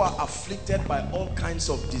people who are afflicted by all kinds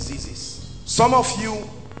of diseases. Some of you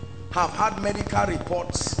have had medical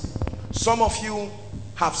reports. Some of you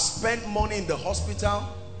have spent money in the hospital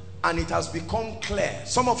and it has become clear.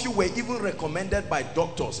 Some of you were even recommended by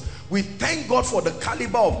doctors. We thank God for the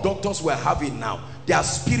caliber of doctors we're having now. They are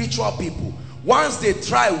spiritual people. Once they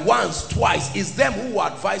try once, twice, it's them who will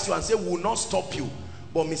advise you and say, we will not stop you.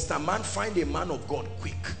 But Mr. Man, find a man of God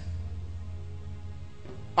quick.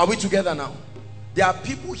 Are we together now? There are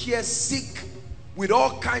people here sick with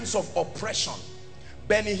all kinds of oppression.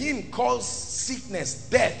 Benny Hinn calls sickness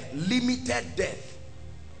death, limited death.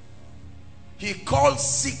 He calls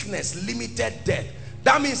sickness limited death.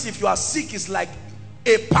 That means if you are sick, it's like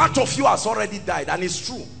a part of you has already died, and it's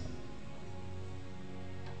true.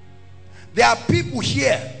 There are people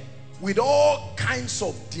here with all kinds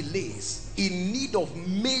of delays, in need of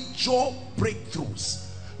major breakthroughs.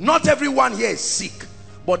 Not everyone here is sick,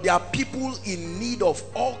 but there are people in need of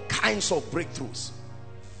all kinds of breakthroughs.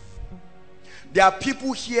 There are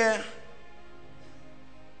people here,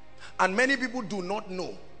 and many people do not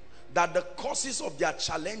know that the causes of their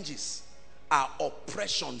challenges are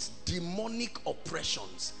oppressions, demonic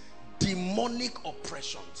oppressions,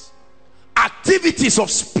 activities of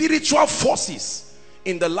spiritual forces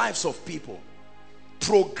in the lives of people,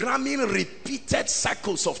 programming repeated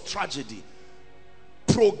cycles of tragedy.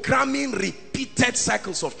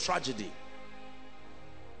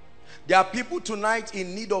 There are people tonight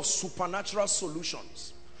in need of supernatural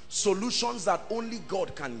solutions, solutions that only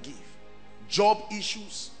God can give. Job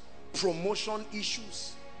issues, promotion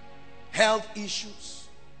issues, health issues,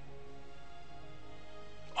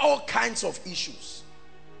 all kinds of issues.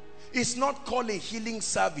 It's not called a healing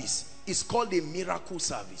service, it's called a miracle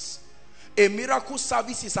service. A miracle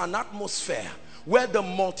service is an atmosphere where the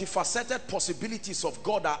multifaceted possibilities of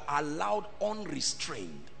God are allowed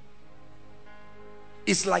unrestrained.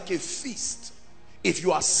 It's like a feast. If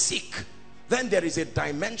you are sick, then there is a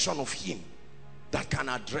dimension of him that can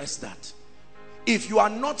address that. If you are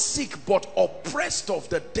not sick but oppressed of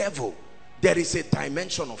the devil, there is a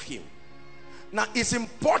dimension of him. Now it's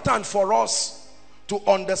important for us to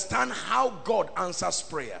understand how God answers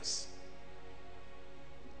prayers,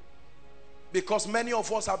 because many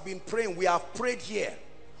of us have been praying. We have prayed here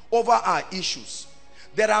over our issues.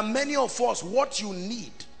 There are many of us, what you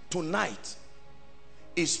need tonight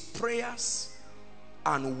is prayers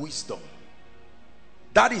and wisdom.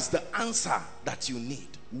 That is the answer that you need.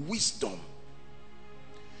 Wisdom.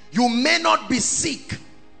 You may not be sick,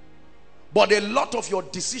 but a lot of your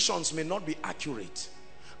decisions may not be accurate,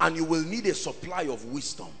 and you will need a supply of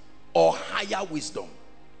wisdom or higher wisdom.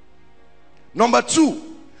 Number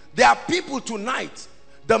two, there are people tonight,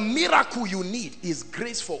 the miracle you need is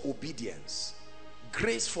grace for obedience.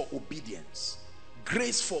 Grace for obedience.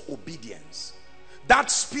 Grace for obedience.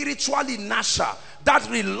 That spiritual inertia, that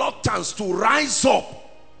reluctance to rise up,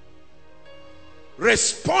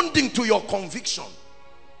 responding to your conviction,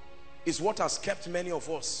 is what has kept many of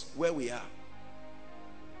us where we are.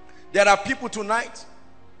 There are people tonight,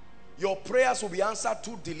 your prayers will be answered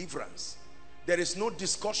through deliverance. There is no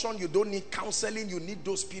discussion. You don't need counseling. You need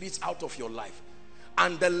those spirits out of your life.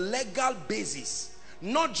 And the legal basis,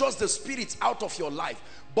 Not just the spirits out of your life,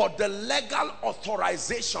 but the legal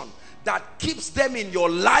authorization that keeps them in your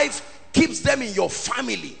life, keeps them in your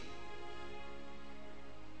family.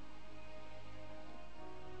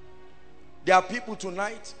 There are people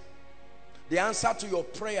tonight, the answer to your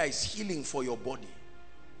prayer is healing for your body,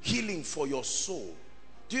 healing for your soul.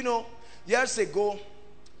 Do you know, years ago,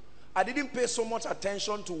 I didn't pay so much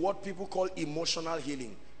attention to what people call emotional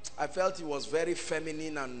healing. I felt it was very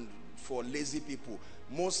feminine and for lazy people.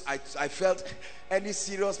 I felt any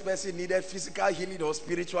serious person needed physical healing or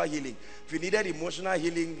spiritual healing. If you needed emotional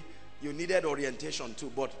healing, you needed orientation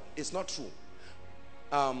too, but it's not true.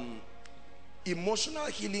 Emotional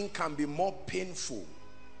healing can be more painful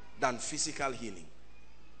than physical healing.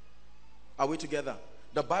 Are we together?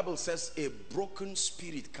 The Bible says a broken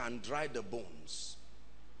spirit can dry the bones,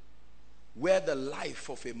 where the life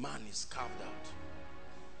of a man is carved out.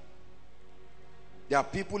 There are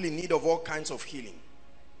people in need of all kinds of healing.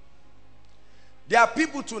 There are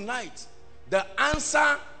people tonight, the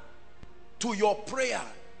answer to your prayer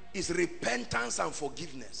is repentance and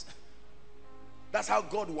forgiveness. That's how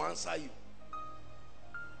God will answer you.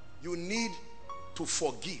 You need to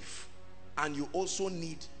forgive, and you also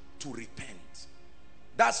need to repent.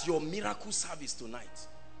 That's your miracle service tonight.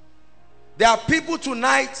 There are people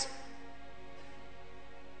tonight,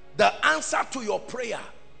 the answer to your prayer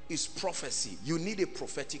is prophecy. You need a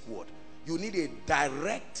prophetic word. You need a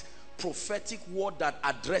direct prophetic word that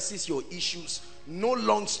addresses your issues. No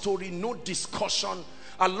long story, no discussion,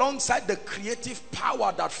 alongside the creative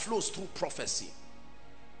power that flows through prophecy.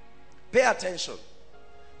 Pay attention.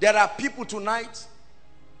 There are people tonight,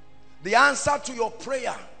 the answer to your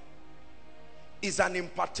prayer is an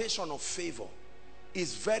impartation of favor.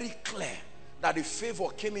 It's very clear that if favor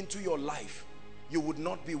came into your life, you would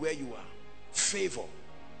not be where you are. Favor.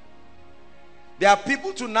 There are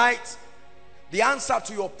people tonight, the answer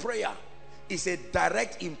to your prayer is a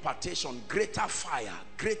direct impartation, greater fire,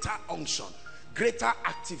 greater unction, greater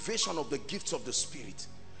activation of the gifts of the Spirit,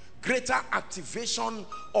 greater activation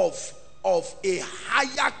of a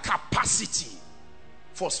higher capacity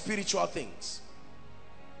for spiritual things.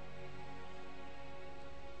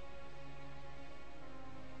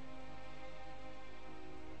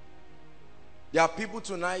 There are people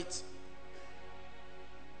tonight,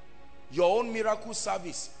 your own miracle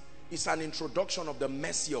service is an introduction of the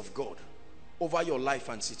mercy of God over your life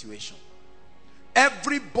and situation.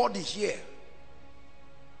 Everybody here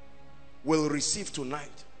will receive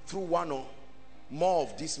tonight through one or more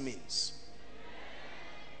of these means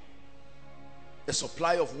a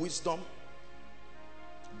supply of wisdom,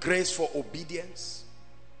 grace for obedience,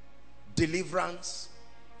 deliverance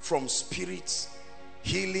from spirits,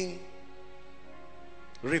 healing,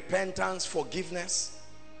 repentance, forgiveness,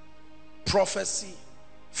 prophecy,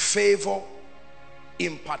 favor,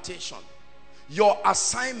 impartation. Your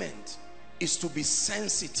assignment is to be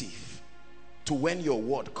sensitive to when your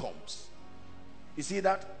word comes. You see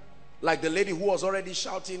that? Like the lady who was already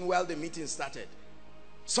shouting while the meeting started.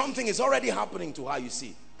 Something is already happening to her, you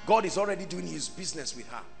see. God is already doing his business with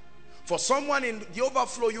her. For someone in the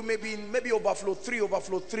overflow, you may be in maybe overflow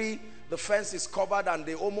 3, the fence is covered and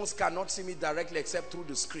they almost cannot see me directly except through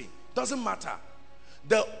the screen. Doesn't matter.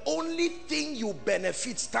 The only thing you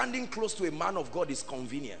benefit standing close to a man of God is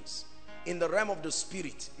convenience. In the realm of the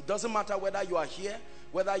spirit, it doesn't matter whether you are here,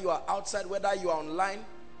 whether you are outside, whether you are online,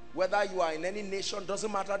 whether you are in any nation,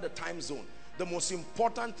 doesn't matter the time zone. The most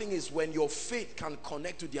important thing is when your faith can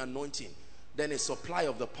connect to the anointing, then a supply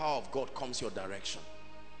of the power of God comes your direction.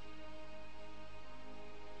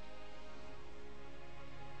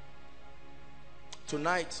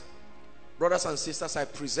 Tonight, brothers and sisters, I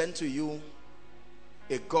present to you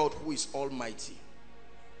a God who is almighty.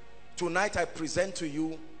 Tonight I present to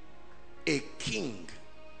you a king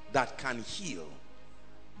that can heal,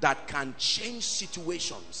 that can change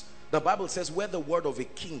situations. The Bible says where the word of a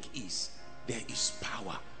king is, there is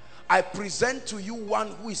power. I present to you one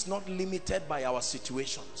who is not limited by our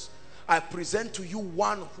situations. I present to you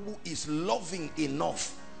one who is loving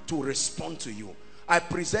enough to respond to you. I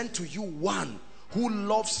present to you one who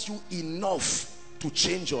loves you enough to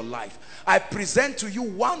change your life. I present to you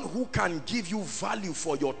one who can give you value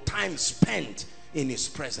for your time spent in his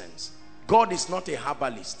presence. God is not a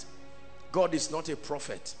herbalist. God is not a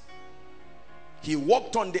prophet. He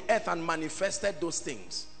walked on the earth and manifested those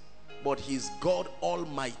things, but he's God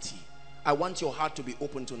Almighty. I want your heart to be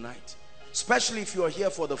open tonight, especially if you are here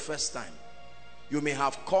for the first time. You may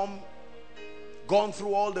have gone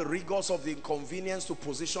through all the rigors of the inconvenience to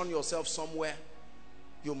position yourself somewhere.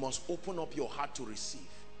 You must open up your heart to receive.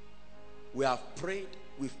 We have prayed,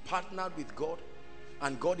 we've partnered with God,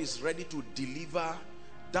 and God is ready to deliver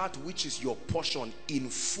that which is your portion in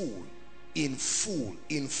full, in full,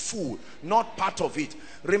 in full, not part of it.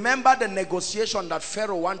 Remember the negotiation that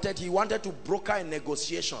Pharaoh wanted. He wanted to broker a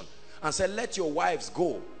negotiation and said, let your wives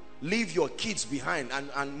go, leave your kids behind.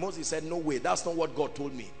 And Moses said, no way, that's not what God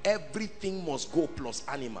told me. Everything must go plus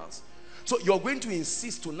animals. So you're going to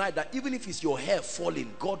insist tonight that even if it's your hair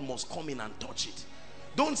falling, God must come in and touch it.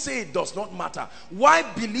 Don't say it does not matter. Why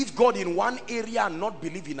believe God in one area and not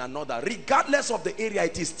believe in another? Regardless of the area,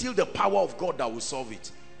 it is still the power of God that will solve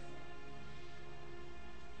it.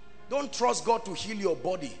 Don't trust God to heal your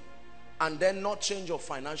body and then not change your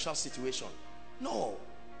financial situation. No.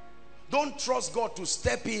 Don't trust God to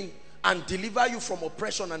step in and deliver you from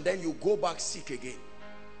oppression and then you go back sick again.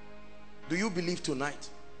 Do you believe tonight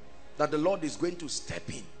that the Lord is going to step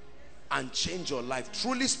in and change your life?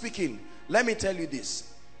 Truly speaking, let me tell you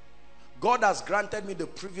this. God has granted me the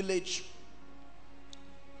privilege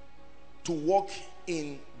to walk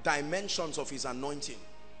in dimensions of his anointing.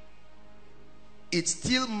 It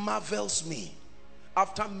still marvels me,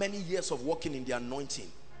 after many years of walking in the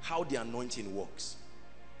anointing, how the anointing works.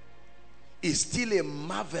 It's still a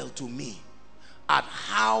marvel to me at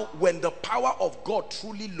how, when the power of God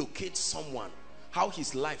truly locates someone, how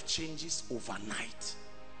his life changes overnight.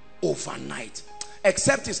 Overnight.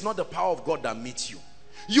 Except it's not the power of God that meets you.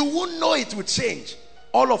 You won't know it will change.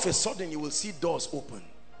 All of a sudden you will see doors open.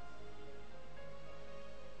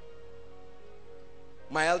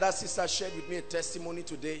 My elder sister shared with me a testimony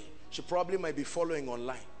today. She probably might be following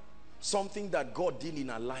online. Something that God did in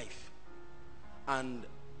her life. And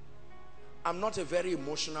I'm not a very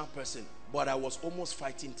emotional person, but I was almost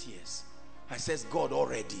fighting tears. I says, God,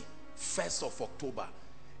 already 1st of October,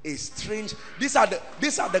 a strange, these are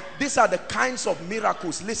the kinds of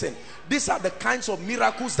miracles. Listen, these are the kinds of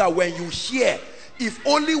miracles that when you hear, if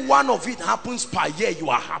only one of it happens per year, you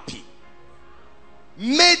are happy.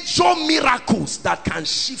 Major miracles that can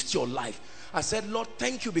shift your life. I said, Lord,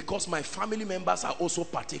 thank you, because my family members are also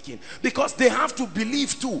partaking. Because they have to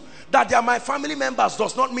believe too. That they are my family members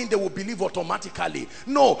does not mean they will believe automatically.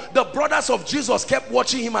 No, the brothers of Jesus kept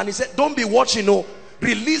watching him and he said, don't be watching, no.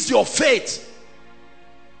 Release your faith.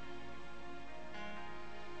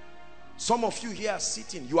 Some of you here are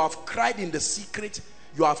sitting. You have cried in the secret.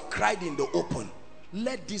 You have cried in the open.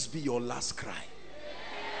 Let this be your last cry.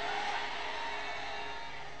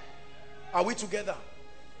 Are we together?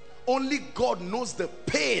 Only God knows the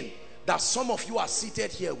pain that some of you are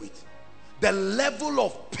seated here with. The level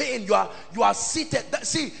of pain you are seated.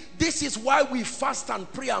 See, this is why we fast and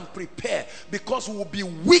pray and prepare, because we will be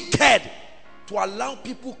wicked to allow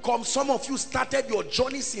people come. Some of you started your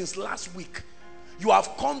journey since last week. You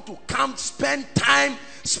have come to camp, spend time,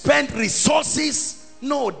 spend resources.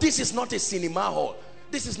 No, this is not a cinema hall.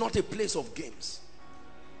 This is not a place of games.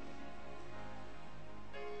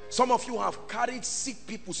 Some of you have carried sick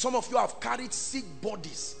people. Some of you have carried sick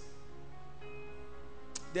bodies.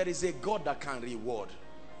 There is a God that can reward.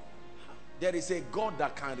 There is a God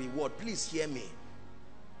that can reward. Please hear me.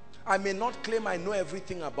 I may not claim I know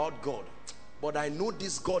everything about God, but I know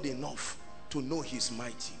this God enough to know he's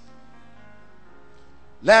mighty.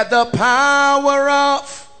 Let the power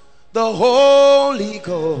of the Holy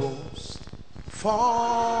Ghost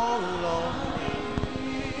fall on me.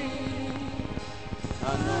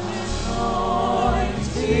 Anointing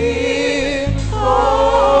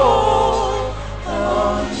fall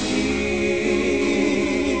on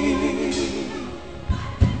me.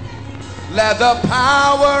 Let the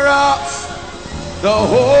power of the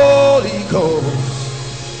Holy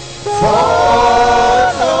Ghost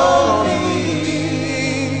fall on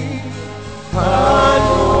me.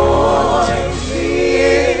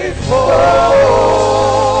 Anointing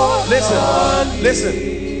fall. Listen.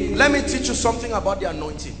 Let me teach you something about the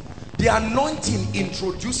anointing. The anointing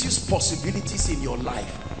introduces possibilities in your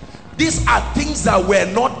life. These are things that were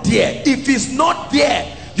not there. If it's not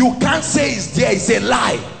there, you can't say it's there. It's a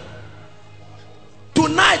lie.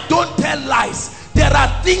 Tonight, don't tell lies. There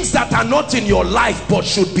are things that are not in your life but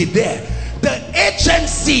should be there. The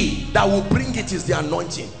agency that will bring it is the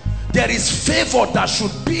anointing. There is favor that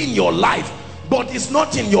should be in your life, but it's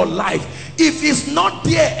not in your life. If it's not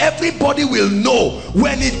there, everybody will know.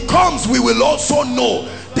 When it comes, we will also know.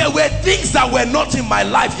 There were things that were not in my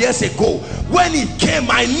life years ago. When it came,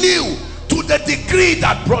 I knew to the degree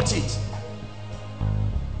that brought it.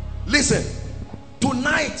 Listen,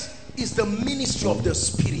 tonight is the ministry of the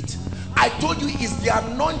Spirit. I told you it's the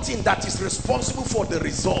anointing that is responsible for the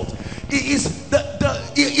result. It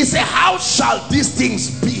is a how shall these things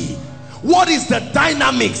be? What is the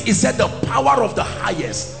dynamics? It said the power of the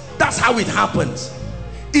highest. That's how it happens.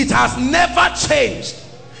 It has never changed.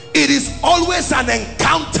 It is always an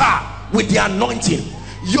encounter with the anointing.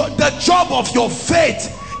 The job of your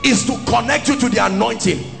faith is to connect you to the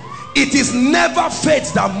anointing. It is never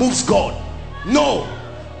faith that moves God. No,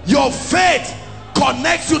 your faith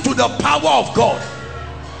connects you to the power of God.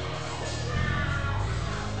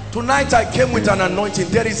 Tonight I came with an anointing.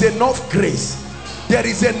 There is enough grace. There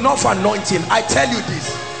is enough anointing. I tell you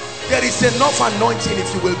this. There is enough anointing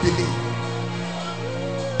if you will believe.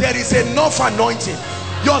 There is enough anointing.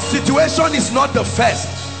 Your situation is not the first.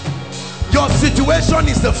 Your situation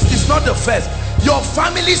is not the first. Your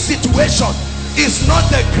family situation is not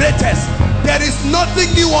the greatest. There is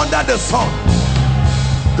nothing new under the sun.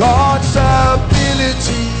 God's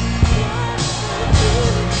ability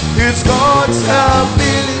is God's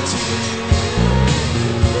ability.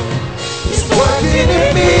 It's working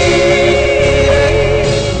in me.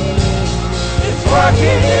 It's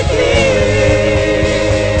working in me.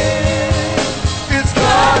 It's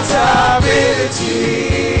God's ability.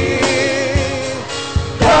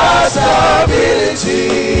 God's ability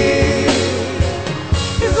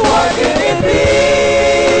is working in me.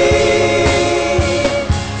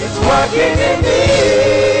 It's working in me.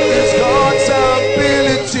 It's God's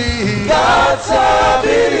ability. God's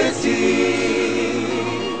ability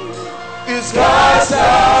is God's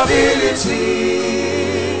ability.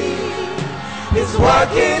 It's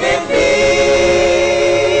working in me.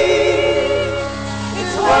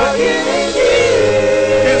 It's working in me.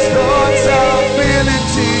 It's God's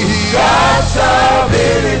ability. God's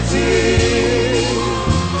ability.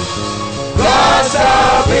 God's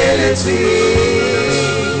ability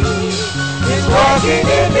is working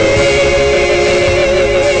in me.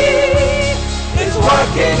 It's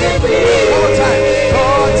working in me. One more time.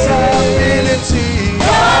 God's ability.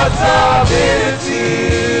 God's ability.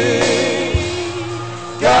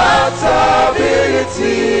 God's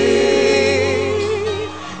ability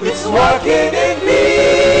is working in me.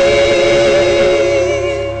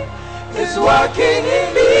 It's working in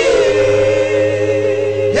me.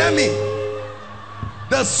 Hear me.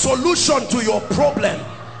 The solution to your problem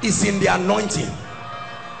is in the anointing.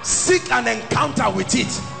 Seek an encounter with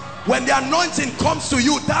it. When the anointing comes to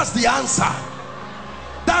you, that's the answer.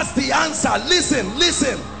 That's the answer. Listen,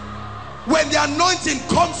 listen. When the anointing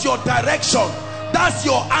comes your direction, that's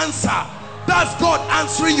your answer. That's God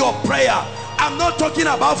answering your prayer. I'm not talking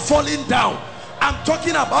about falling down. I'm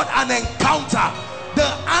talking about an encounter. The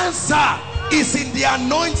answer is in the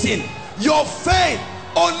anointing. Your faith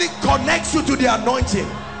only connects you to the anointing.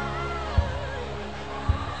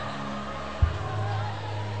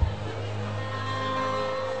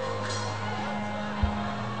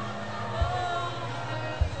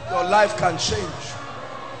 Your life can change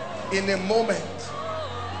in a moment.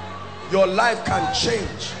 Your life can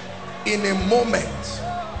change in a moment.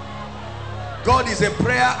 God is a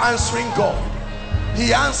prayer answering God.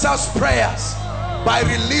 He answers prayers by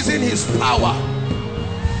releasing his power.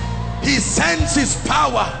 He sends his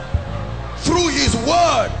power through his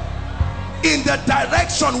word in the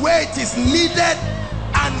direction where it is needed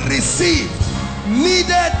and received.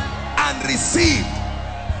 Needed and received.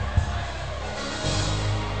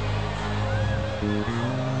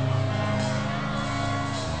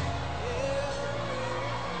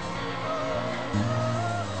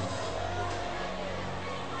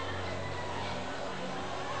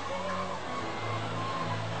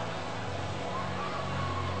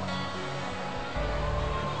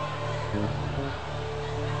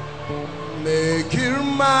 Make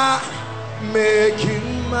him my, make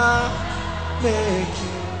him my, make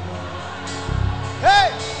him my.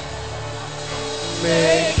 Hey!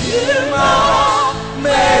 Make him my,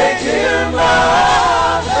 make him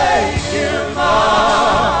my, make him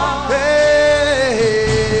my. Hey!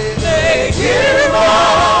 Make him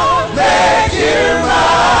my, make him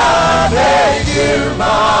my, make him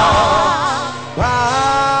my.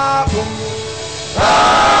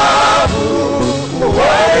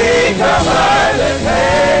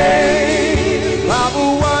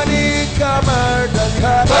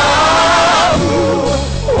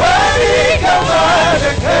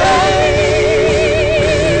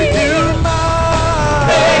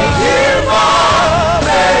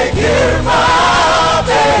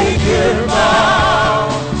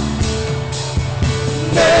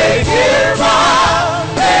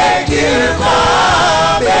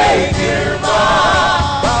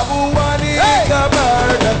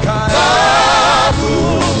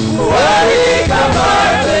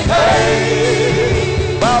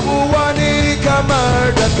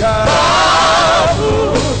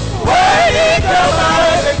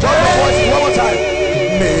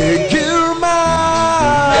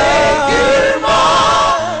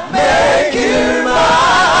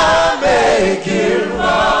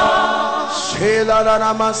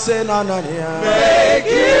 Make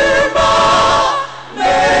it more,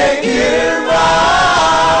 make it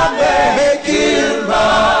more, make it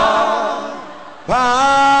more.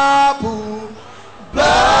 Babu,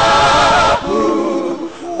 Babu,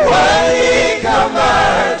 Wanika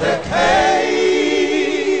Mardakai.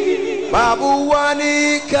 Babu,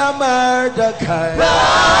 Wanika Mardakai.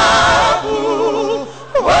 Babu,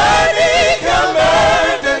 Wanika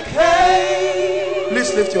Mardakai.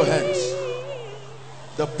 Please lift your hands.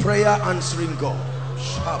 The prayer answering God.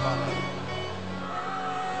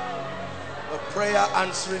 The prayer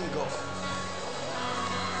answering God.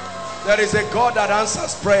 There is a God that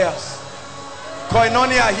answers prayers.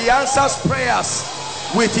 Koinonia, he answers prayers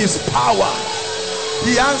with his power.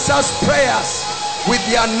 He answers prayers with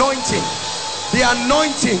the anointing. The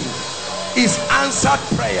anointing is answered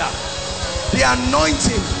prayer. The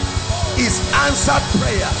anointing is answered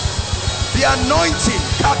prayer. The anointing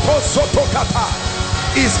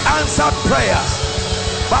is answered prayers.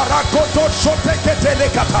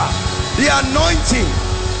 The anointing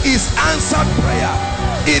is answered prayer.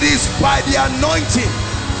 It is by the anointing.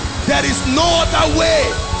 There is no other way.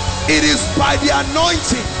 It is by the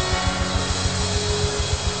anointing.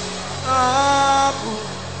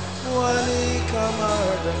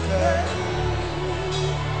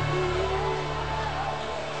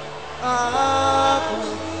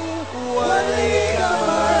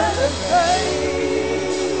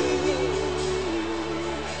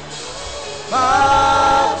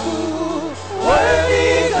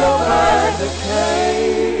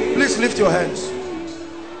 Please lift your hands.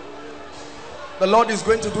 The Lord is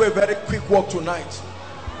going to do a very quick work tonight.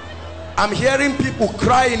 I'm hearing people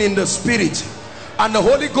crying in the spirit, and the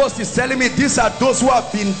Holy Ghost is telling me these are those who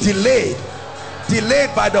have been delayed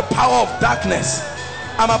by the power of darkness.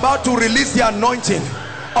 I'm about to release the anointing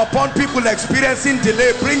upon people experiencing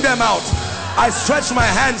delay. Bring them out. I stretch my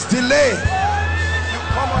hands. Delay, you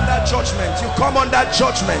come under judgment. You come under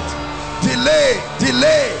judgment. Delay,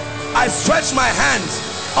 delay. I stretch my hands.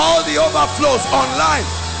 All the overflows online,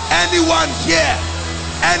 anyone here,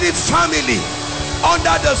 any family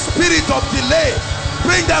under the spirit of delay,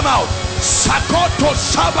 bring them out. Sakoto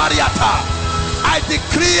Shabariata. I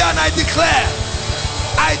decree and I declare,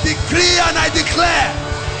 I decree and I declare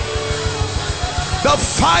the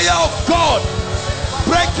fire of God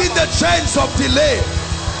breaking the chains of delay,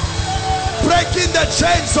 breaking the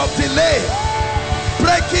chains of delay,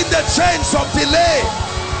 breaking the chains of delay,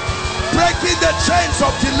 breaking the chains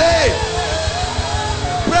of delay,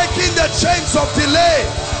 breaking the chains of delay.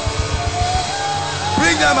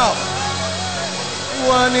 Bring them out.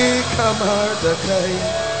 Wani Kamardakai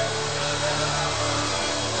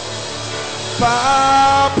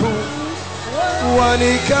Papu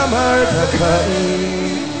Wani Kamardakai.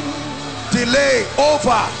 Delay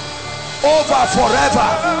over forever.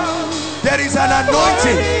 There is an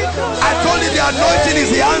anointing. I told you the anointing is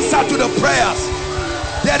the answer to the prayers.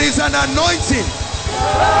 There is an anointing.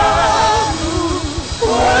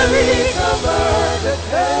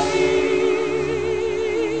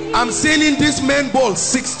 I'm seeing in this main bowl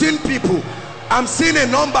 16 people. I'm seeing a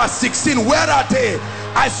number 16. Where are they?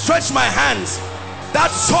 I stretch my hands.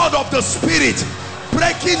 That sword of the spirit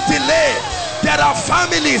breaking delay. There are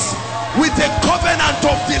families with a covenant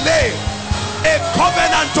of delay. A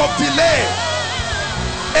covenant of delay.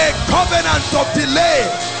 A covenant of delay.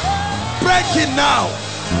 Breaking now.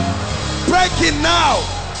 Breaking now.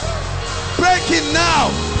 Breaking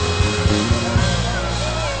now.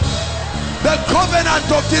 The covenant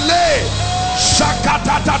of delay.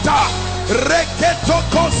 Shakatatata.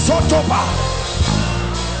 Reketoko sotoba.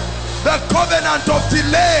 The covenant of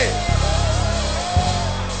delay.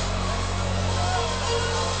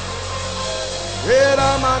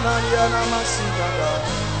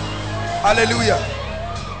 Hallelujah.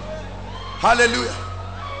 Hallelujah.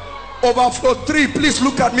 Overflow 3. Please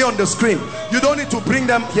look at me on the screen. You don't need to bring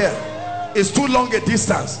them here. It's too long a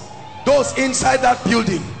distance. Those inside that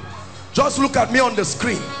building, just look at me on the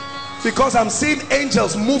screen, because I'm seeing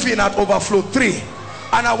angels moving at overflow 3,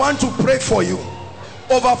 and I want to pray for you.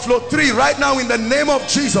 Overflow 3 right now, in the name of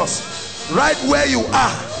Jesus, right where you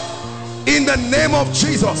are, in the name of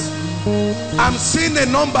Jesus. I'm seeing the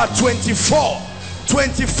number 24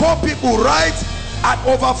 people right at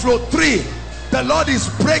overflow 3. The Lord is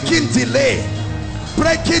breaking delay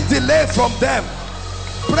from them,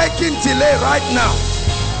 breaking delay right now,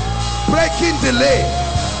 breaking delay.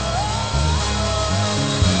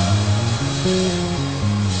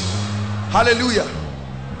 Hallelujah.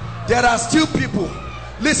 There are still people.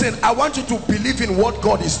 Listen, I want you to believe in what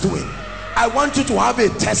God is doing. I want you to have a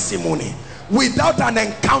testimony. without an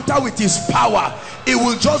encounter with his power, it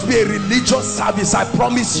will just be a religious service, I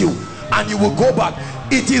promise you, and you will go back.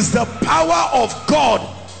 It is the power of God.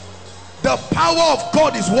 The power of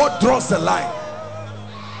God is what draws the line.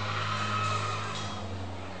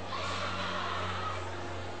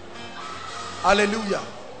 Hallelujah.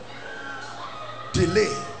 Delay.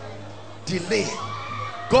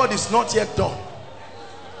 God is not yet done.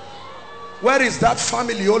 Where is that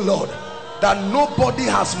family, oh Lord, that nobody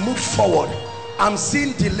has moved forward? I'm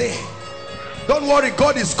seeing delay. Don't worry,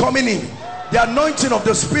 God is coming in. The anointing of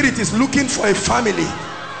the Spirit is looking for a family.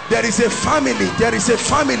 There is a family. There is a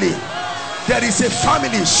family. There is a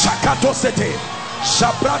family. Shakato sete.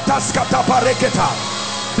 Shabratas katapareketa.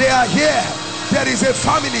 They are here. There is a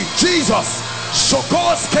family. Jesus.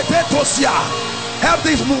 Shokos ketetosia. Help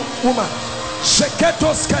this woman.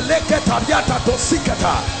 Sheketos keleketa riata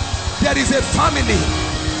tosikata. There is a family.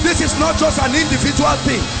 This is not just an individual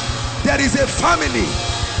thing. There is a family.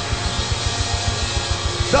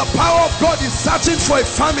 The power of God is searching for a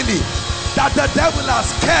family that the devil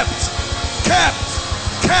has kept,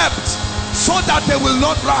 so that they will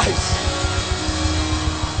not rise.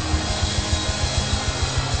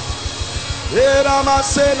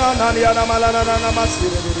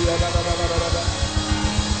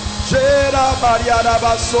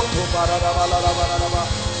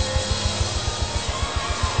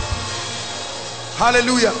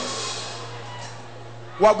 Hallelujah.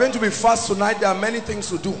 We are going to be fast tonight. There are many things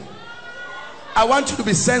to do. I want you to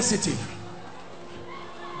be sensitive.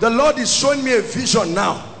 The Lord is showing me a vision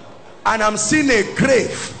now, and I'm seeing a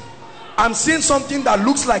grave. I'm seeing something that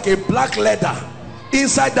looks like a black leather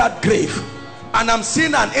inside that grave, and I'm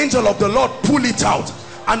seeing an angel of the Lord pull it out,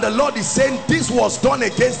 and the Lord is saying this was done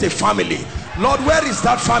against a family. Lord, where is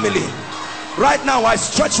that family? Right now I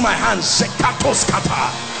stretch my hands. Shekatos kata,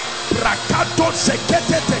 brakato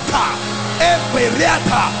seketeteka,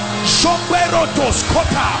 eberiata, shoberotos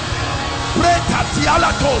kota,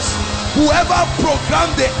 bretatialatos. Whoever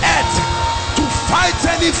programmed the earth to fight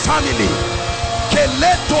any family,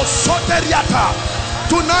 keleto soteriata.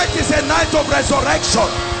 Tonight is a night of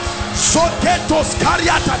resurrection. Soketos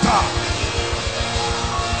kariatata,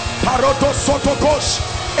 parotos sotokosh,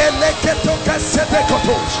 eleketo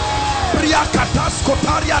kasetekotos, briakatas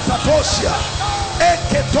kotariatatosia,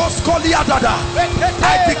 eketos koliadada.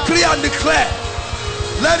 I decree and declare,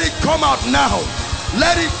 let it come out now.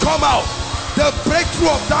 Let it come out. The breakthrough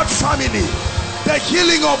of that family, the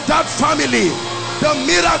healing of that family, the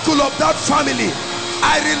miracle of that family,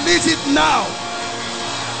 I release it now.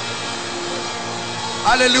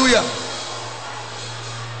 Hallelujah.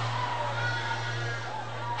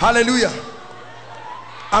 Hallelujah.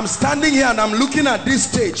 I'm standing here and I'm looking at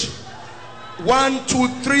this stage. 1, 2,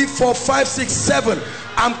 3, 4, 5, 6, 7.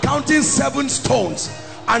 I'm counting 7 stones,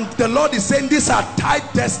 and the Lord is saying these are tied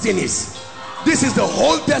destinies. This is the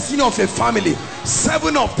whole destiny of a family.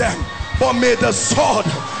 7 of them. But may the sword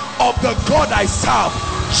of the God I serve,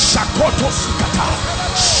 Shakotos kata,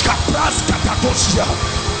 Shkapras katatosia,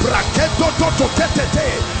 Braketo totoketete,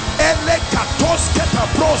 Elekatos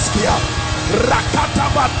ketabroskia,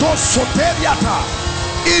 Rakatabatos soteriata.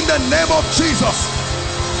 In the name of Jesus,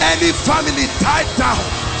 any family tied down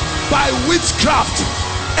by witchcraft,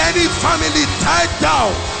 any family tied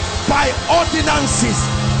down by ordinances,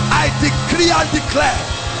 I decree and declare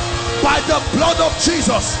by the blood of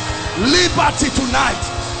Jesus, liberty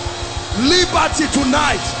tonight. Liberty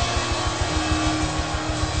tonight.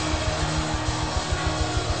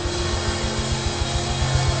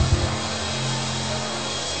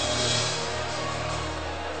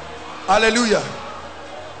 Hallelujah.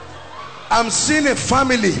 I'm seeing a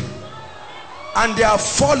family, and there are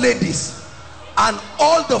 4 ladies, and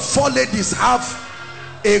all the 4 ladies have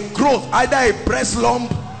a growth, either a breast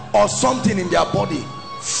lump or something in their body.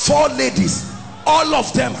 4 ladies, all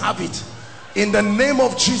of them have it. In the name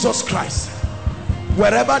of Jesus Christ,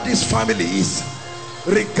 wherever this family is,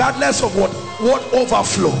 regardless of what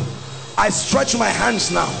overflow, I stretch my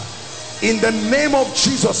hands now in the name of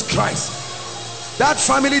Jesus Christ. That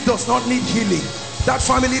family does not need healing. That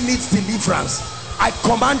family needs deliverance. I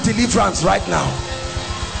command deliverance right now.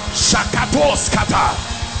 Shakatos kata,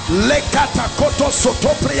 lekata koto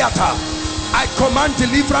sotopriata. I command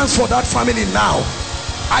deliverance for that family now.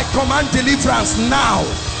 I command deliverance now.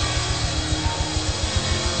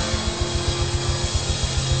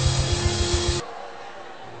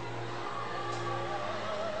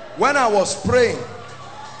 When I was praying,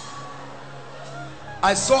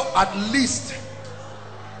 I saw at least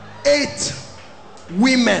 8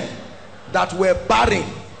 women that were barren.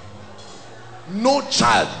 No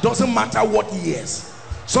child, doesn't matter what years.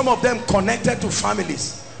 Some of them connected to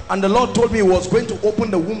families. And the Lord told me he was going to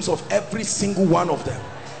open the wombs of every single one of them.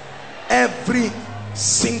 Every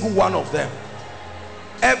single one of them.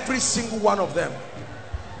 Every single one of them.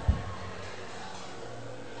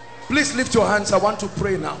 Please lift your hands. I want to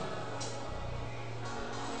pray now.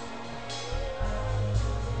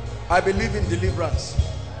 I believe in deliverance.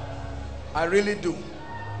 I really do.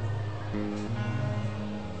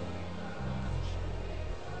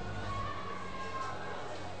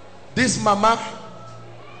 This mama,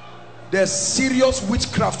 there's serious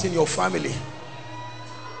witchcraft in your family.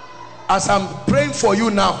 As I'm praying for you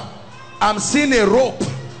now, I'm seeing a rope.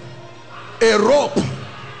 A rope.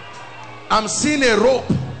 I'm seeing a rope.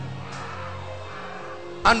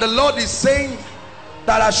 And the Lord is saying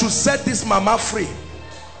that I should set this mama free.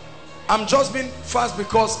 I'm just being fast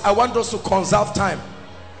because I want us to conserve time.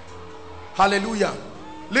 Hallelujah.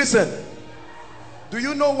 Listen, do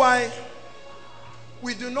you know why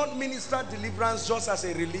we do not minister deliverance just as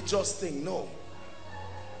a religious thing? No.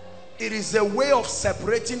 It is a way of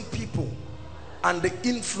separating people and the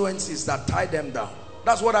influences that tie them down.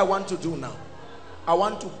 That's what I want to do now. I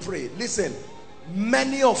want to pray. Listen,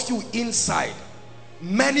 many of you inside,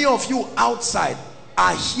 many of you outside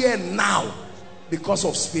are here now because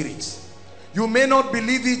of spirits. You may not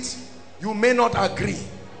believe it, you may not agree,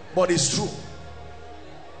 but it's true.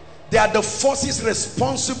 They are the forces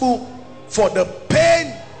responsible for the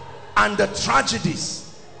pain and the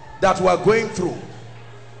tragedies that we are going through.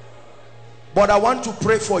 But I want to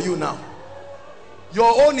pray for you now.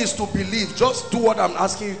 Your own is to believe. Just do what I'm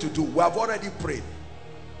asking you to do. We have already prayed.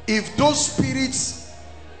 If those spirits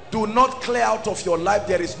do not clear out of your life,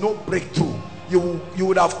 there is no breakthrough. You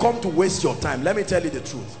would have come to waste your time. Let me tell you the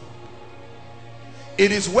truth.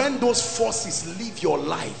 It is when those forces leave your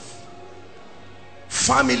life.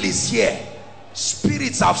 Families here,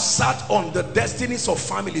 spirits have sat on the destinies of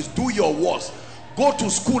families. Do your worst. Go to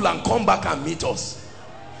school and come back and meet us.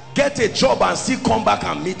 Get a job and still come back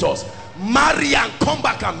and meet us. Marry and come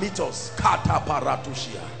back and meet us.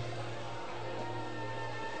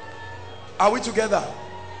 Are we together?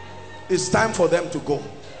 It's time for them to go.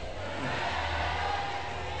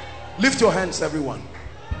 Lift your hands, everyone.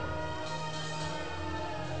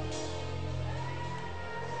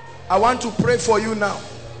 I want to pray for you now.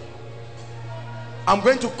 I'm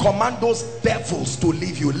going to command those devils to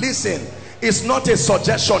leave you. Listen, it's not a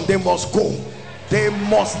suggestion. They must go. They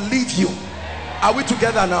must leave you. Are we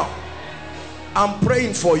together now? I'm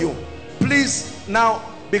praying for you. Please now,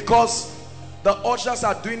 because the ushers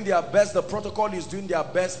are doing their best, the protocol is doing their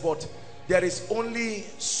best, but there is only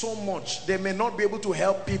so much. They may not be able to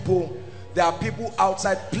help people. There are people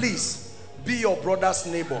outside. Please be your brother's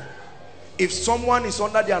neighbor. If someone is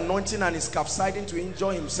under the anointing and is capsizing to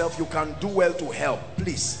enjoy himself, you can do well to help.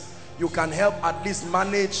 Please, you can help at least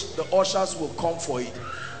manage. The ushers will come for it.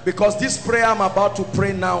 Because this prayer I'm about to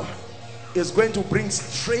pray now is going to bring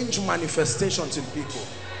strange manifestations in people.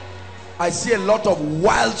 I see a lot of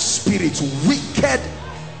wild spirits, wicked,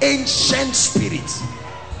 ancient spirits,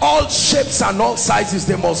 all shapes and all sizes.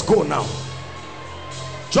 They must go now.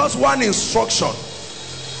 Just one instruction.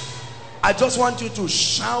 I just want you to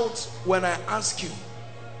shout when I ask you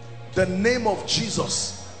the name of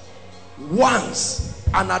Jesus once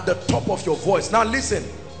and at the top of your voice. Now listen,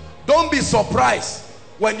 don't be surprised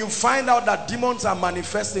when you find out that demons are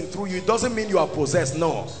manifesting through you. It doesn't mean you are possessed.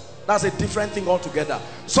 No, that's a different thing altogether.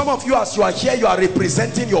 Some of you, as you are here, you are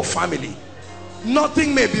representing your family.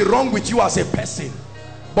 Nothing may be wrong with you as a person,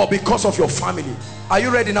 but because of your family. Are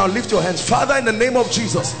you ready now? Lift your hands. Father, in the name of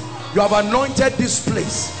Jesus, you have anointed this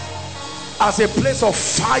place as a place of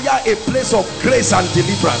fire, a place of grace and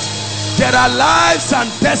deliverance. There are lives and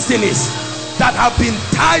destinies that have been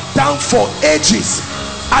tied down for ages,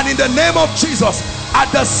 and in the name of Jesus, at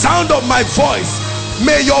the sound of my voice,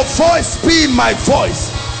 may your voice be in my voice,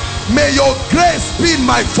 may your grace be in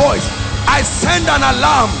my voice. I send an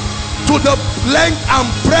alarm to the length and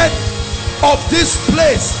breadth of this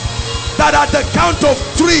place, that at the count of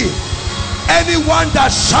 3, anyone that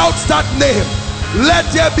shouts that name, let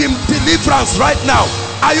there be deliverance right now.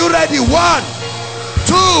 Are you ready? 1,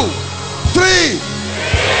 2, 3.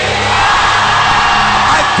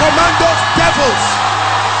 I command those devils,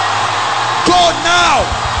 go now,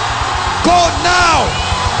 go now.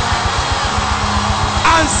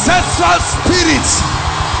 Ancestral spirits,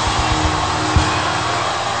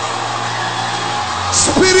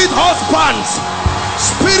 spirit husbands,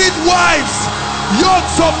 spirit wives,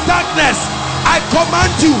 yokes of darkness, I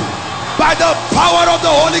command you by the power of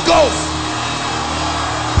the Holy Ghost.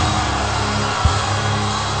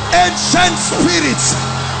 Ancient spirits,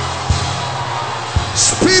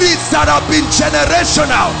 spirits that have been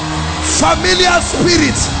generational, Familiar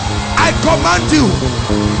spirits, I command you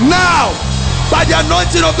now by the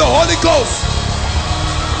anointing of the Holy Ghost.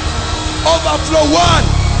 Overflow 1,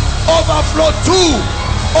 overflow 2,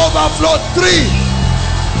 overflow 3.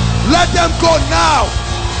 Let them go now.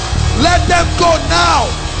 Let them go now.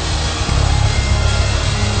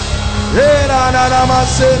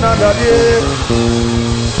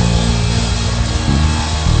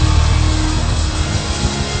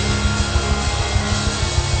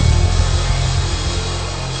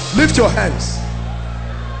 Lift your hands.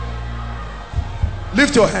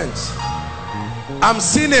 Lift your hands. I'm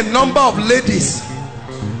seeing a number of ladies.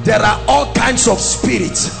 There are all kinds of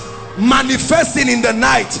spirits manifesting in the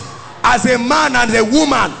night as a man and a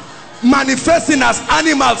woman, manifesting as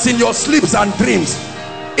animals in your sleeps and dreams.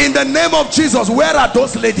 In the name of Jesus, where are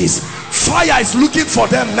those ladies? Fire is looking for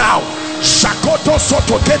them now. Shakoto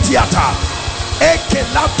sotoketiata,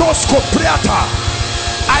 ekelatos kopriata.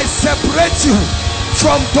 I separate you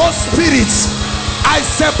from those spirits. I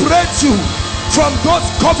separate you from those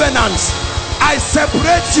covenants. I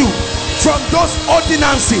separate you from those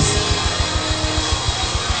ordinances.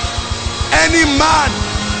 Any man,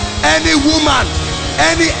 any woman,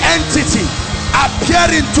 any entity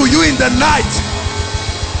appearing to you in the night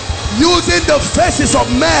using the faces of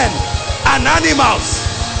men and animals,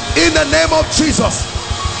 in the name of Jesus,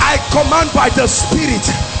 I command by the Spirit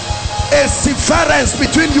a severance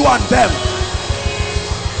between you and them.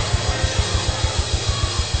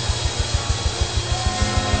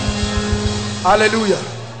 Hallelujah.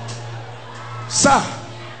 Sir,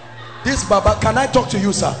 this Baba, can I talk to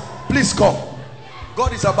you, sir? Please come.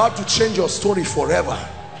 God is about to change your story forever.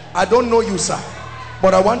 I don't know you, sir,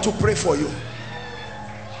 but I want to pray for you.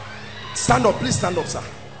 Stand up, please stand up, sir.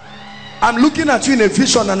 I'm looking at you in a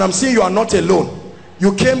vision and I'm seeing you are not alone.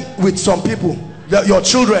 You came with some people, your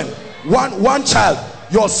children, one child,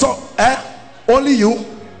 your son. Only you?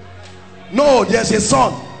 No, there's a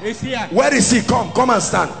son. He's here. Where is he? Come and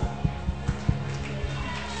stand.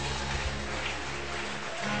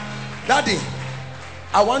 Daddy,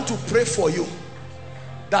 I want to pray for you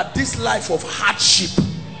that this life of hardship,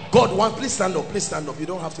 God wants. Please stand up, please stand up. You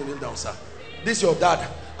don't have to kneel down, sir. This is your dad.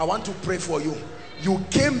 I want to pray for you. You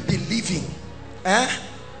came believing.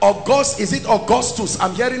 August, is it Augustus?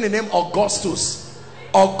 I'm hearing the name Augustus.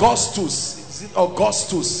 Augustus. Is it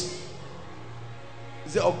Augustus?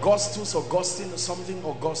 Is it Augustus, Augustine or something?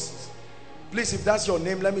 Augustus. Please, if that's your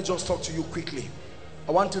name, let me just talk to you quickly.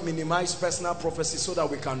 I want to minimize personal prophecy so that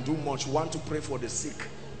we can do much. We want to pray for the sick.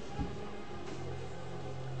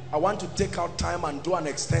 I want to take out time and do an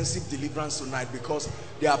extensive deliverance tonight, because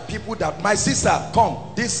there are people that, my sister, come,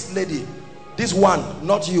 this lady, this one,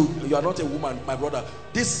 not you, you are not a woman, my brother,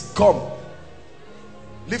 this, come,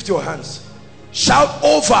 lift your hands, shout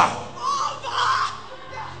over,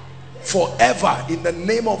 forever, in the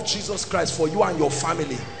name of Jesus Christ, for you and your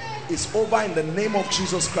family. It's over in the name of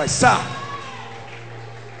Jesus Christ. Sir,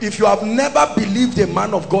 if you have never believed a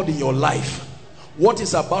man of God in your life, what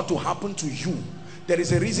is about to happen to you, there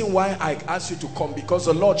is a reason why I asked you to come, because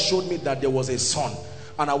the Lord showed me that there was a son,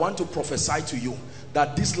 and I want to prophesy to you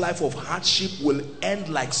that this life of hardship will end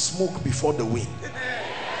like smoke before the wind.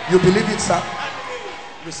 You believe it, sir?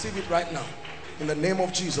 Receive it right now in the name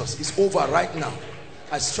of Jesus. It's over right now.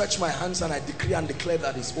 I stretch my hands and I decree and declare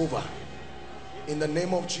that it's over in the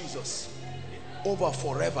name of Jesus. Over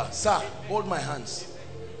forever. Sir, hold my hands.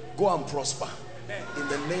 Go and prosper in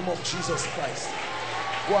the name of Jesus Christ.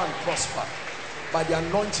 Go and prosper by the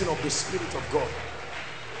anointing of the Spirit of God.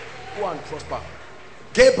 Go and prosper.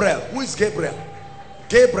 Gabriel, who is Gabriel?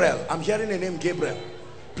 Gabriel, I'm hearing the name Gabriel.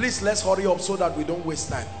 Please, let's hurry up so that we don't waste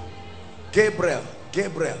time. Gabriel,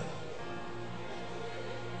 Gabriel.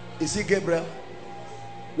 Is he Gabriel?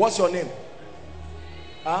 What's your name?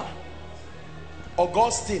 Huh?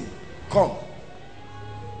 Augustine, come.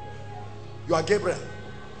 You are Gabriel.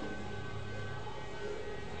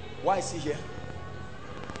 Why is he here?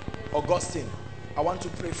 Augustine, I want to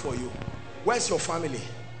pray for you. Where's your family?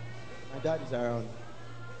 My dad is around.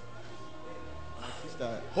 My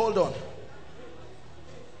sister. Hold on.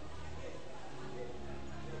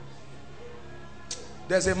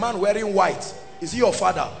 There's a man wearing white. Is he your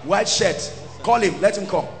father? White shirt. Call him. Let him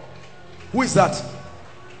come. Who is that?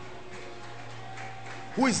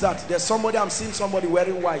 Who is that? There's somebody. I'm seeing somebody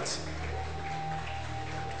wearing white.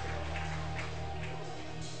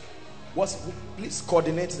 Please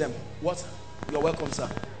coordinate them. What? You're welcome, sir.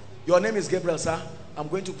 Your name is Gabriel, sir. I'm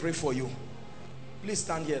going to pray for you. Please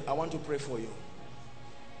stand here. I want to pray for you.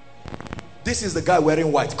 This is the guy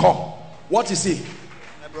wearing white. Come. What is he?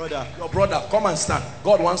 My brother. Your brother. Come and stand.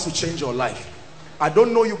 God wants to change your life. I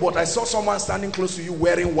don't know you, but I saw someone standing close to you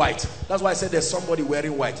wearing white. That's why I said there's somebody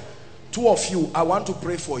wearing white. Two of you, I want to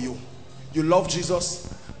pray for you. You love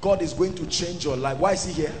Jesus. God is going to change your life. Why is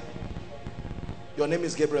he here? Your name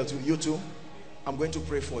is Gabriel too. You too. I'm going to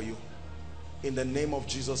pray for you. In the name of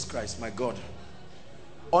Jesus Christ, my God.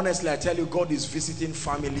 Honestly, I tell you, God is visiting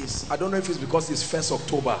families. I don't know if it's because it's 1st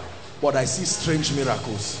October, but I see strange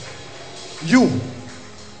miracles. You,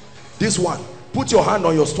 this one, put your hand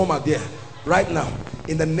on your stomach there. Right now,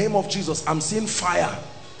 in the name of Jesus, I'm seeing fire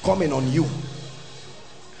coming on you.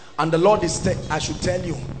 And the Lord is, I should tell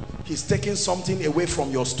you, he's taking something away from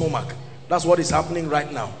your stomach. That's what is happening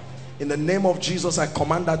right now. In the name of Jesus, I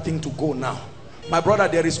command that thing to go now. My brother,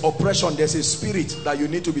 there is oppression. There's a spirit that you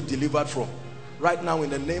need to be delivered from. Right now, in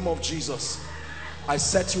the name of Jesus, I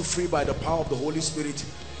set you free by the power of the Holy Spirit.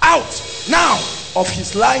 Out now of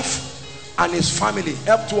his life and his family.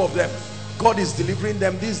 Help two of them. God is delivering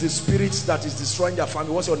them. This is the spirit that is destroying their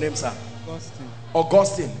family. What's your name, sir? Augustine.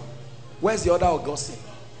 Augustine. Where's the other Augustine?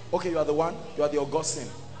 Okay, you are the one. You are the Augustine.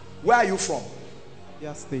 Where are you from?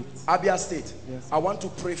 Abia State. Abia State. Yes. I want to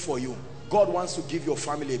pray for you. God wants to give your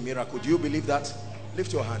family a miracle. Do you believe that?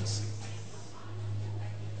 Lift your hands.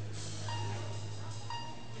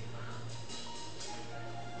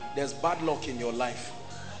 There's bad luck in your life.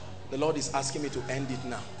 The Lord is asking me to end it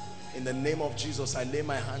now. In the name of Jesus, I lay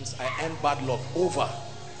my hands. I end bad luck. Over.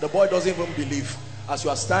 The boy doesn't even believe. As you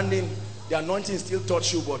are standing, the anointing still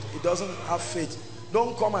touch you, but it doesn't have faith.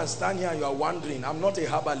 Don't come and stand here and you are wondering. I'm not a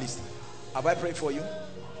herbalist. Have I prayed for you?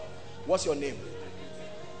 What's your name?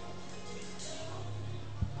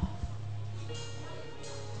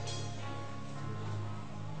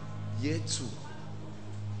 Yetu.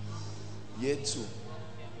 Yetu.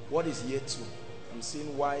 What is Yetu? I'm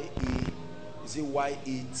seeing Y-E. Is it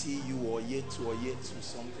Y-E-T-U or Yetu or Yetu?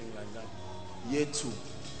 Something like that. Yetu.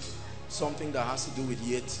 Something that has to do with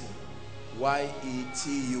Yetu.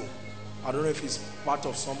 Y-E-T-U. I don't know if it's part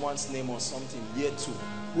of someone's name or something. Yetu.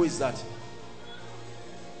 Who is that?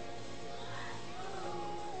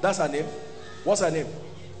 That's her name? What's her name?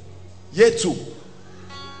 Yetu.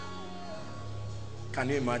 Can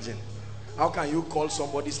you imagine? How can you call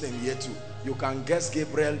somebody's name Yetu? You can guess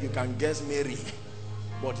Gabriel, you can guess Mary.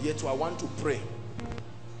 But Yetu, I want to pray.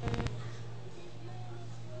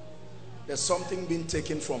 There's something being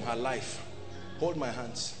taken from her life. Hold my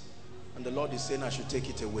hands. And the Lord is saying I should take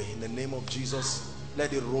it away. In the name of Jesus,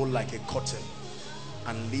 let it roll like a curtain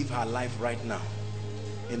and leave her life right now.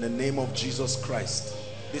 In the name of Jesus Christ.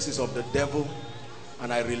 This is of the devil,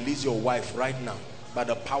 and I release your wife right now by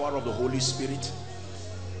the power of the Holy Spirit.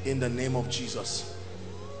 In the name of Jesus.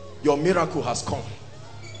 Your miracle has come.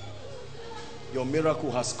 Your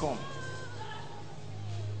miracle has come.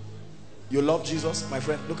 You love Jesus? My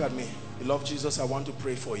friend, look at me. You love Jesus? I want to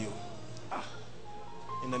pray for you.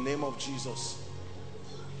 In the name of Jesus.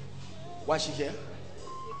 Why is she here?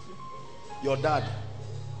 Your dad.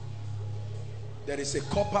 There is a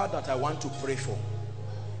copper that I want to pray for.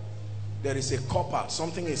 There is a copper.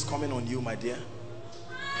 Something is coming on you, my dear.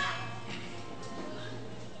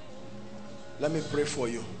 Let me pray for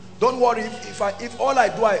you. Don't worry. If all I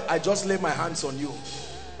do, I just lay my hands on you.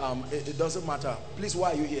 It doesn't matter. Please,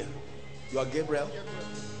 why are you here? You are Gabriel?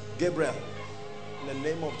 Gabriel. In the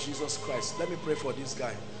name of Jesus Christ, let me pray for this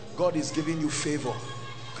guy. God is giving you favor.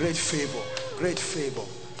 Great favor. Great favor.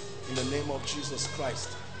 In the name of Jesus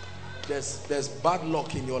Christ. There's bad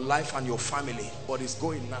luck in your life and your family, but it's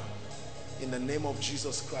going now. In the name of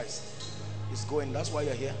Jesus Christ. It's going. That's why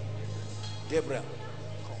you're here. Gabriel.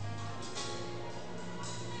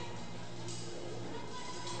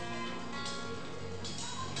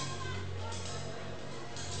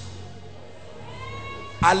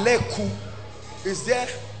 Aleku. Is there?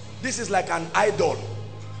 This is like an idol.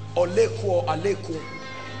 Oleku or Aleku.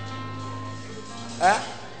 Eh?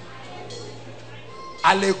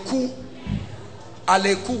 Aleku.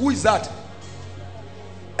 Aleku. Who is that?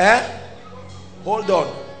 Eh? Hold on.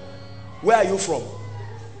 Where are you from?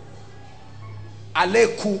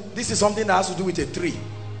 Aleku. This is something that has to do with a tree.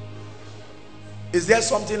 Is there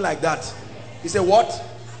something like that? Is a what?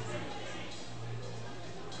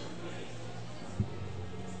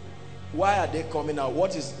 Why are they coming out? Why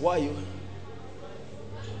are you?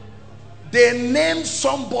 They named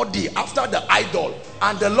somebody after the idol,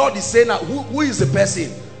 and the Lord is saying, who is the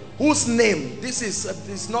person? Whose name? This is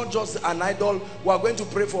it's not just an idol. We are going to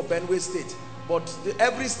pray for Benue State, but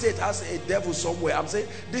every state has a devil somewhere. I'm saying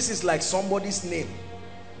this is like somebody's name.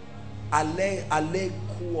 Ale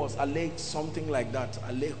was Ale something like that.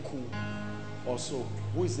 Aleku also.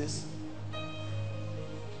 Who is this?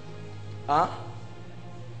 Huh?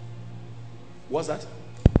 What's that?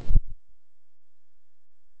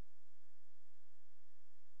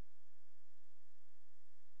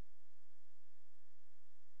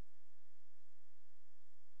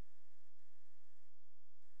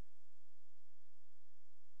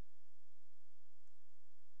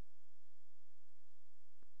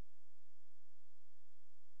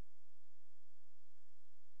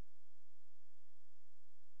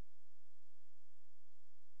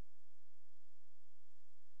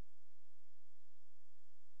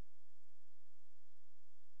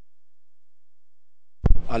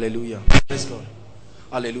 Hallelujah. Praise God.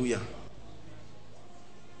 Hallelujah.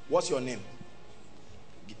 What's your name?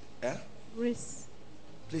 Eh? Grace.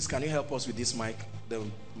 Please, can you help us with this mic? The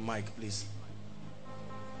mic, please.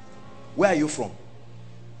 Where are you from?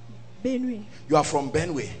 Benue. You are from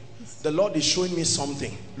Benue. Yes. The Lord is showing me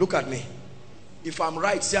something. Look at me. If I'm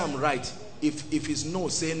right, say I'm right. If it's no,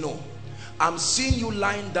 say no. I'm seeing you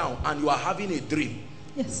lying down and you are having a dream.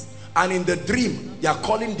 Yes. And in the dream, you are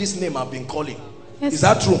calling this name I've been calling. Yes. Is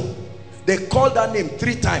that true? They called that name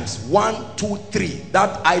 3 times. 1, 2, 3.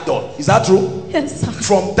 That idol. Is that true? Yes, sir.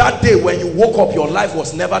 From that day when you woke up, your life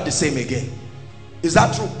was never the same again. Is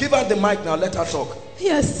that true? Give her the mic now. Let her talk.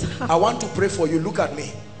 Yes, sir. I want to pray for you. Look at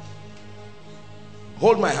me.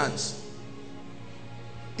 Hold my hands.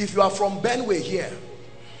 If you are from Benue here,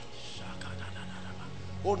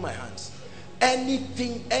 hold my hands.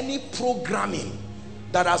 Anything, any programming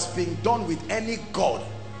that has been done with any god,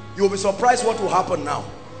 you'll be surprised what will happen now.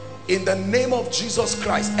 In the name of Jesus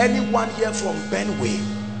Christ, anyone here from Benue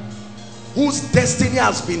whose destiny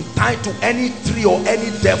has been tied to any tree or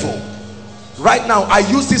any devil, right now I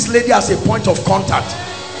use this lady as a point of contact.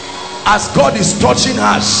 As God is touching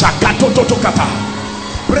her, shakatotokata,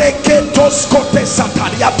 breketoskote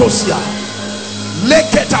satariatosia,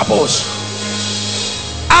 leketabosh,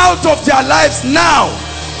 out of their lives now,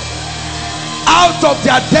 out of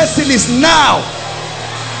their destinies now.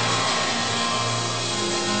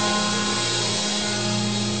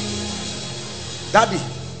 Daddy,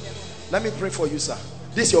 let me pray for you, sir.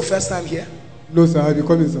 This is your first time here? No, sir. I've been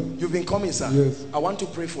coming, sir. You've been coming, sir? Yes. I want to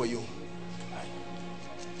pray for you.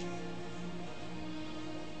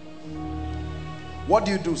 What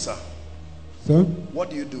do you do, sir? Sir? What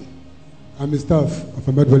do you do? I'm a staff of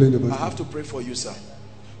Ahmad Bello University. I have to pray for you, sir.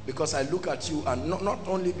 Because I look at you, and not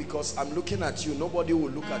only because I'm looking at you, nobody will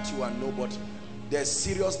look at you and know, but there's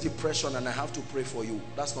serious depression and I have to pray for you.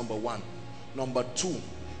 That's number 1. Number 2,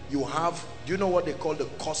 you have, do you know what they call the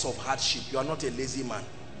cause of hardship? You are not a lazy man,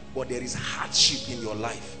 but there is hardship in your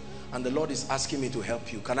life. And the Lord is asking me to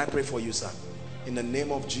help you. Can I pray for you, sir? In the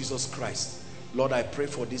name of Jesus Christ. Lord, I pray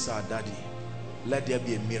for this, our daddy. Let there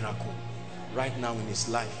be a miracle right now in his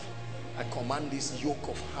life. I command this yoke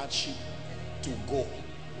of hardship to go.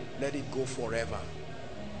 Let it go forever.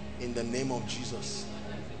 In the name of Jesus.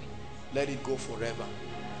 Let it go forever.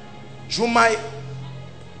 Jumai.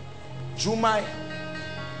 Jumai.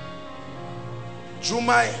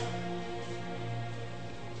 Jumai.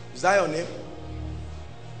 Is that your name?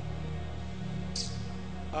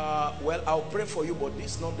 Well, I'll pray for you, but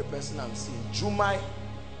this is not the person I'm seeing. Jumai,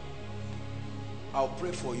 I'll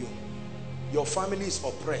pray for you. Your family is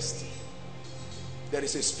oppressed. There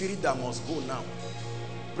is a spirit that must go now.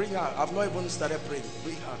 Bring her. I've not even started praying.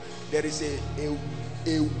 Bring her. There is a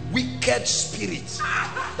wicked spirit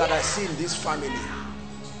that I see in this family.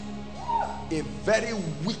 A very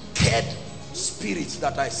wicked spirit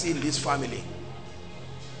that I see in this family.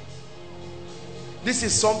 This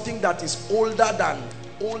is something that is older than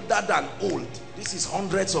old. This is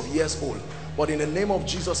hundreds of years old. But in the name of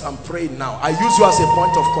Jesus, I'm praying now. I use you as a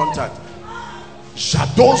point of contact.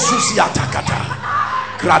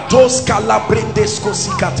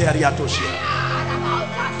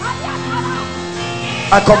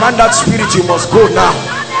 I command that spirit, you must go now.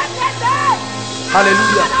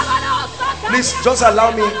 Hallelujah. Please just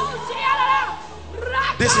allow me.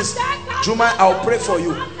 This is Juma. I'll pray for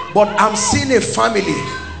you. But I'm seeing a family.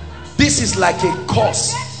 This is like a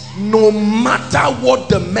curse. No matter what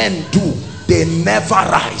the men do, they never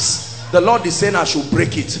rise. The Lord is saying I should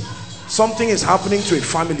break it. Something is happening to a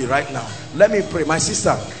family right now. Let me pray. My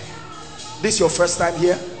sister, this is your first time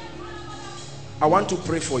here? I want to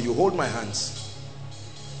pray for you. Hold my hands.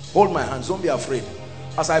 Hold my hands. Don't be afraid.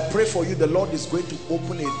 As I pray for you, the Lord is going to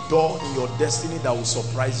open a door in your destiny that will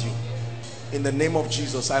surprise you. In the name of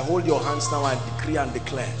Jesus, I hold your hands now and decree and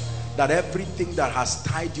declare that everything that has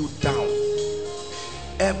tied you down,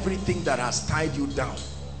 everything that has tied you down,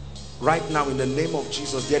 right now in the name of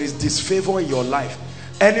Jesus, there is disfavor in your life.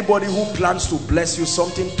 Anybody who plans to bless you,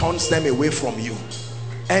 something turns them away from you.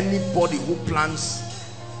 Anybody who plans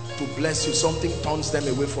to bless you, something turns them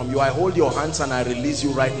away from you. I hold your hands and I release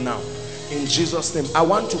you right now in Jesus' name. I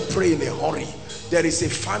want to pray in a hurry. There is a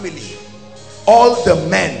family, all the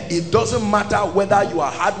men, it doesn't matter whether you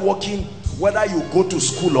are hardworking, whether you go to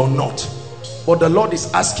school or not, but the Lord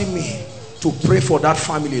is asking me to pray for that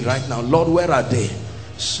family right now. Lord, where are they?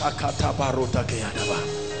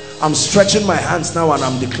 I'm stretching my hands now and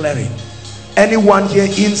I'm declaring, anyone here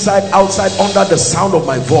inside, outside, under the sound of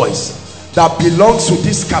my voice that belongs to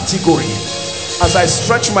this category, as I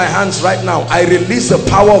stretch my hands right now, I release the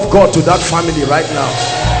power of God to that family right now.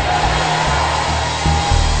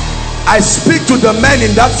 I speak to the men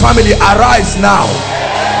in that family. Arise now.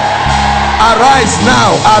 Arise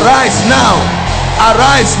now. Arise now.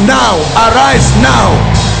 Arise now. Arise now.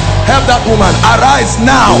 Help that woman. Arise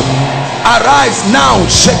now. Arise now.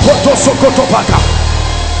 Shekoto sokoto paka.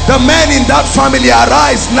 The men in that family,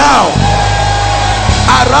 arise now.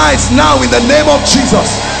 Arise now in the name of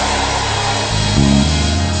Jesus.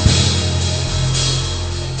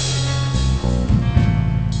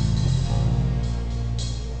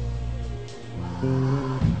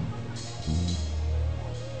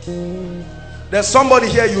 There's somebody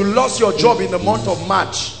here, you lost your job in the month of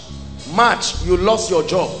March. March, you lost your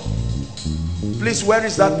job. Please, where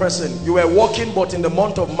is that person? You were working, but in the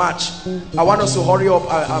month of March. I want us to hurry up.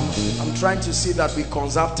 I'm trying to see that we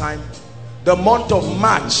conserve time. The month of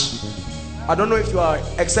March. I don't know if you are,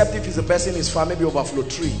 except if it's a person in his family overflow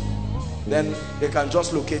 3. Then they can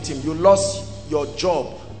just locate him. You lost your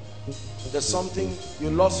job. There's something, you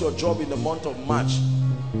lost your job in the month of March.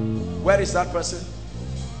 Where is that person?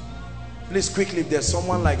 Please quickly, if there's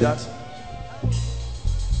someone like that.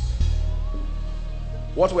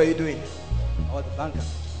 What were you doing? I was the banker.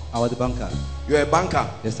 I was the banker. You're a banker?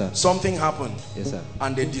 Yes, sir. Something happened? Yes, sir.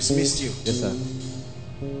 And they dismissed you? Yes, sir.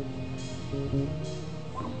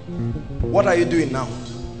 What are you doing now?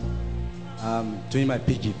 I'm doing my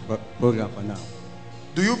PG program for now.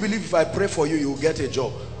 Do you believe if I pray for you, you will get a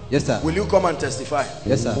job? Yes, sir. Will you come and testify?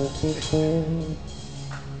 Yes, sir.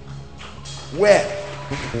 Where?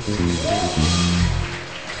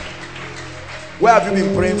 Where have you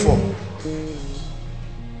been praying for?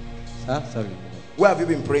 Sir, sorry. Where have you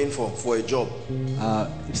been praying for a job?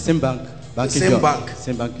 Same bank. The same job. bank.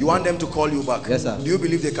 Same bank. You want them to call you back? Yes, sir. Do you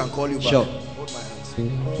believe they can call you back? Sure. Hold my hands.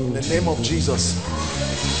 In the name of Jesus,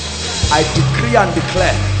 I decree and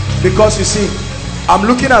declare, because you see, I'm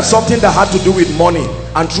looking at something that had to do with money,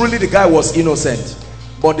 and truly the guy was innocent,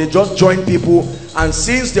 but they just joined people, and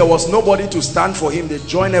since there was nobody to stand for him, they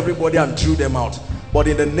joined everybody and threw them out. But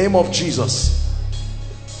in the name of Jesus,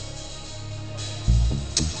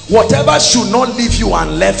 whatever should not leave you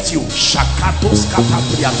and left you, I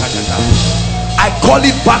call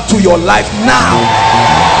it back to your life now.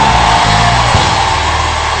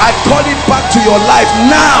 I call it back to your life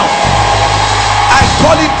now. I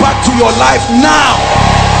call it back to your life now.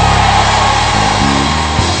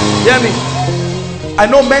 Hear me? I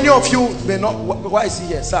know many of you may not. Why is he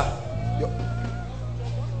here, sir?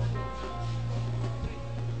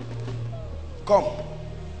 Come.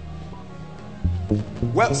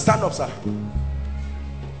 Well, stand up, sir.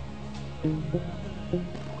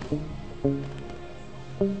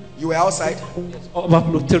 You were outside? Yes,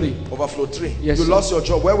 overflow 3. Overflow 3. Yes, you sir. lost your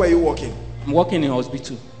job. Where were you working? I'm working in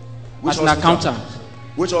hospital. Which as an hospital? accountant.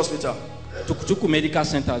 Which hospital? Tukutuku Medical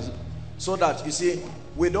Centers. So that, you see,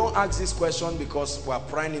 we don't ask this question because we are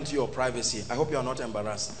prying into your privacy. I hope you are not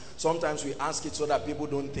embarrassed. Sometimes we ask it so that people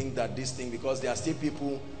don't think that this thing, because there are still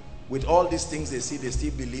people with all these things they see, they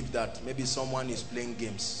still believe that maybe someone is playing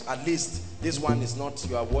games. At least this one is not.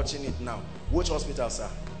 You are watching it now. Which hospital, sir?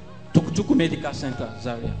 Tukutuku Medical Center,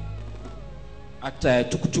 Zaria. At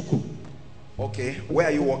Tukutuku. Okay. Where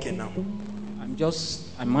are you working now?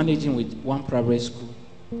 I'm managing with one private school.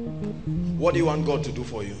 What do you want God to do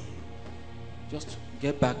for you? Just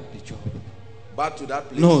get back the job. Back to that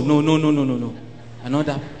place? No.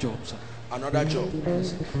 Another job, sir. Another job?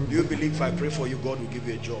 Yes. Do you believe if I pray for you, God will give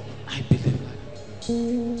you a job? I believe that.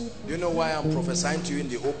 Do you know why I'm prophesying to you in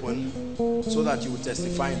the open? So that you will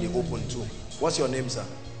testify in the open too. What's your name, sir?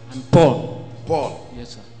 I'm Paul. Paul?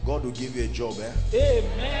 Yes, sir. God will give you a job, eh?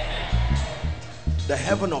 Amen. The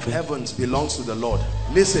heaven of heavens belongs to the Lord.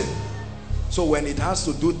 Listen. So when it has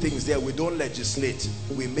to do things there, we don't legislate.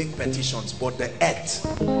 We make petitions. But the earth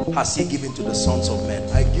has he given to the sons of men.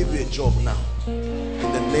 I give you a job now.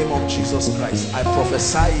 In the name of Jesus Christ. I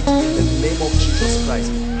prophesy it in the name of Jesus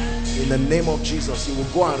Christ. In the name of Jesus. You will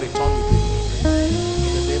go and return with it.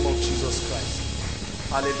 In the name of Jesus Christ.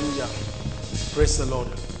 Hallelujah. Praise the Lord.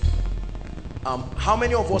 How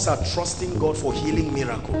many of us are trusting God for healing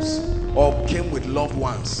miracles, or came with loved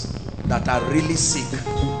ones that are really sick?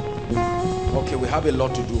 Okay, we have a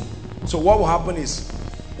lot to do. So what will happen is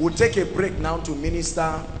we'll take a break now to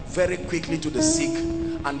minister very quickly to the sick,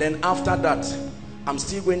 and then after that I'm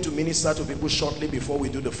still going to minister to people shortly before we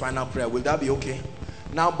do the final prayer. Will that be okay?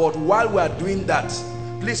 Now, but while we are doing that,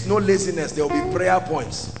 please, no laziness. There will be prayer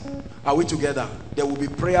points. Are we together? There will be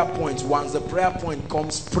prayer points. Once the prayer point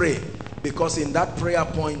comes, pray, because in that prayer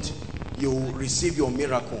point you will receive your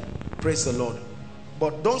miracle. Praise the Lord.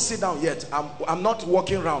 But don't sit down yet. I'm not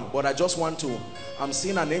walking around, but I just want to. I'm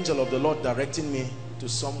seeing an angel of the Lord directing me to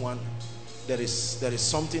someone. There is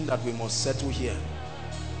something that we must settle here.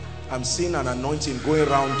 I'm seeing an anointing going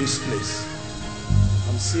around this place.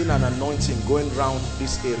 I'm seeing an anointing going around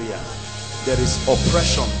this area. There is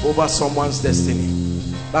oppression over someone's destiny.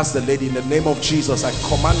 That's the lady. In the name of Jesus, I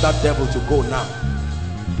command that devil to go now.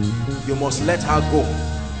 You must let her go.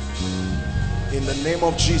 In the name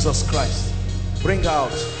of Jesus Christ. Bring her out.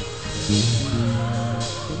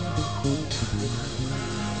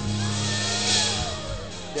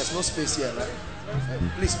 There's no space here, right?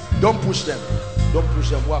 Please, don't push them. Don't push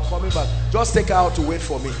them. We are coming back. Just take her out to wait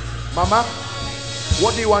for me. Mama,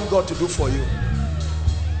 what do you want God to do for you?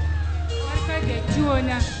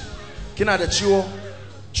 Kina da ciwo?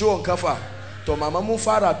 Ciwon kafa. To mama mun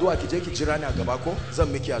fara addu'a ki je ki jira ni a gaba ko?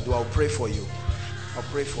 Zan miki addu'a. I'll pray for you. I'll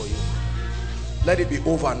pray for you. Let it be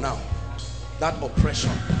over now. That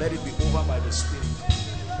oppression, let it be over by the Spirit.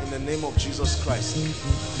 In the name of Jesus Christ.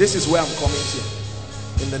 This is where I'm coming to.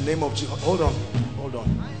 In the name of Jesus. Hold on. Hold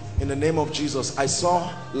on. In the name of Jesus, I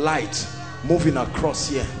saw light moving across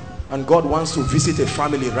here. And God wants to visit a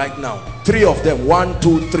family right now. 3 of them. 1,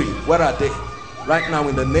 2, 3. Where are they? Right now,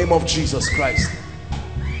 in the name of Jesus Christ.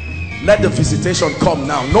 Let the visitation come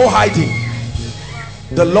now. No hiding.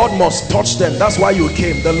 The Lord must touch them. That's why you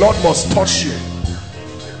came. The Lord must touch you.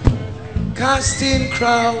 Casting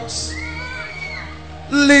crowds,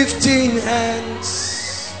 lifting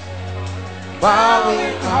hands,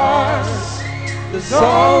 bowing hearts. That's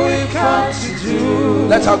all we come to do.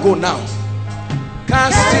 Let her go now.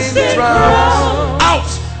 Casting crowds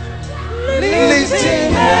out,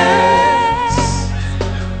 lifting hands,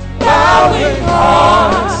 bowing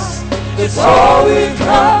hearts. That's all we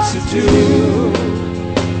come to do.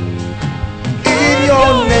 In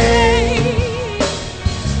your name,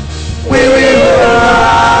 we will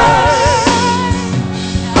rise.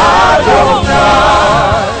 Adonai,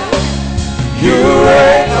 you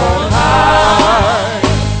reign on high.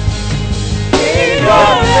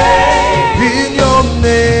 In your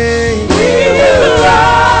name, we will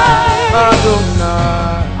rise.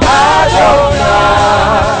 Adonai,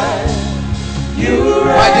 you reign.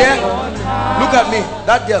 My dear, look at me.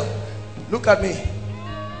 That girl, look at me.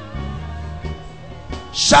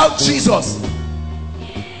 Shout Jesus.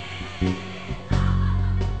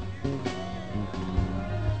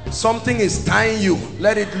 Something is tying you.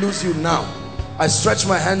 Let it loose you now. I stretch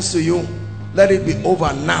my hands to you. Let it be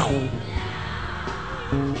over now.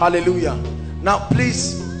 Hallelujah. Now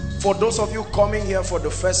please, for those of you coming here for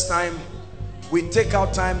the first time, we take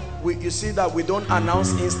our time. You see that we don't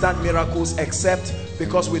announce instant miracles except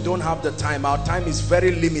because we don't have the time. Our time is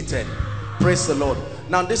very limited. Praise the Lord.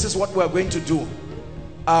 Now this is what we're going to do.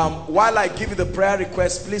 While I give you the prayer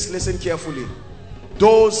request, please listen carefully.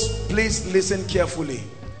 Please listen carefully.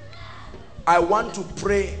 I want to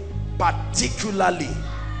pray particularly,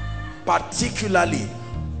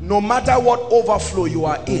 no matter what overflow you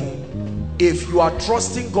are in, if you are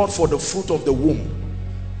trusting God for the fruit of the womb,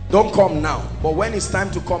 don't come now. But when it's time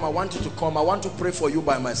to come, I want you to come. I want to pray for you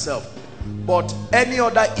by myself. But any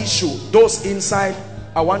other issue, those inside,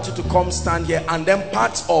 I want you to come stand here. And then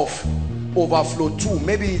parts of overflow 2,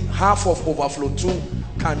 maybe half of overflow 2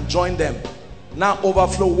 can join them. Now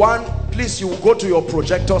overflow 1, please, you go to your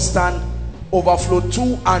projector stand. Overflow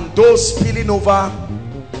 2 and those spilling over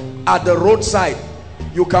at the roadside,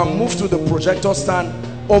 you can move to the projector stand.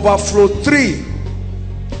 Overflow 3,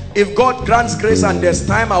 if God grants grace and there's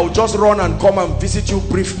time, I'll just run and come and visit you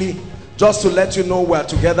briefly just to let you know we're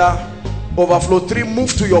together. Overflow 3,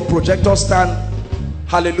 move to your projector stand.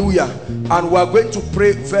 Hallelujah. And we're going to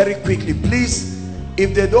pray very quickly. Please,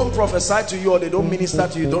 if they don't prophesy to you or they don't minister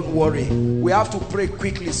to you, don't worry. We have to pray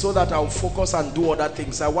quickly so that I'll focus and do other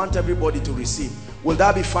things. I want everybody to receive. Will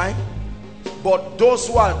that be fine? But those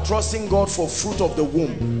who are trusting God for fruit of the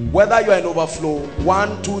womb, whether you're in overflow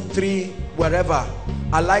 1, 2, 3, wherever,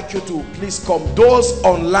 I'd like you to please come. Those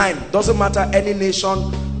online, doesn't matter any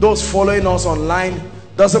nation, those following us online,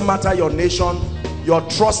 doesn't matter your nation, you're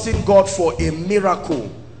trusting God for a miracle.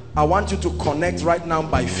 I want you to connect right now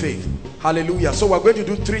by faith. Hallelujah. So we're going to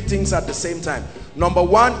do 3 things at the same time. Number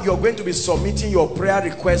 1, you're going to be submitting your prayer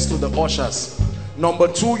request to the ushers. Number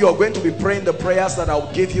 2, you're going to be praying the prayers that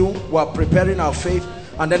I'll give you. We're preparing our faith.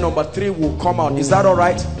 And then number 3 will come out. Is that all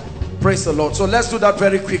right? Praise the Lord. So let's do that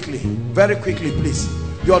very quickly. Very quickly, please.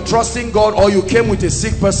 You're trusting God, or you came with a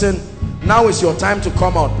sick person. Now is your time to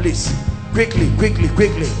come out, please. Quickly, quickly,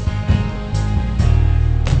 quickly.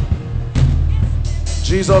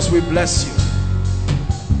 Jesus, we bless you.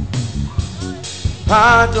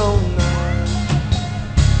 Adonai,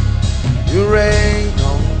 you reign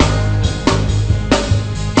on high.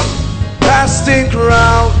 Casting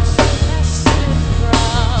crowds,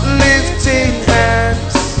 lifting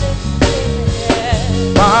hands,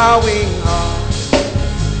 bowing hearts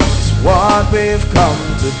is what we've come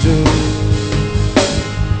to do.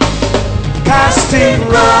 Casting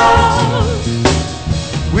crowns,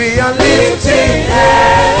 we are lifting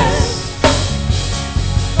hands.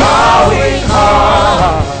 Bowing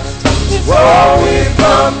hearts is what we've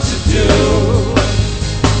come to do.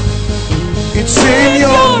 It's in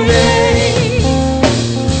your name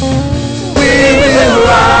we will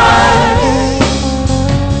rise.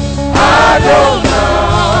 Adonai,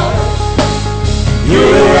 you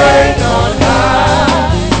reign on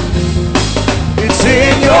high. It's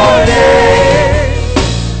in your name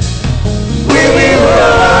we will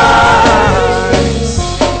rise.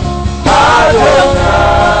 Adonai,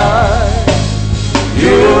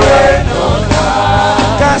 you reign on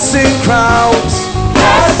high. Casting crowns,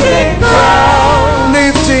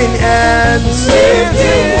 lifting hands,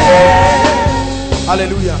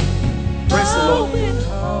 hallelujah. Praise the Lord. We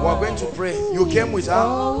are going to pray. You came with her?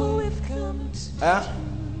 Huh?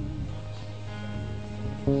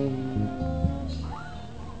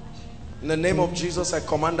 In the name of Jesus, I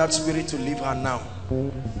command that spirit to leave her now.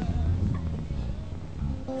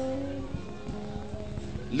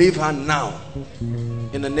 Leave her now.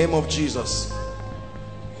 In the name of Jesus.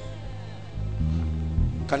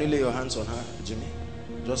 Can you lay your hands on her, Jimmy?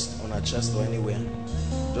 Just on her chest or anywhere.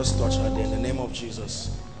 Just touch her there. In the name of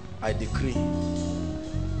Jesus, I decree,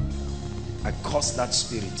 I curse that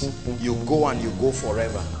spirit. You go and you go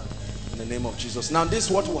forever. In the name of Jesus. Now this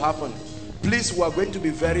is what will happen. Please, we are going to be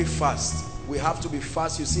very fast. We have to be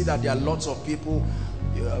fast. You see that there are lots of people,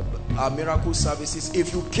 our miracle services.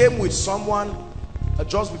 If you came with someone,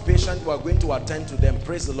 just be patient. We are going to attend to them.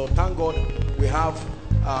 Praise the Lord. Thank God we have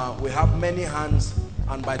many hands.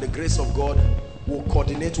 And by the grace of God, we'll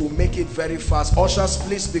coordinate, we'll make it very fast. Ushers,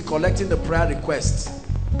 please be collecting the prayer requests.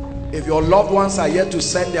 If your loved ones are yet to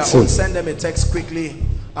send their own, send them a text quickly.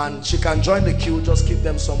 And she can join the queue, just keep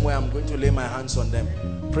them somewhere. I'm going to lay my hands on them.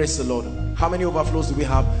 Praise the Lord. How many overflows do we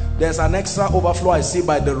have? There's an extra overflow I see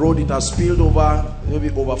by the road. It has spilled over, maybe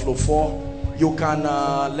overflow 4. You can,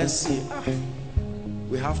 let's see.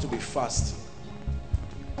 We have to be fast.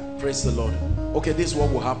 Praise the Lord. Okay, this is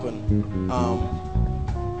what will happen.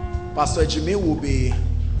 Pastor Jimmy will be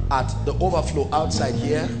at the overflow outside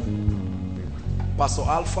here. Pastor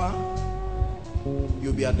Alpha,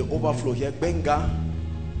 you'll be at the overflow here. Benga,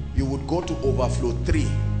 you would go to overflow 3.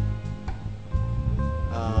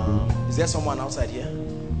 Is there someone outside here?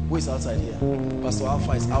 Who is outside here? Pastor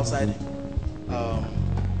Alpha is outside.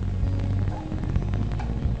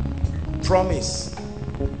 Promise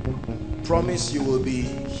you will be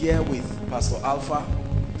here with Pastor Alpha,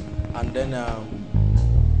 and then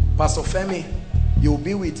Pastor Femi, you'll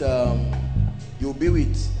be with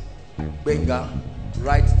Benga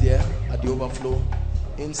right there at the overflow.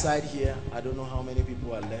 Inside here, I don't know how many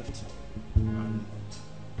people are left. And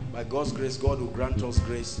by God's grace, God will grant us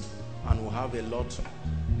grace, and we'll have a lot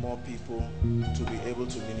more people to be able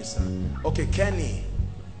to minister. Okay, Kenny,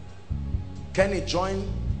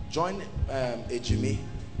 join Ejimi.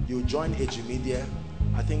 You join Ejimi there.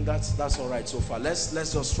 I think that's all right so far. Let's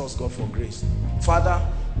just trust God for grace. Father,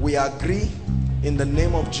 we agree in the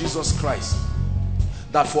name of Jesus Christ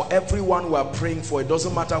that for everyone we are praying for, it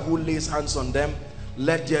doesn't matter who lays hands on them,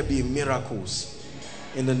 let there be miracles.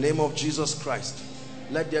 In the name of Jesus Christ,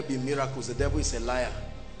 let there be miracles. The devil is a liar.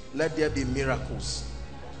 Let there be miracles.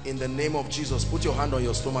 In the name of Jesus. Put your hand on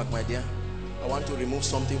your stomach, my dear. I want to remove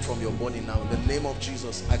something from your body now. In the name of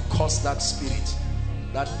Jesus, I curse that spirit,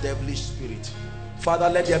 that devilish spirit. Father,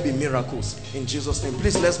 let there be miracles in Jesus' name.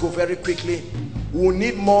 Please, let's go very quickly. We'll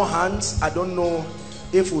need more hands. I don't know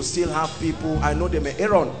if we'll still have people. I know they may.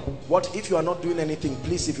 Aaron, what if you are not doing anything?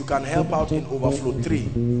 Please, if you can help out in overflow 3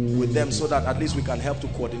 with them, so that at least we can help to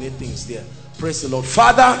coordinate things there. Praise the Lord.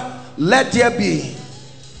 Father, let there be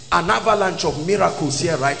an avalanche of miracles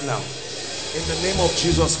here right now. In the name of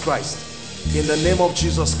Jesus Christ. In the name of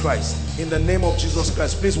Jesus Christ. In the name of Jesus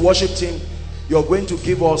Christ. Please, worship team, you're going to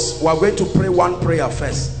give us, we're going to pray one prayer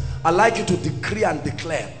first. I'd like you to decree and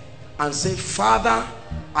declare and say, Father,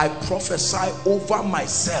 I prophesy over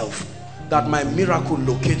myself that my miracle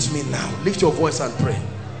locates me now. Lift your voice and pray.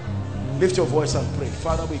 Lift your voice and pray.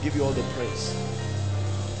 Father, we give you all the praise.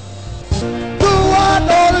 Do what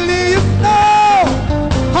only you know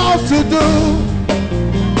how to do.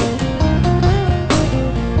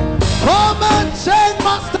 Come and change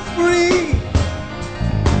master free.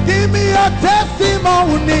 Give me a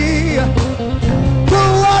testimony. Do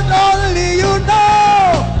what only you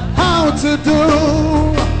know how to do.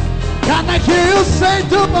 Can I hear you say,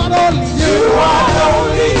 do what only you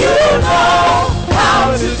know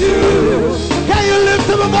how to do? Can you lift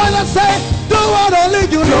up a voice and say, do what only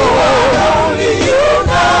you know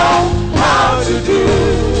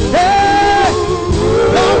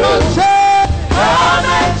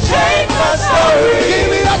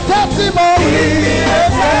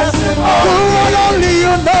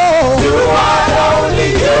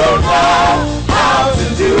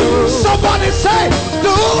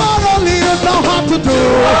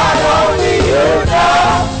what only you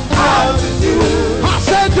know how to do. I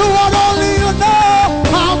said, do what only you know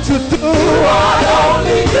how to do. What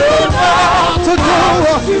only you know how to do.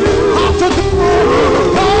 How to do.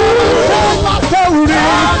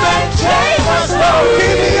 Come and change my story.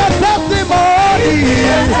 Give me a testimony.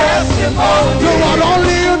 Do what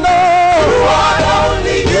only you know. Do what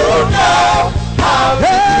only you know how to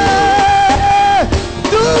do.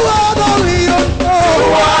 Do what only you know. Do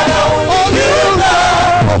what only you know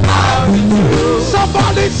how to do.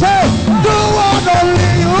 Somebody say, do what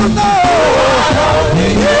only you know. Do what only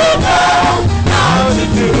you know how to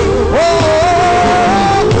do. Oh,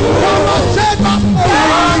 come and change my story.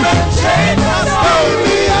 Come and change my story. Give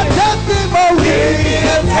me a testimony. Give me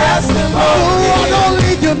a testimony. Do what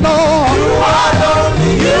only you know. Do what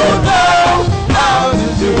only you know how to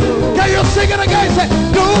do. Can you sing it again? Say,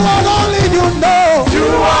 do what only you know. Do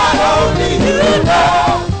what only you know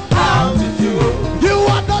how to do. You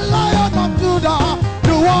are the Lion of Judah.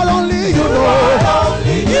 Do what only you know. Do what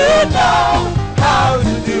only you know how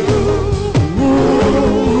to do.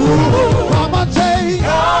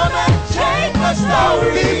 Come and change my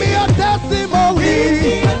story. Give me a testimony. Give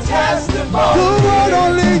me a testimony. Do what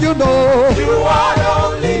only you know. Do what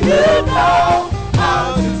only you know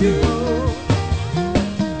how to do.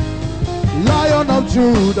 Lion of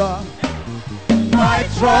Judah, my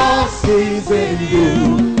trust is in you.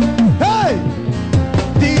 Hey,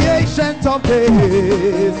 the ancient of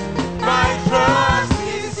days, my trust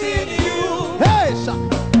is in you. Hey,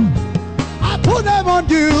 I put them on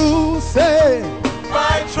you. Say,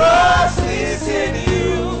 my trust is in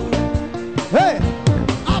you. Hey,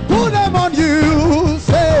 I put them on you.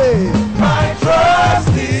 Say, my trust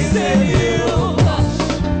is in you.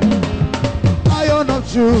 Lion of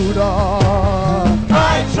Judah,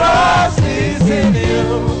 my trust is in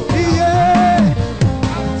you. Yeah,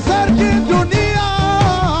 Sergin Dunia,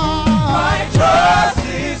 my trust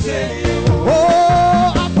is in you.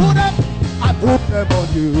 Oh, I put them on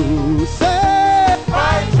you. Say,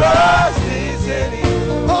 my trust is in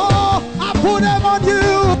you. Oh, I put them on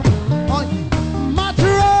you. On my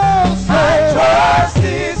trust. My trust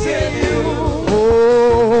is in you.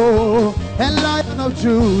 Oh, and Lion of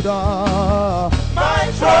Judah,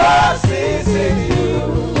 my trust is in you.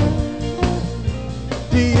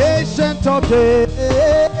 The ancient of days,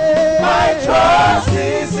 my trust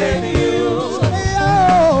is in you. Say,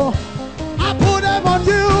 oh, I put them on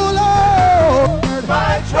you, Lord.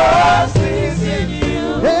 My trust is in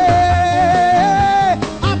you. Hey,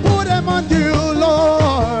 I put them on you,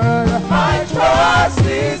 Lord. My trust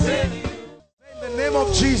is in you. In the name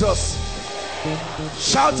of Jesus.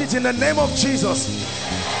 Shout it in the name of Jesus.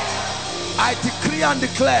 I decree and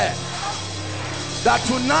declare that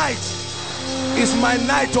tonight is my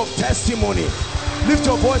night of testimony. Lift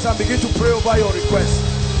your voice and begin to pray over your request.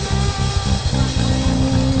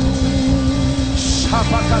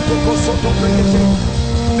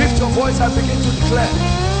 Lift your voice and begin to declare.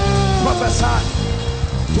 Prophesy.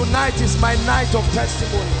 Tonight is my night of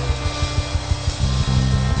testimony.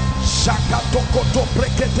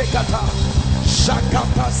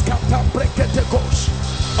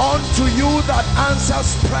 Unto you that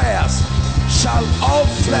answers prayers shall all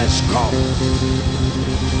flesh come.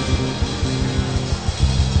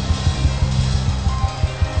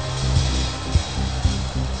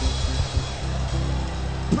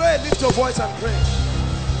 Pray, lift your voice and pray.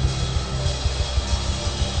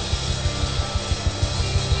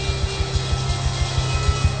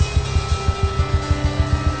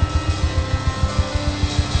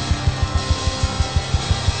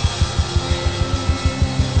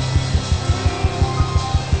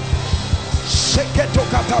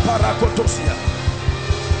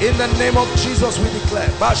 In the name of Jesus we declare.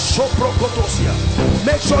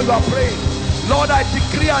 Make sure you are praying. Lord, I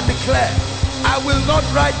decree and declare, I will not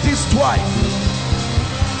write this twice.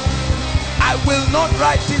 I will not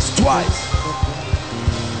write this twice.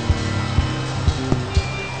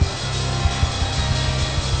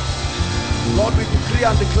 Lord, we decree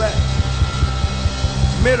and declare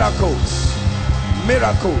miracles.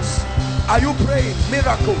 Miracles. Are you praying?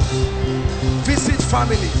 Miracles. Visit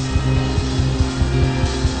families.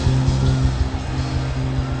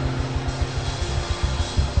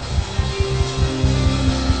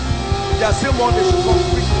 There are still more, they should come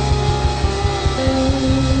quickly.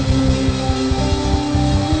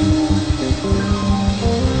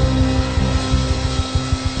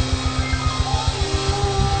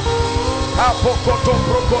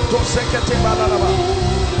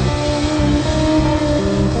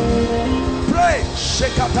 Pray.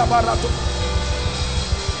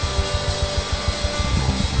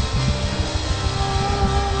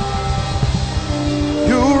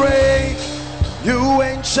 You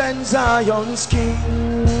ancient Zion's King.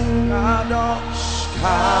 Kadosh,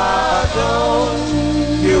 Kadosh,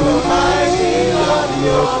 you are mighty on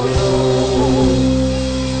your throne.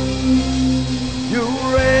 You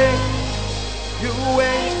reign, you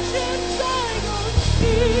reign.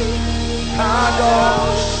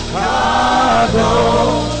 Kadosh,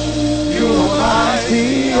 Kadosh, you are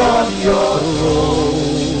mighty on your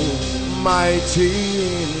throne. Mighty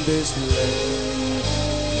in this place,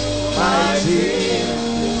 mighty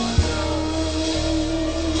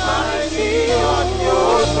on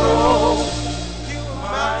your throne,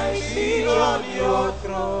 mighty on your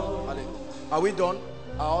throne. Are we done?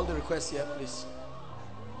 Are all the requests here, please?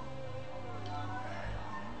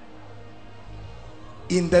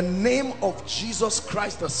 In the name of Jesus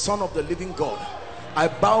Christ, the Son of the living God, I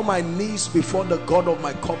bow my knees before the God of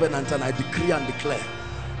my covenant, and I decree and declare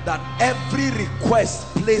that every request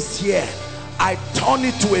placed here, I turn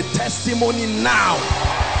it to a testimony now.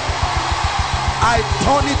 I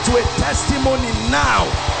turn it to a testimony now.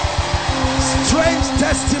 Strange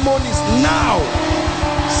testimonies now.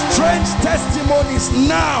 Strange testimonies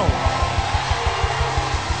now.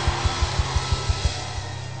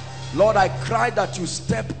 Lord, I cry that you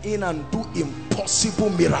step in and do impossible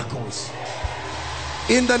miracles.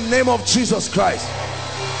 In the name of Jesus Christ.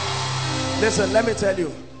 Listen, let me tell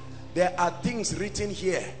you, there are things written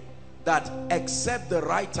here that except the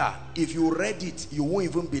writer, if you read it, you won't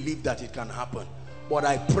even believe that it can happen. But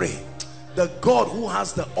I pray, the God who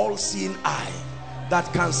has the all-seeing eye,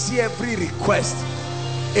 that can see every request,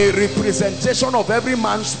 a representation of every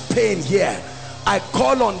man's pain here, I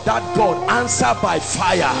call on that God, answer by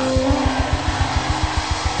fire.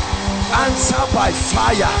 Answer by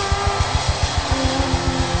fire.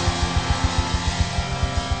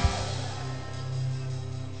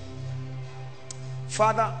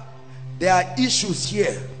 Father, there are issues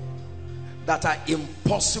here that are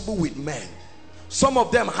impossible with men. Some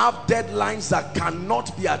of them have deadlines that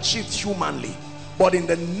cannot be achieved humanly. But in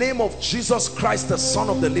the name of Jesus Christ, the Son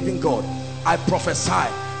of the living God, I prophesy,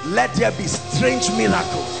 let there be strange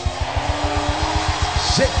miracles.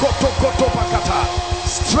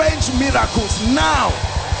 Strange miracles now.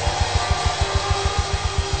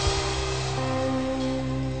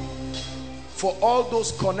 For all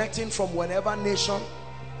those connecting from whenever nation,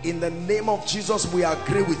 in the name of Jesus, we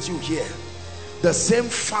agree with you here. The same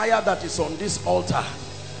fire that is on this altar,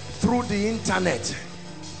 through the internet,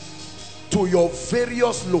 to your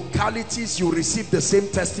various localities, you receive the same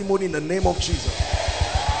testimony in the name of Jesus.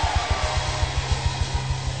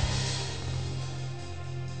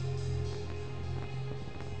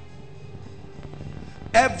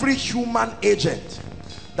 Every human agent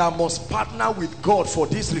that must partner with God for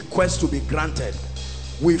this request to be granted,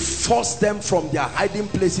 we force them from their hiding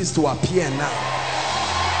places to appear now.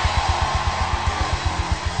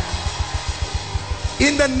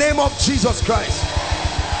 In the name of Jesus Christ.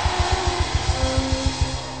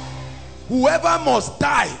 Whoever must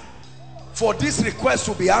die for this request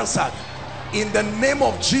to be answered, in the name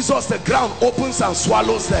of Jesus, the ground opens and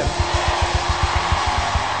swallows them.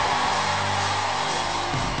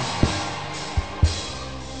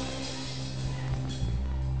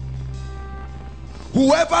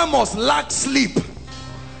 Whoever must lack sleep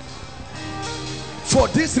for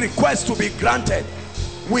this request to be granted,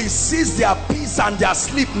 we seize their peace and their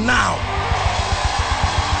sleep now.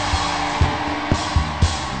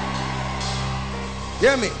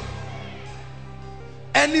 Hear me.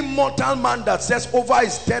 Any mortal man that says over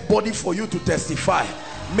his dead body for you to testify,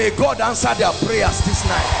 may God answer their prayers this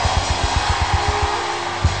night.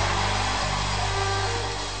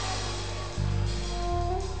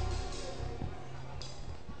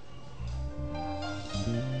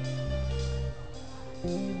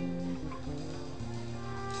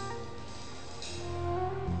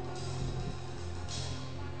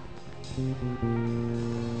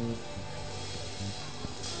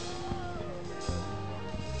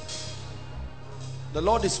 The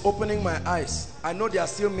Lord is opening my eyes. I know they are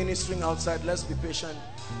still ministering outside. Let's be patient.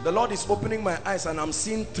 The Lord is opening my eyes and I'm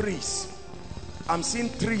seeing trees. I'm seeing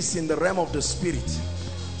trees in the realm of the spirit.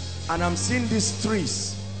 And I'm seeing these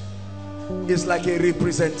trees. It's like a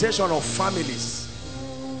representation of families.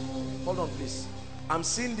 Hold on, please. I'm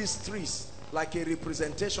seeing these trees like a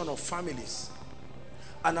representation of families.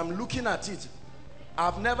 And I'm looking at it.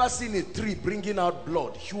 I've never seen a tree bringing out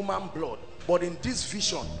blood, human blood. But in this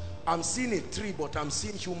vision, I'm seeing a tree, but I'm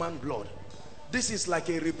seeing human blood. This is like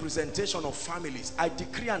a representation of families. I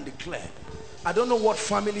decree and declare. I don't know what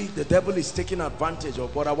family the devil is taking advantage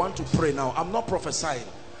of, but I want to pray now. I'm not prophesying.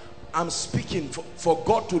 I'm speaking for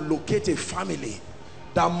God to locate a family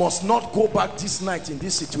that must not go back this night in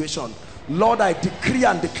this situation. Lord, I decree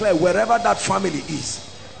and declare wherever that family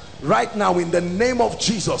is, right now in the name of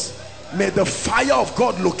Jesus, may the fire of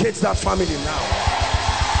God locate that family now.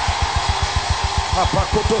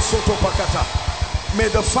 May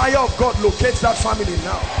the fire of God locate that family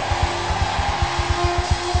now.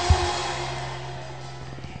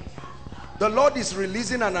 The Lord is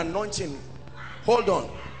releasing an anointing, hold on,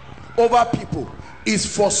 over people. Is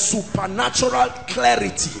for supernatural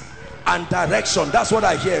clarity and direction. That's what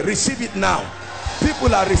I hear. Receive it now.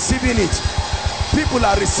 People are receiving it. People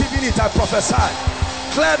are receiving it. I prophesy.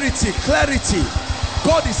 Clarity, clarity.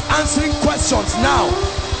 God is answering questions now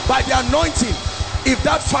by the anointing. If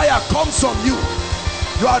that fire comes on you,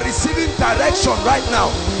 you are receiving direction right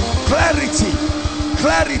now. Clarity,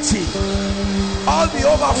 clarity. All the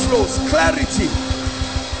overflows, clarity.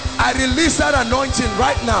 I release that anointing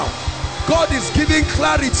right now. God is giving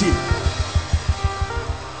clarity.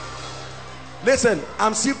 Listen,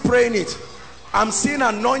 I'm still praying it. I'm seeing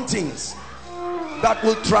anointings that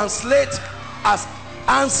will translate as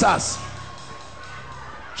answers.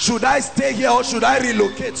 Should I stay here or should I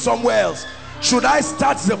relocate somewhere else? Should I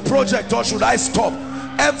start the project or should I stop?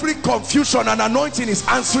 Every confusion, an anointing is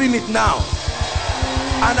answering it now.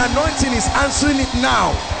 An anointing is answering it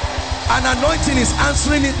now. An anointing is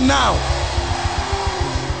answering it now.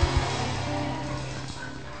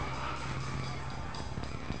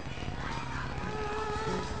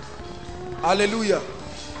 Hallelujah.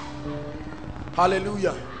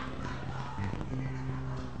 Hallelujah.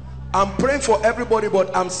 I'm praying for everybody,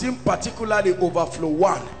 but I'm seeing particularly overflow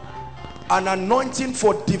one. An anointing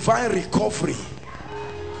for divine recovery.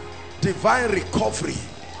 Divine recovery.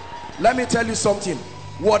 Let me tell you something.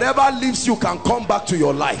 Whatever leaves you can come back to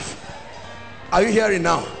your life. Are you hearing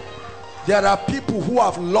now? There are people who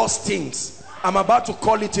have lost things. I'm about to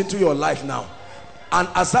call it into your life now. And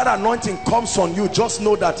as that anointing comes on you, just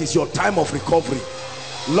know that it's your time of recovery.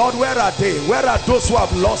 Lord, where are they? Where are those who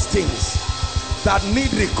have lost things that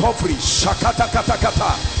need recovery? Shakata kata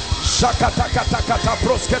kata, shakata kata kata,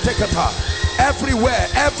 broskete kata. Everywhere,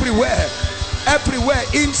 everywhere, everywhere,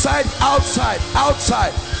 inside, outside,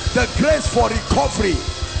 outside. The grace for recovery,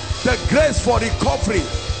 the grace for recovery.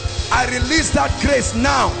 I release that grace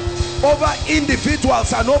now over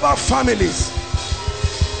individuals and over families.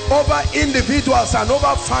 Over individuals and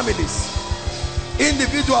over families.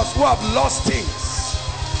 Individuals who have lost things,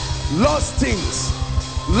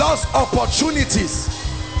 lost opportunities,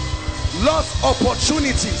 lost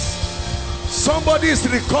opportunities. Somebody is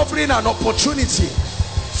recovering an opportunity.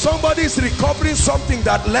 Somebody is recovering something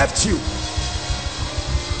that left you.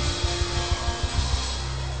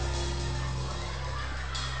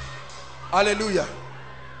 Hallelujah.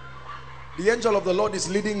 The angel of the Lord is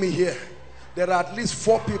leading me here. There are at least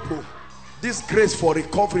 4 people. This grace for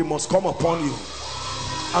recovery must come upon you.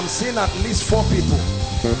 I'm seeing at least 4 people.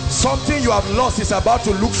 Something you have lost is about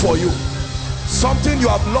to look for you. Something you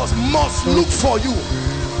have lost must look for you.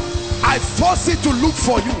 I force it to look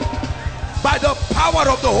for you by the power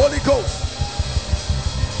of the Holy Ghost.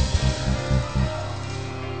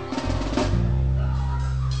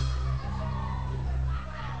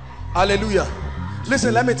 Hallelujah.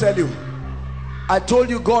 Listen, let me tell you. I told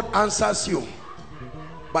you God answers you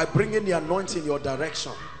by bringing the anointing in your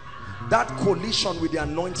direction. That collision with the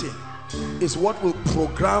anointing is what will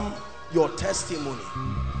program your testimony.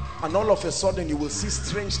 And all of a sudden you will see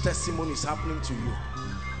strange testimonies happening to you.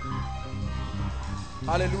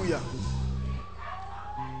 Hallelujah.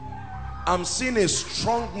 I'm seeing a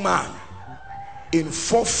strong man in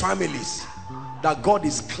 4 families that God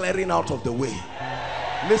is clearing out of the way.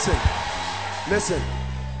 Listen, listen.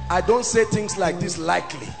 I don't say things like this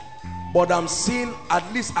lightly, but I'm seeing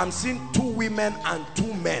 2 women and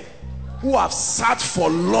 2 men who have sat for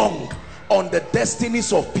long on the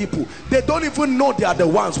destinies of people. They don't even know they are the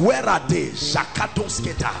ones. Where are they?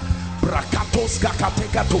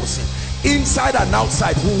 Inside and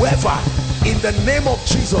outside, whoever, in the name of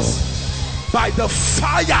Jesus, by the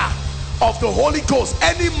fire of the Holy Ghost,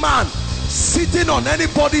 any man sitting on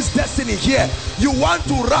anybody's destiny here, you want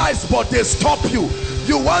to rise but they stop you.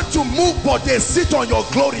 You want to move but they sit on your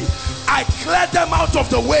glory. I clear them out of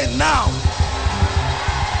the way now.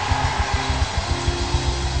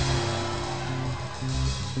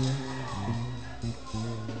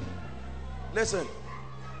 Listen,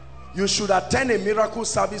 you should attend a miracle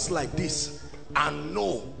service like this and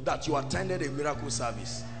know that you attended a miracle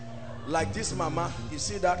service. Like this mama, you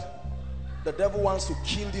see that? The devil wants to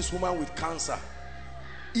kill this woman with cancer,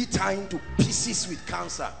 eat her into pieces with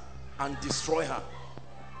cancer and destroy her.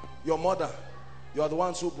 Your mother, you are the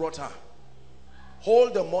ones who brought her.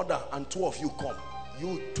 Hold the mother and 2 of you come.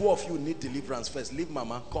 You, two of you need deliverance first. Leave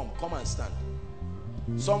mama. Come and stand.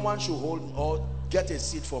 Someone should hold or get a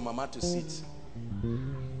seat for mama to sit.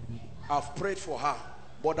 I've prayed for her,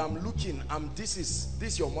 but I'm looking.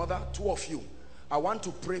 This your mother. Two of you. I want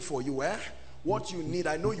to pray for you. What you need.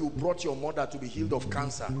 I know you brought your mother to be healed of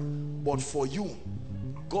cancer, but for you,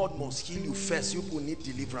 God must heal you first. You will need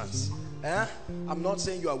deliverance. I'm not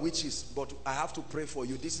saying you are witches, but I have to pray for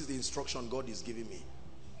you. This is the instruction God is giving me.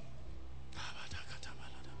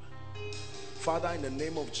 Father, in the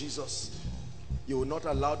name of Jesus, you will not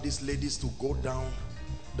allow these ladies to go down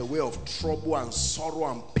the way of trouble and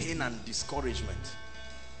sorrow and pain and discouragement.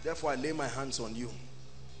 Therefore, I lay my hands on you.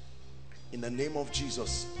 In the name of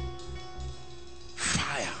Jesus,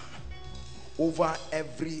 fire over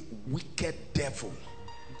every wicked devil.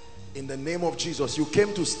 In the name of Jesus, you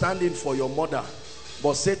came to stand in for your mother,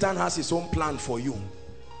 but Satan has his own plan for you.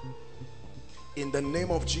 In the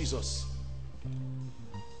name of Jesus.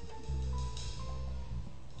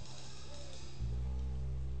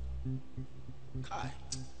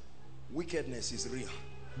 Wickedness is real.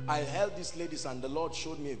 I held these ladies and the Lord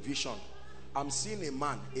showed me a vision. I'm seeing a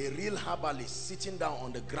man, a real herbalist, sitting down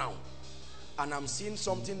on the ground, and I'm seeing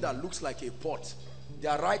something that looks like a pot. They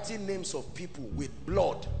are writing names of people with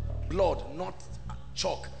blood, not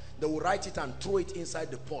chalk. They will write it and throw it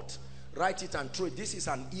inside the pot. Write it and throw it. This is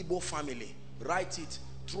an Igbo family. Write it,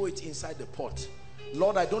 throw it inside the pot.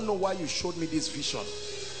 Lord, I don't know why you showed me this vision,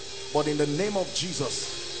 but in the name of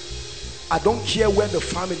Jesus, I don't care where the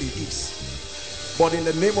family is, but in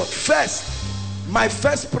the name of my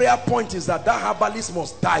first prayer point is that that herbalist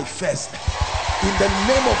must die first. In the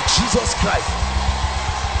name of Jesus Christ.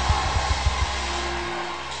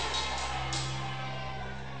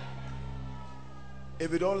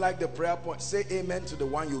 If you don't like the prayer point, say amen to the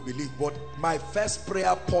one you believe. But my first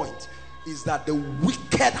prayer point is that the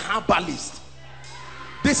wicked herbalist,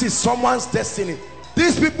 this is someone's destiny.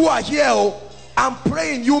 These people are here. Oh, I'm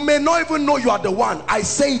praying. You may not even know you are the one. I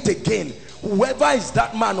say it again. Whoever is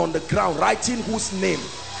that man on the ground writing whose name,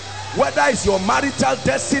 whether it's your marital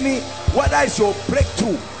destiny, whether it's your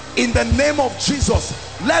breakthrough, in the name of Jesus,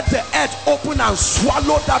 let the earth open and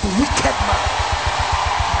swallow that wicked man.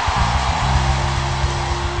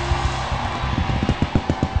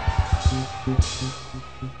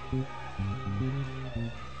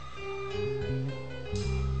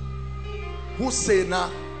 Husseina.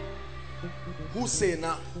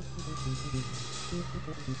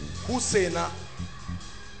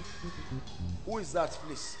 Who is that,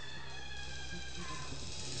 please?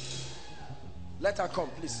 Let her come,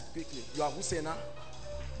 please, quickly. You are Husseina?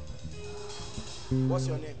 What's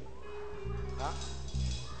your name? Huh?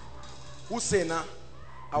 Husseina,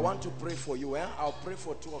 I want to pray for you. I'll pray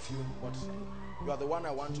for two of you, but you are the one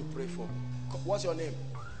I want to pray for. What's your name?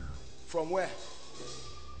 From where?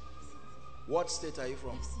 What state are you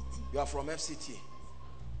from? FCT. You are from FCT.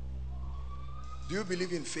 Do you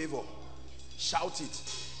believe in favor? Shout it.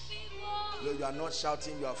 No, you are not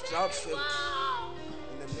shouting. You have shouted favor.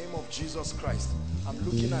 In the name of Jesus Christ, I'm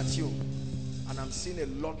looking at you and I'm seeing a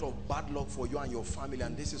lot of bad luck for you and your family,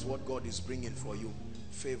 and this is what God is bringing for you.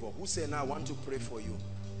 Favor. Hussein, I want to pray for you.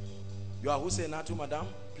 You are Hussein too, madam?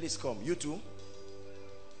 Please come. You too?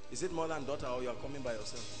 Is it more than daughter, or you are coming by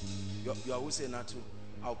yourself? You are Hussein too.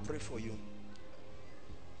 I'll pray for you.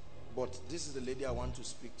 But this is the lady I want to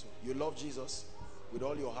speak to. You love Jesus with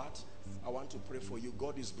all your heart. I want to pray for you.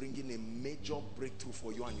 God is bringing a major breakthrough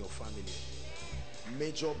for you and your family.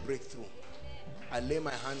 Major breakthrough. I lay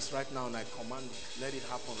my hands right now and I command, let it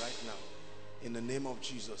happen right now. In the name of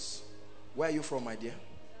Jesus. Where are you from, my dear?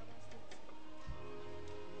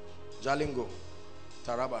 Jalingo,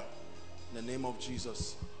 Taraba. In the name of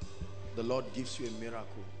Jesus, the Lord gives you a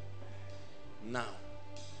miracle. Now,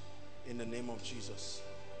 in the name of Jesus.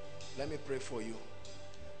 Let me pray for you.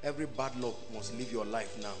 Every bad luck must leave your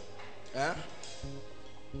life now.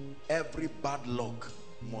 Every bad luck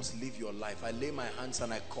must leave your life. I lay my hands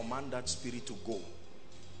and I command that spirit to go.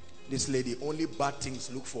 This lady, only bad things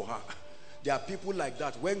look for her. There are people like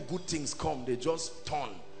that. When good things come, they just turn.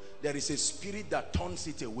 There is a spirit that turns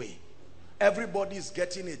it away. Everybody is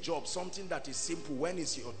getting a job, something that is simple. When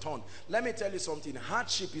is your turn? Let me tell you something.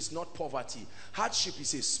 Hardship is not poverty. Hardship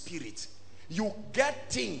is a spirit. You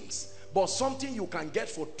get things, but something you can get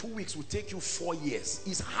for 2 weeks will take you 4 years.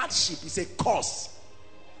 It's hardship. It's a curse.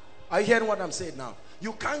 Are you hearing what I'm saying now?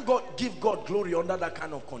 You can't give God glory under that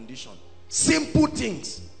kind of condition. Simple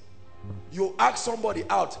things. You ask somebody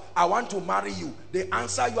out, I want to marry you. They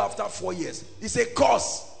answer you after 4 years. It's a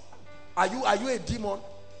curse. Are you a demon?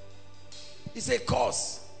 It's a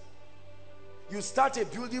curse. You start a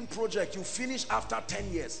building project, you finish after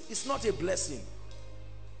 10 years. It's not a blessing.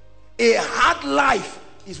 A hard life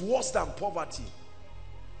is worse than poverty.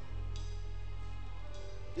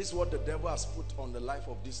 This is what the devil has put on the life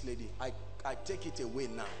of this lady. I take it away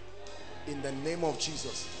now in the name of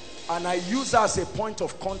Jesus, and I use her as a point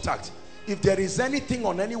of contact. If there is anything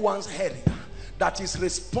on anyone's head that is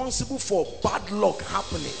responsible for bad luck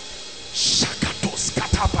happening,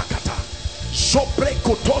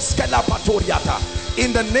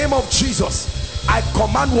 in the name of Jesus, I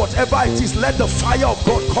command whatever it is, let the fire of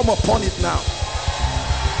God come upon it now.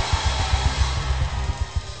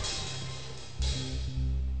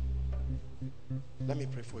 Let me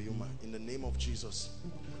pray for you, man. In the name of Jesus,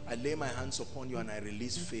 I lay my hands upon you and I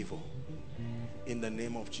release favor. In the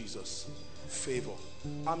name of Jesus, favor.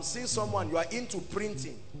 I'm seeing someone, you are into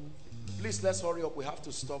printing. Please, let's hurry up. We have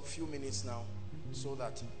to stop a few minutes now, so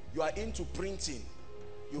that you are into printing.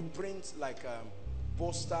 You print like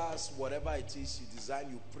posters, whatever it is you design,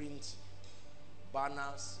 you print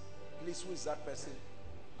banners. Please, who is that person?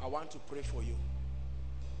 I want to pray for you.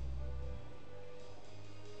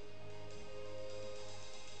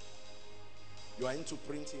 You are into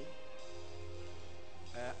printing.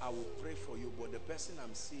 I will pray for you, but the person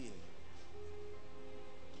I'm seeing,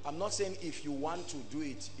 I'm not saying if you want to do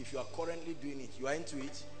it, if you are currently doing it, you are into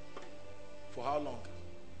it. For how long?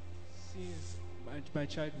 Since my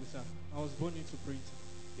childhood, sir. I was born into printing.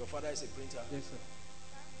 Your father is a printer? Yes, sir.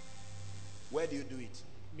 Where do you do it?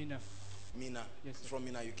 Mina. Mina? Yes, sir. From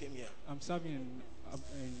Mina you came here? I'm serving in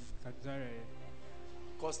Kadzara.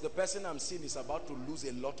 Because the person I'm seeing is about to lose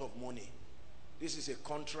a lot of money. This is a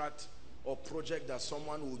contract or project that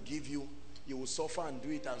someone will give you. You will suffer and do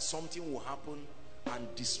it, and something will happen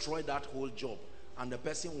and destroy that whole job. And the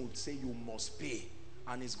person would say you must pay.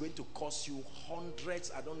 And it's going to cost you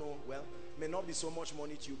hundreds, I don't know, well, may not be so much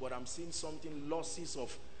money to you, but I'm seeing something, losses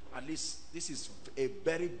of, at least this is a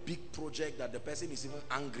very big project that the person is even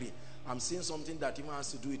angry. I'm seeing something that even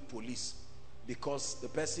has to do with police, because the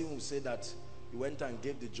person will say that he went and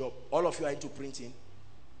gave the job. All of you are into printing?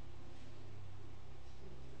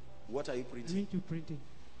 What are you printing? I'm into printing.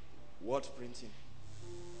 What printing?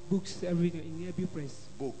 Books, everything in every press.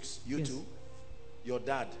 Books. You Yes. too? Your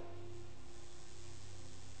dad?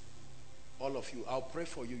 All of you. I'll pray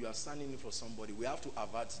for you. You are standing in for somebody. We have to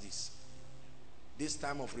avert this. This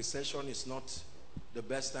time of recession is not the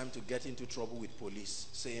best time to get into trouble with police.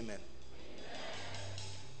 Say amen.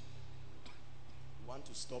 You want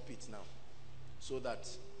to stop it now, so that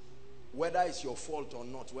whether it's your fault or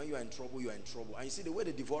not, when you are in trouble, you are in trouble. And you see, the way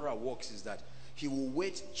the devourer works is that he will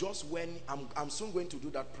wait just when, I'm soon going to do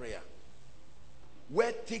that prayer,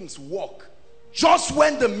 where things work, just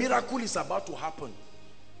when the miracle is about to happen,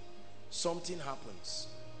 something happens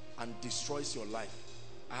and destroys your life.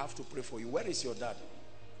 I have to pray for you. Where is your dad?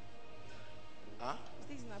 Huh?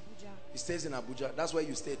 He stays in Abuja. He stays in Abuja. That's where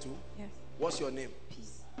you stay too? Yes. What's your name?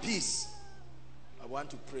 Peace. Peace. I want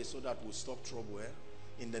to pray so that we'll stop trouble,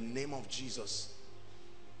 in the name of Jesus.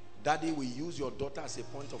 Daddy, we use your daughter as a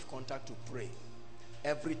point of contact to pray.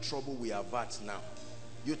 Every trouble we avert now.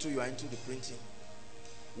 You two, you are into the printing.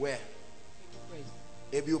 Where?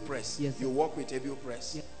 ABU Press. Yes, sir. You work with ABU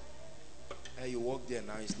Press? Yes. You work there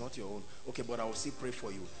now. It's not your own. Okay, but I will still pray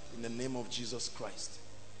for you. In the name of Jesus Christ.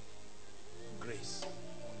 Grace.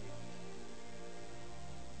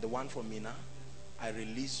 The one for Mina, I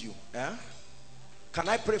release you. Can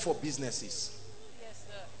I pray for businesses? Yes,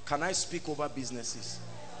 sir. Can I speak over businesses?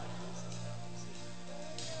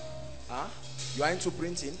 You are into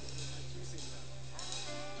printing?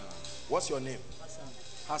 What's your name?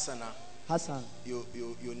 Hassan. Hassan. You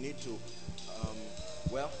need to,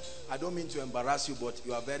 well, I don't mean to embarrass you, but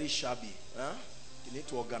you are very shabby. You need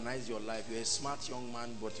to organize your life. You're a smart young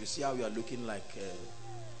man, but you see how you are looking like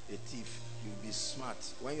a thief. You'll be smart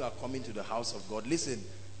when you are coming to the house of God. Listen,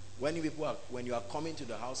 when you are coming to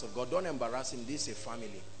the house of God, don't embarrass him. This is a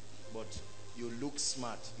family, but you look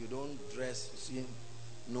smart. You don't dress, you see,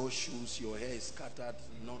 no shoes, your hair is scattered,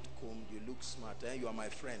 not combed. You look smart. You are my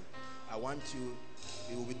friend. I want you.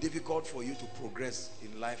 It will be difficult for you to progress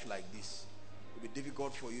in life like this. It will be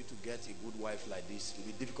difficult for you to get a good wife like this. It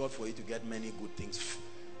will be difficult for you to get many good things.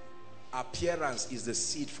 Appearance is the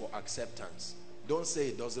seed for acceptance. Don't say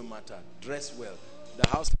it doesn't matter. Dress well. The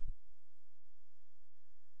house.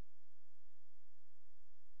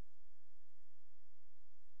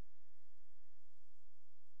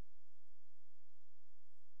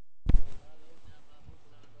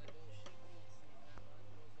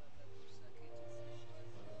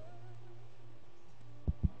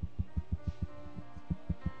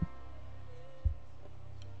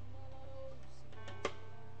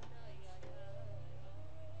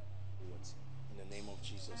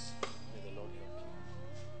 Jesus, may the Lord help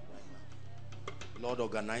you right Lord,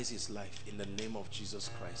 organize his life in the name of Jesus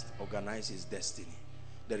Christ. Organize his destiny.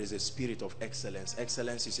 There is a spirit of excellence.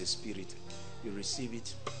 Excellence is a spirit. You receive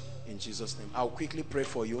it in Jesus' name. I'll quickly pray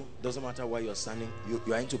for you. Doesn't matter where you're standing.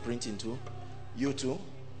 You are into printing too. You too.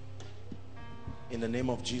 In the name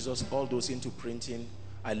of Jesus, all those into printing,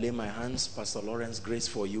 I lay my hands, Pastor Lawrence, grace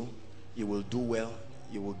for you. You will do well.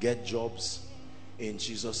 You will get jobs in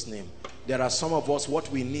Jesus' name. There are some of us, what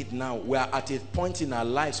we need now, we are at a point in our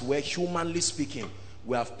lives where, humanly speaking,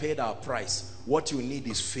 we have paid our price. What you need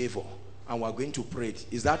is favor, and we're going to pray it.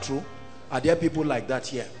 Is that true? Are there people like that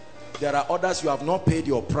here? There are others, you have not paid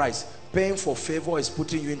your price. Paying for favor is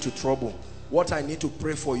putting you into trouble. What I need to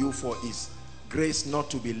pray for you for is grace not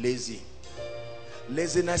to be lazy.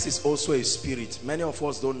 Laziness is also a spirit. Many of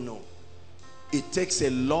us don't know. It takes a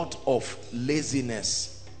lot of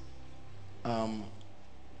laziness.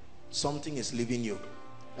 Something is leaving you.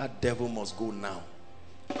 That devil must go now.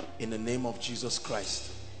 In the name of Jesus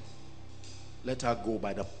Christ. Let her go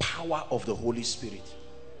by the power of the Holy Spirit.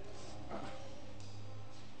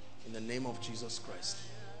 In the name of Jesus Christ.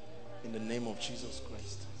 In the name of Jesus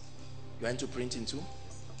Christ. You are into printing too?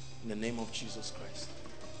 In the name of Jesus Christ.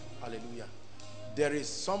 Hallelujah. There is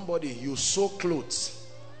somebody, you sew clothes.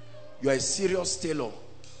 You are a serious tailor.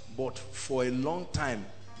 But for a long time,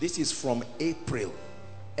 this is from April,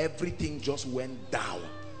 everything just went down.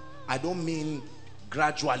 I don't mean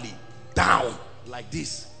gradually, down like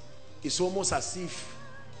this. It's almost as if,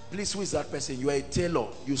 please, who is that person? You are a tailor,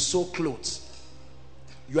 you sew clothes.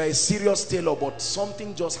 You are a serious tailor, but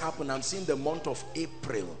something just happened. I'm seeing the month of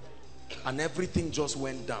April and everything just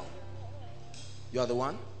went down. You are the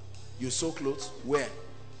one? You sew clothes? Where?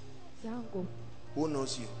 Zango. Who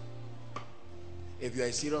knows you? If you are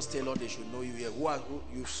a serious tailor, they should know you here.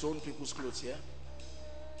 You've sewn people's clothes here?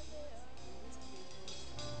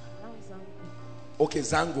 Okay,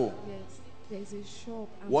 Zango. Yes, there's a shop.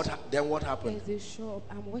 Then what happened? There's a shop.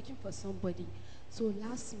 I'm working for somebody. So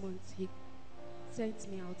last month, he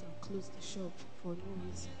sent me out and closed the shop for no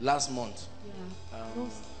reason. Last month? Yeah.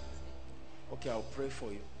 Okay, I'll pray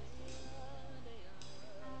for you.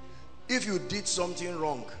 If you did something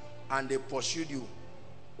wrong and they pursued you,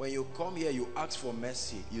 when you come here, you ask for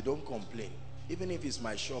mercy. You don't complain. Even if it's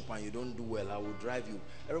my shop and you don't do well, I will drive you.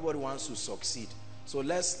 Everybody wants to succeed. So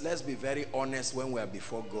let's be very honest when we are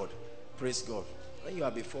before God. Praise God. When you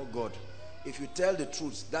are before God, if you tell the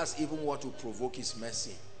truth, that's even what will provoke his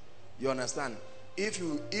mercy. You understand?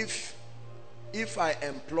 If I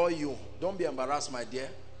employ you, don't be embarrassed, my dear,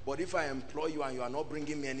 but if I employ you and you are not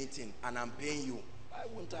bringing me anything and I'm paying you, why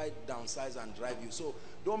won't I downsize and drive you? So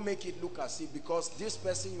don't make it look as if, because this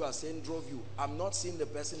person you are saying drove you, I'm not seeing the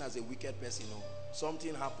person as a wicked person. No,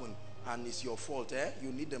 something happened and it's your fault.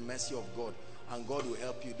 You need the mercy of God and God will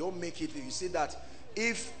help you. Don't make it, you see that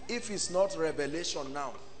if it's not revelation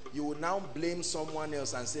now, you will now blame someone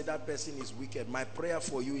else and say that person is wicked. My prayer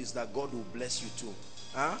for you is that God will bless you too.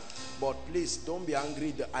 But please don't be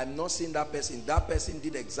angry. I'm not seeing that person. That person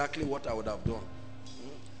did exactly what I would have done.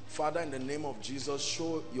 Father, in the name of Jesus,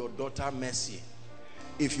 show your daughter mercy.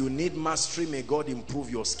 If you need mastery, may God improve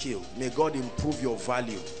your skill. May God improve your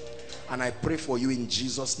value. And I pray for you in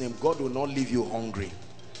Jesus' name. God will not leave you hungry.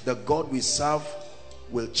 The God we serve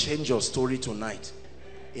will change your story tonight.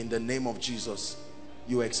 In the name of Jesus.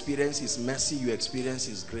 You experience his mercy. You experience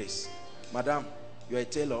his grace. Madam, you are a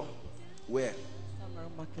tailor. Where?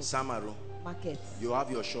 Samaru Market. Samaru. Market. You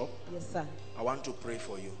have your shop? Yes, sir. I want to pray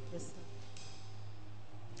for you. Yes, sir.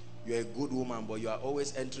 You're a good woman, but you are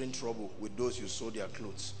always entering trouble with those you sew their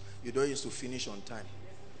clothes. You don't used to finish on time.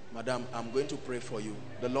 Madam, I'm going to pray for you.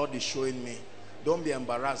 The Lord is showing me. Don't be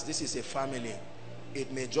embarrassed. This is a family.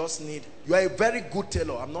 It may just need. You are a very good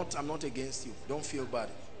tailor. I'm not against you. Don't feel bad.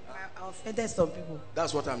 I offended some people.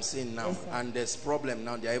 That's what I'm saying now. Yes, and there's problem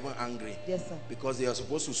now. They're even angry. Yes, sir. Because they are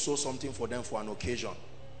supposed to sew something for them for an occasion.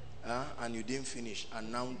 And you didn't finish,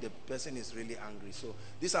 and now the person is really angry. So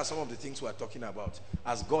these are some of the things we are talking about.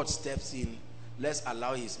 As God steps in, let's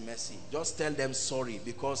allow his mercy. Just tell them sorry,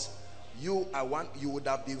 because you would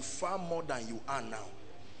have been far more than you are now,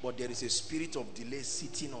 but there is a spirit of delay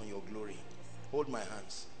sitting on your glory. Hold my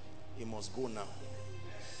hands. He must go now.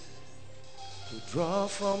 To draw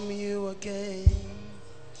from you again.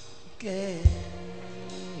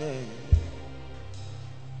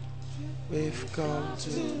 We've come to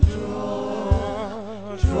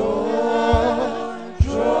draw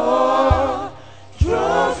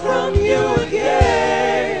from you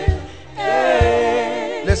again.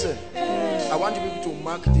 Listen, I want you people to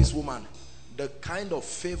mark this woman. The kind of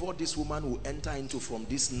favor this woman will enter into from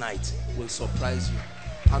this night will surprise you.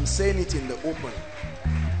 I'm saying it in the open.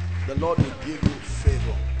 The Lord will give you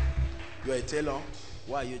favor. You're a tailor.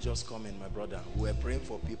 Why are you just coming, my brother? We're praying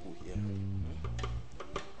for people here.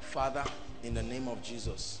 Father, in the name of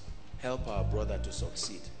Jesus, help our brother to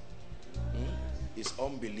succeed. It's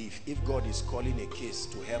unbelief. If God is calling a case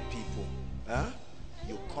to help people,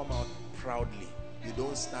 you come out proudly. You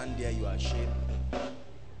don't stand there, you are ashamed.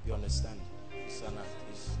 You understand? Sana,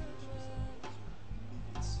 please.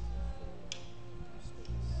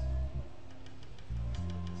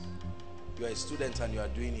 You are a student and you are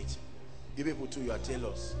doing it. You people too, you are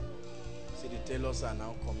tailors. See, the tailors are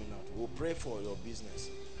now coming out. We'll pray for your business.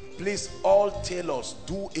 Please, all tailors,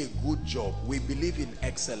 do a good job. We believe in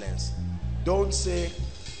excellence. Don't say,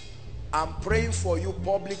 I'm praying for you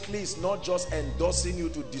publicly. It's not just endorsing you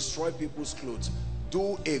to destroy people's clothes.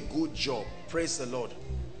 Do a good job. Praise the Lord.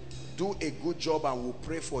 Do a good job and we'll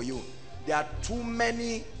pray for you. There are too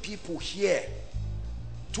many people here.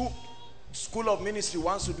 School of Ministry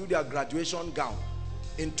wants to do their graduation gown.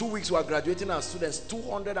 In 2 weeks we are graduating our students,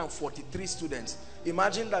 243 students.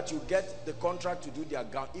 Imagine that you get the contract to do their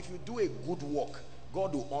gown. If you do a good work,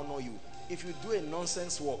 God will honor you. If you do a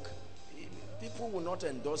nonsense work, people will not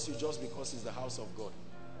endorse you just because it's the house of God.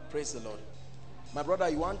 Praise the Lord. My brother,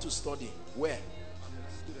 you want to study? Where? I'm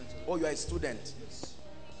a student. Oh, you are a student? Yes.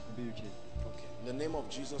 In the UK. Okay. In the name of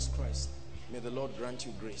Jesus Christ, may the Lord grant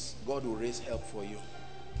you grace. God will raise help for you.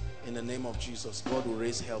 In the name of Jesus, God will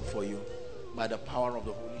raise help for you by the power of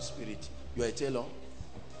the Holy Spirit. You are a tailor.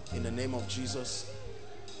 In the name of Jesus,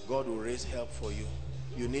 God will raise help for you.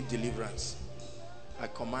 You need deliverance. I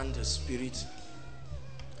command the spirit.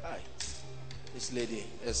 Hi, this lady,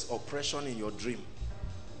 there's oppression in your dream.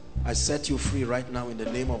 I set you free right now in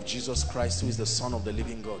the name of Jesus Christ, who is the Son of the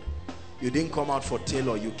living God. You didn't come out for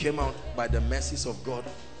tailor. You came out by the mercies of God.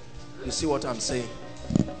 You see what I'm saying?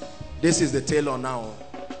 This is the tailor now.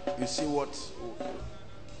 You see what?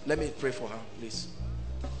 Let me pray for her, please.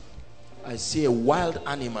 I see a wild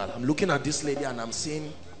animal. I'm looking at this lady and I'm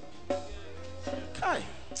seeing, Kai.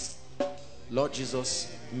 Lord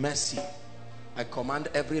Jesus, mercy. I command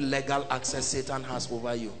every legal access Satan has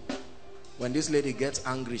over you. When this lady gets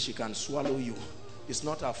angry, she can swallow you. It's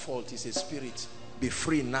not her fault, it's a spirit. Be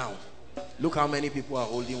free now. Look how many people are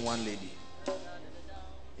holding one lady.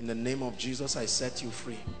 In the name of Jesus, I set you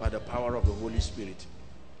free by the power of the Holy Spirit.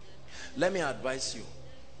 Let me advise you.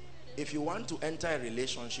 If you want to enter a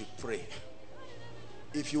relationship, pray.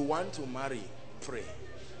 If you want to marry, pray.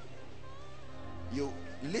 You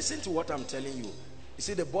listen to what I'm telling you. You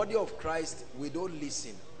see, the body of Christ, we don't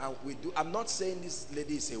listen. And we do. I'm not saying this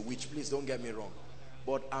lady is a witch, please don't get me wrong.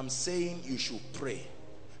 But I'm saying you should pray.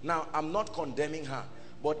 Now, I'm not condemning her.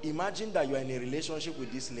 But imagine that you are in a relationship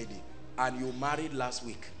with this lady and you married last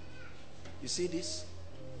week. You see this?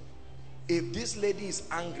 If this lady is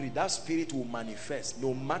angry, that spirit will manifest.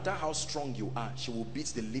 No matter how strong you are, she will beat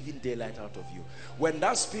the living daylight out of you. When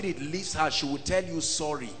that spirit leaves her, she will tell you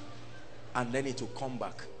sorry, and then it will come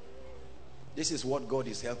back. This is what God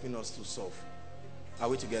is helping us to solve. Are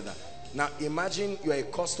we together? Now imagine you're a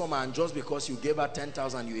customer and just because you gave her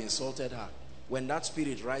 10,000, you insulted her. When that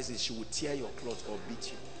spirit rises, she will tear your clothes or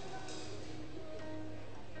beat you.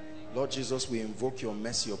 Lord Jesus, we invoke your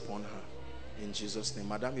mercy upon her. In Jesus' name.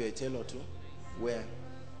 Madam, you're a tailor too? Where?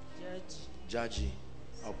 Jaji.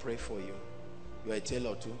 I'll pray for you. You're a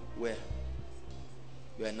tailor too? Where?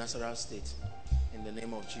 You're in Nasarawa State. In the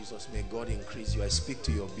name of Jesus, may God increase you. I speak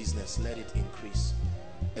to your business. Let it increase.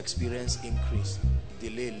 Experience increase.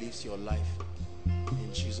 Delay leaves your life.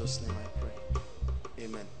 In Jesus' name I pray.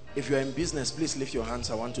 Amen. If you're in business, please lift your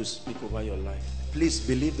hands. I want to speak over your life. Please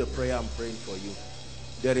believe the prayer I'm praying for you.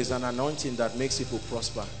 There is an anointing that makes people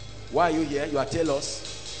prosper. Why are you here? You are tailors.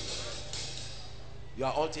 You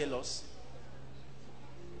are all tailors.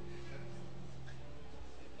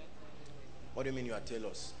 What do you mean you are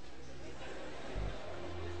tailors?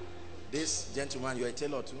 This gentleman, you are a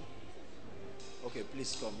tailor too? Okay,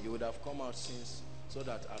 please come. You would have come out since, so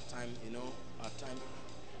that our time, you know, our time.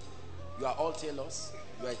 You are all tailors.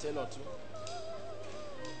 You are a tailor too?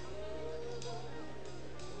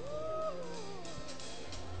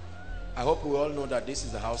 I hope we all know that this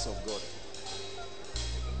is the house of God.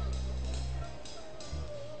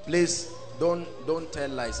 Please don't tell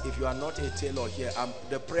lies. If you are not a tailor here,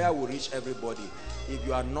 the prayer will reach everybody. If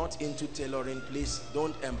you are not into tailoring, please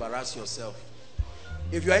don't embarrass yourself.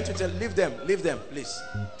 If you are into leave them, please.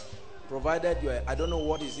 Provided you are, I don't know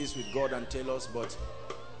what is this with God and tailors, but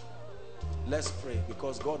let's pray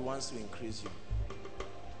because God wants to increase you.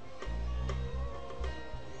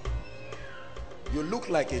 You look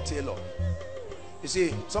like a tailor. You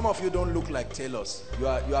see, some of you don't look like tailors. You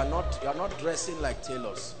are not dressing like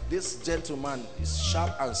tailors. This gentleman is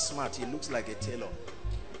sharp and smart. He looks like a tailor.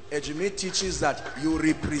 Ejimi teaches that you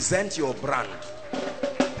represent your brand.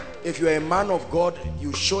 If you're a man of God,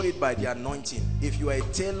 you show it by the anointing. If you are a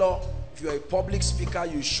tailor, if you're a public speaker,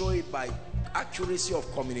 you show it by accuracy of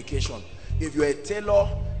communication. If you're a tailor,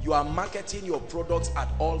 you are marketing your products at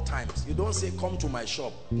all times. You don't say, come to my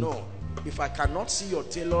shop. No. If I cannot see your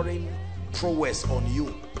tailoring prowess on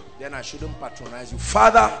you, then I shouldn't patronize you.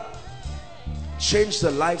 Father, change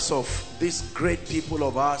the lives of these great people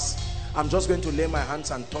of ours. I'm just going to lay my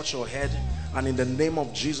hands and touch your head, and in the name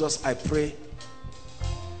of Jesus I pray,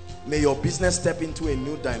 may your business step into a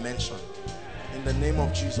new dimension in the name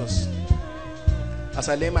of Jesus. As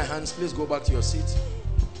I lay my hands, please go back to your seat.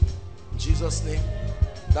 In Jesus' name,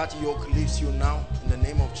 that yoke leaves you now in the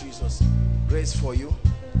name of Jesus. Grace for you,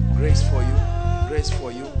 grace for you, grace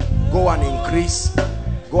for you. Go and increase,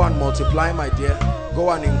 go and multiply, my dear. Go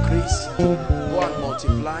and increase, go and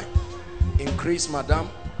multiply. Increase, madam.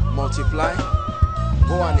 Multiply,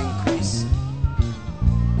 go and increase,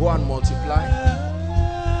 go and multiply,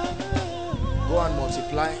 go and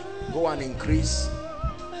multiply, go and increase,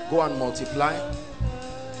 go and multiply,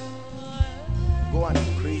 go and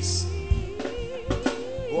increase,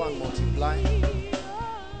 go and multiply,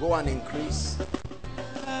 go and increase.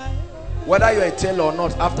 Whether you're a tailor or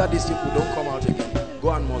not, after these people don't come out again. Go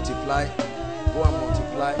and multiply, go and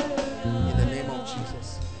multiply in the name of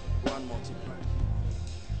Jesus. Go and multiply.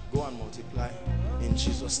 Go and multiply in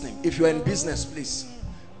Jesus' name. If you're in business, please,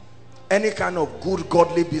 any kind of good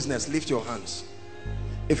godly business, lift your hands.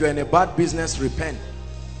 If you're in a bad business, repent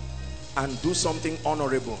and do something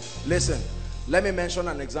honorable. Listen, let me mention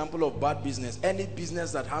an example of bad business. Any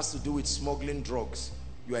business that has to do with smuggling drugs,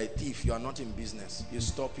 you are a thief, you are not in business. You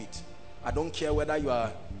stop it. I don't care whether you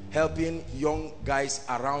are helping young guys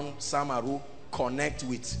around Samaru connect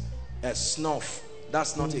with a snuff.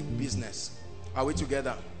 That's not a business. Are we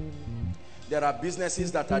together? There are businesses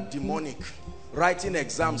that are demonic. Writing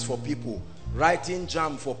exams for people, writing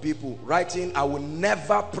jam for people, writing, I will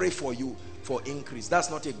never pray for you for increase. That's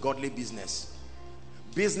not a godly business.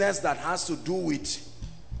 Business that has to do with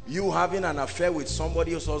you having an affair with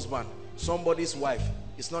somebody's husband, somebody's wife,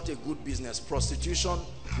 it's not a good business. Prostitution,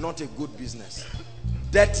 not a good business.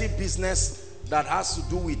 Dirty business that has to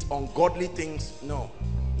do with ungodly things, no.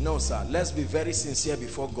 No, sir. Let's be very sincere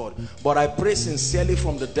before God. But I pray sincerely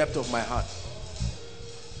from the depth of my heart.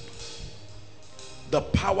 The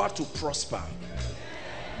power to prosper.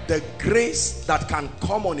 The grace that can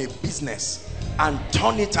come on a business and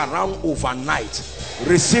turn it around overnight.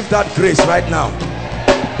 Receive that grace right now.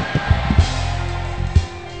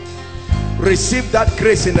 Receive that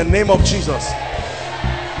grace in the name of Jesus.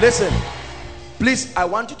 Listen, please, I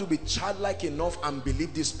want you to be childlike enough and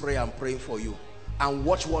believe this prayer I'm praying for you. And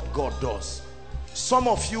watch what God does. Some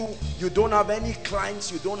of you, you don't have any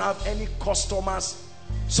clients, you don't have any customers.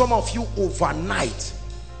 Some of you overnight,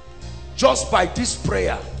 just by this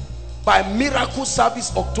prayer, by miracle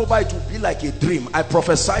service October, it will be like a dream. I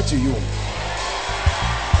prophesy to you.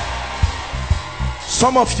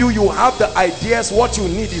 Some of you, you have the ideas, what you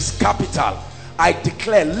need is capital. I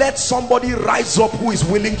declare, let somebody rise up who is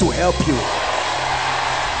willing to help you.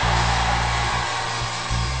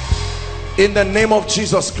 In the name of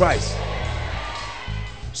Jesus Christ.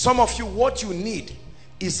 Some of you, what you need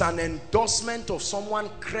is an endorsement of someone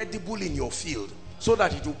credible in your field, so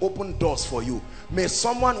that it will open doors for you. May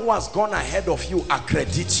someone who has gone ahead of you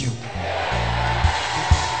accredit you.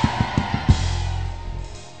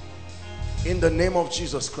 In the name of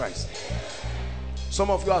Jesus Christ. Some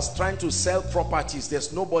of you are trying to sell properties.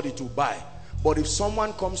 There's nobody to buy. But if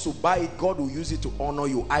someone comes to buy it, God will use it to honor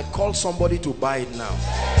you. I call somebody to buy it now.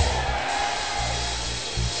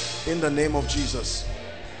 In the name of Jesus.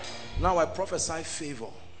 Now I prophesy favor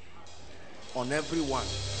on everyone.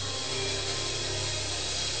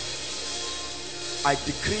 I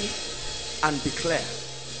decree and declare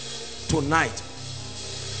tonight,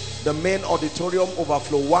 the main auditorium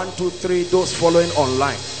overflow, 1, 2, 3, those following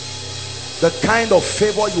online, the kind of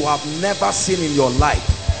favor you have never seen in your life,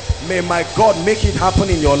 may my God make it happen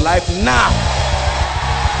in your life now.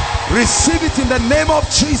 Receive it in the name of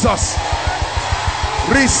Jesus.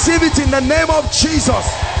 Receive it in the name of Jesus.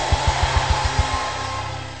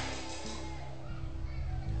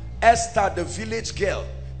 Esther, the village girl,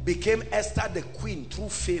 became Esther the queen through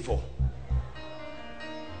favor.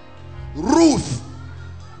 Ruth,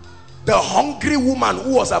 the hungry woman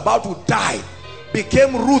who was about to die,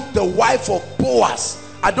 became Ruth, the wife of Boaz.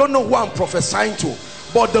 I don't know who I'm prophesying to,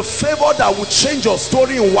 but the favor that would change your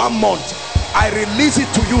story in 1 month, I release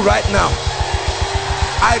it to you right now.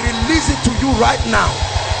 I release it to you right now.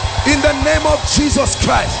 In the name of Jesus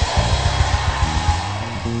Christ.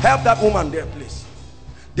 Help that woman there, please.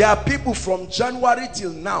 There are people from January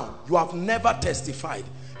till now, you have never testified.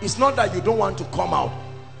 It's not that you don't want to come out,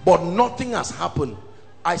 but nothing has happened.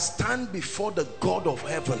 I stand before the God of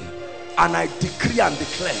heaven and I decree and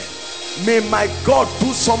declare, may my God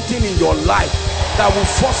do something in your life that will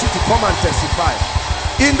force you to come and testify.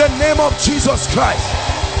 In the name of Jesus Christ.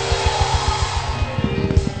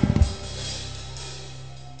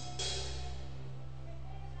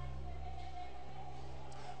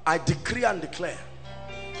 I decree and declare,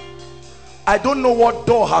 I don't know what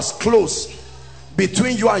door has closed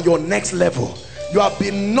between you and your next level. You have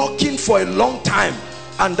been knocking for a long time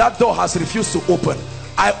and that door has refused to open.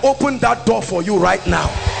 I open that door for you right now.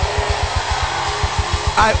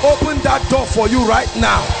 I open that door for you right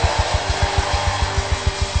now.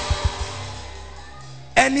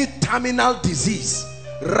 Any terminal disease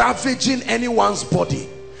ravaging anyone's body,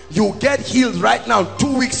 you get healed right now.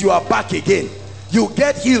 2 weeks you are back again. You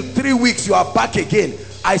get healed 3 weeks, you are back again.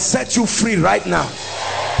 I set you free right now.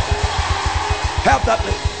 Help that.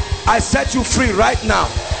 I set you free right now.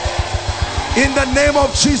 In the name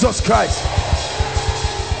of Jesus Christ.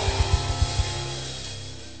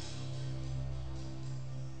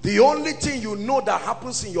 The only thing you know that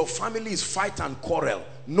happens in your family is fight and quarrel.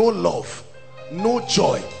 No love, no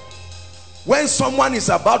joy. When someone is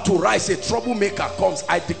about to rise, a troublemaker comes,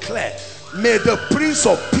 I declare, may the Prince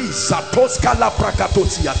of Peace,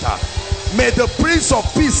 may the Prince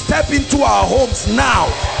of Peace step into our homes now.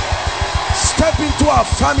 Step into our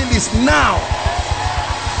families now.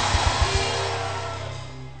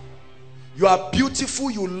 You are beautiful,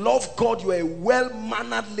 you love God, you are a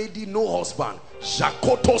well-mannered lady, no husband.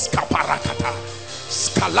 Jakotos kaparakata.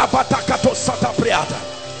 Skalabata sata priata.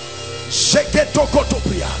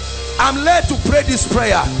 I'm led to pray this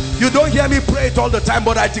prayer. You don't hear me pray it all the time,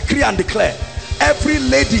 but I decree and declare, every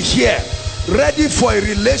lady here ready for a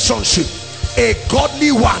relationship, a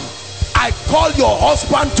godly one, I call your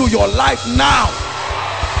husband to your life now.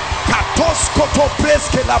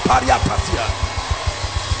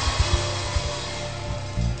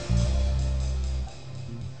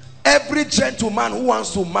 Every gentleman who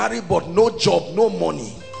wants to marry but no job, no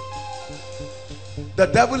money, the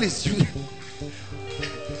devil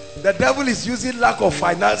is using lack of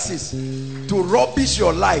finances to rubbish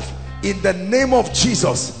your life. In the name of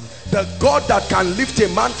Jesus, the God that can lift a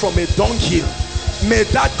man from a dunghill, may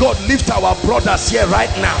that God lift our brothers here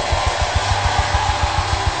right now.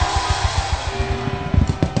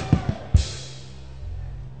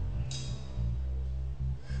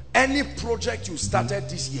 Any project you started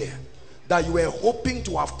this year that you were hoping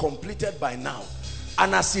to have completed by now,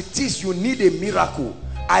 and as it is you need a miracle,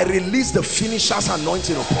 I release the finisher's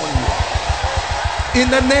anointing upon you in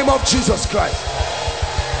the name of Jesus Christ.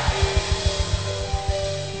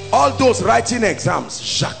 All those writing exams,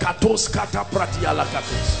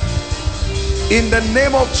 in the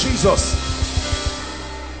name of Jesus,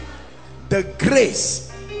 the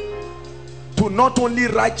grace to not only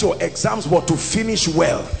write your exams but to finish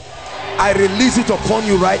well, I release it upon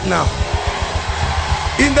you right now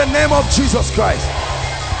in the name of Jesus Christ.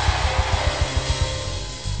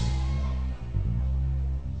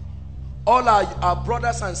 All our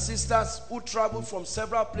brothers and sisters who travel from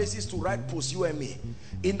several places to write post-UME,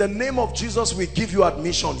 in the name of Jesus, we give you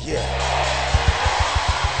admission here.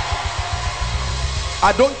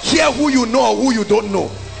 I don't care who you know or who you don't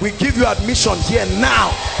know. We give you admission here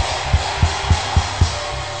now.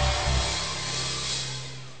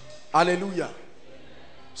 Hallelujah.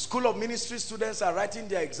 School of Ministry students are writing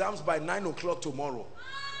their exams by 9 o'clock tomorrow.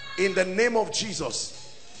 In the name of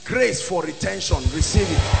Jesus, grace for retention, receive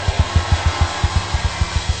it.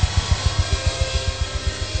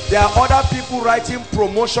 There are other people writing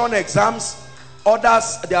promotion exams.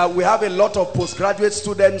 Others, we have a lot of postgraduate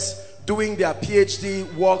students doing their PhD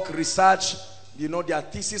work, research, you know, their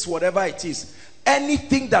thesis, whatever it is.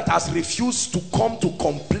 Anything that has refused to come to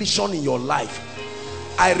completion in your life,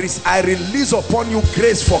 I release upon you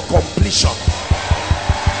grace for completion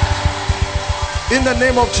in the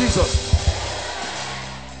name of Jesus.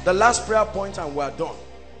 The last prayer point and we're done.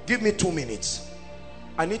 Give me 2 minutes.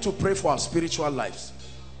 I need to pray for our spiritual lives.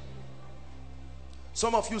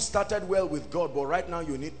 Some of you started well with God, but right now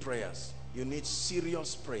you need prayers. You need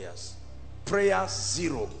serious prayers. Prayers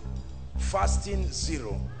 0, fasting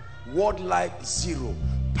 0, word life 0,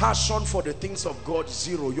 passion for the things of God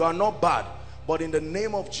 0. You are not bad, but in the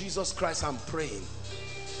name of Jesus Christ, I'm praying.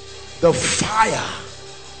 The fire.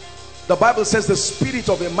 The Bible says the spirit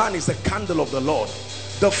of a man is the candle of the Lord.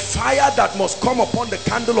 The fire that must come upon the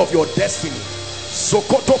candle of your destiny.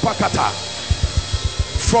 Sokoto Pakata.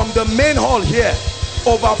 From the main hall here,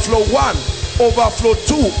 overflow 1, overflow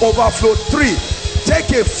 2, overflow 3.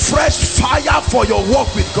 Take a fresh fire for your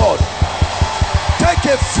walk with God. Take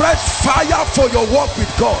a fresh fire for your walk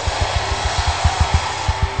with God.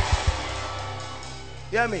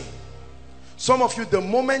 Hear me? Some of you, the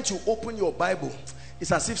moment you open your Bible,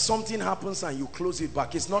 it's as if something happens and you close it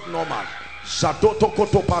back. It's not normal.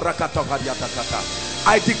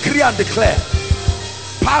 I decree and declare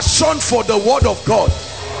passion for the word of God.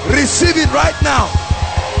 Receive it right now.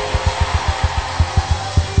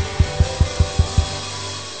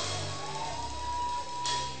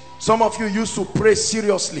 Some of you used to pray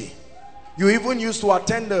seriously. You even used to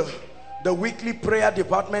attend the weekly prayer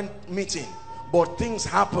department meeting, but things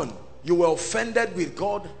happen. You were offended with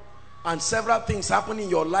God, and several things happen in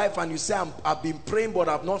your life, and you say, I've been praying but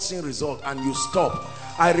I've not seen result, and you stop.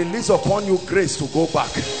 I release upon you grace to go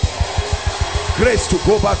back. Grace to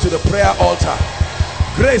go back to the prayer altar.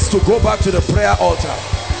 Grace to go back to the prayer altar.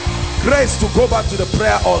 Grace to go back to the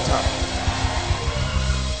prayer altar.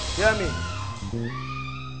 Hear me?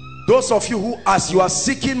 Those of you who, as you are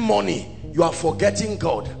seeking money, you are forgetting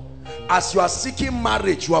God. As you are seeking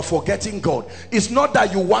marriage, you are forgetting God. It's not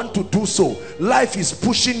that you want to do so. Life is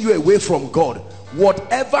pushing you away from God.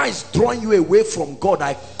 Whatever is drawing you away from God,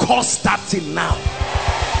 I curse that thing now.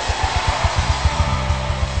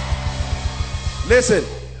 Listen,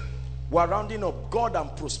 we're rounding up. God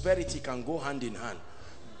and prosperity can go hand in hand.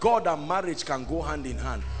 God and marriage can go hand in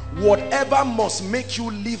hand. Whatever must make you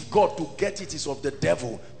leave God to get it is of the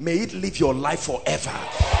devil. May it live your life forever.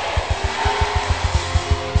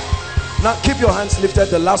 Now keep your hands lifted.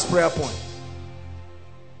 The last prayer point.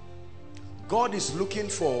 God is looking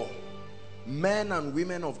for men and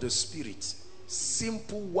women of the spirit.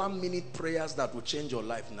 Simple 1-minute prayers that will change your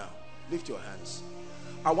life now. Lift your hands.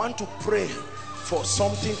 I want to pray for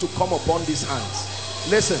something to come upon these hands.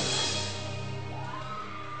 Listen.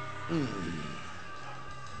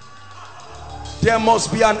 There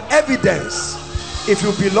must be an evidence if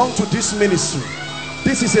you belong to this ministry.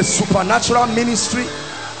 This is a supernatural ministry.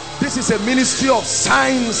 This is a ministry of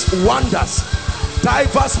signs, wonders,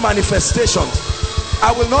 diverse manifestations.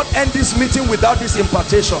 I will not end this meeting without this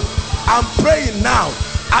impartation. I'm praying now.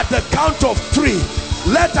 At the count of 3,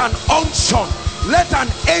 let an unction, let an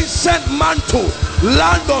ancient mantle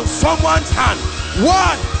land on someone's hand.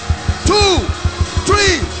 1, 2,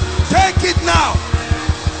 3. Take it now.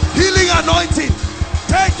 Healing anointing.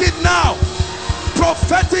 Take it now.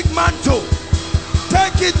 Prophetic mantle.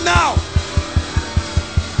 Take it now.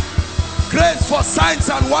 Grace for signs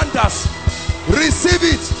and wonders. Receive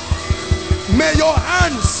it. May your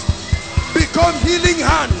hands become healing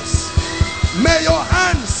hands. May your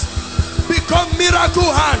hands become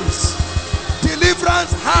miracle hands,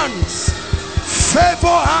 deliverance hands, favor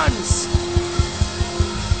hands.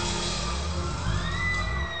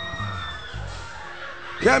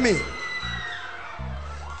 Hear me.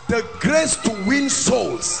 The grace to win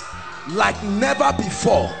souls like never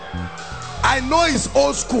before. I know it's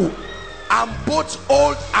old school. I'm both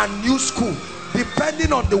old and new school,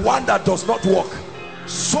 depending on the one that does not work.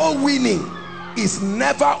 Soul winning is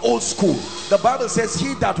never old school. The Bible says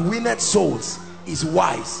he that winneth souls is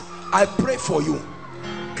wise. I pray for you.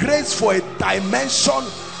 Grace for a dimension,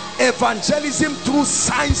 evangelism through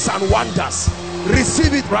signs and wonders.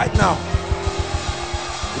 Receive it right now.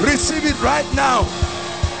 Receive it right now.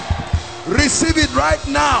 Receive it right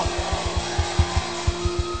now.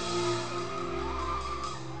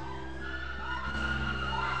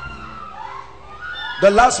 The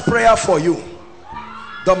last prayer for you.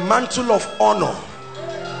 The mantle of honor.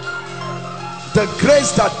 The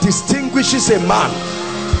grace that distinguishes a man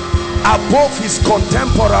above his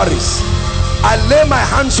contemporaries. I lay my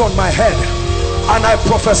hands on my head and I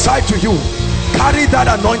prophesy to you. Carry that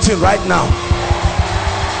anointing right now.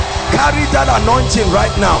 Carry that anointing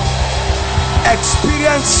right now.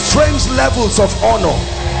 Experience strange levels of honor.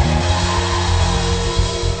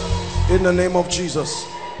 In the name of Jesus.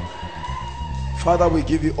 Father, we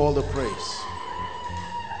give you all the praise.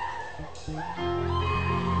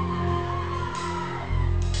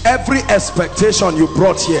 Every expectation you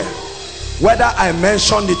brought here, whether I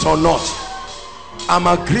mentioned it or not, I'm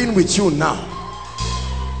agreeing with you now.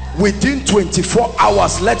 Within 24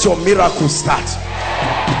 hours, let your miracle start.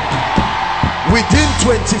 Within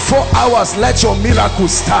 24 hours, let your miracle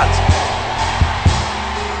start.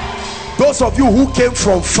 Those of you who came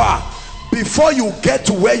from far, before you get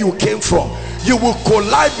to where you came from, you will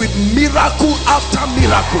collide with miracle after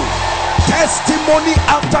miracle, testimony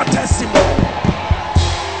after testimony.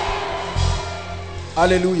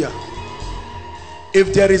 Hallelujah.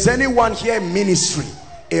 If there is anyone here in ministry,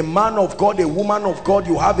 a man of God, a woman of God,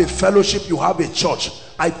 you have a fellowship, you have a church,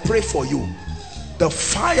 I pray for you. The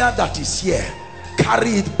fire that is here,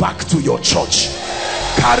 carry it back to your church.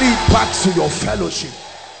 Carry it back to your fellowship.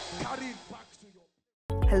 Carry it back to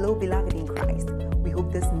your... Hello, beloved in Christ. We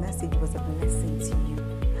hope this message was a blessing to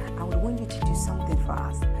you. I would want you to do something for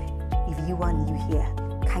us. If you are new here,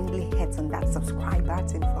 kindly hit on that subscribe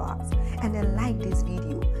button for us, and then like this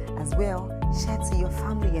video as well. Share to your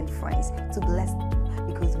family and friends to bless them,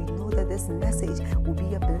 because we know that this message will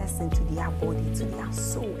be a blessing to their body, to their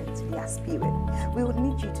soul, and to their spirit. We would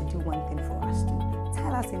need you to do one thing for us too.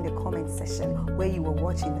 Tell us in the comment section where you were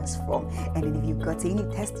watching us from, and then if you've got any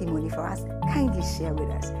testimony for us, kindly share with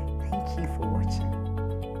us. Thank you for watching.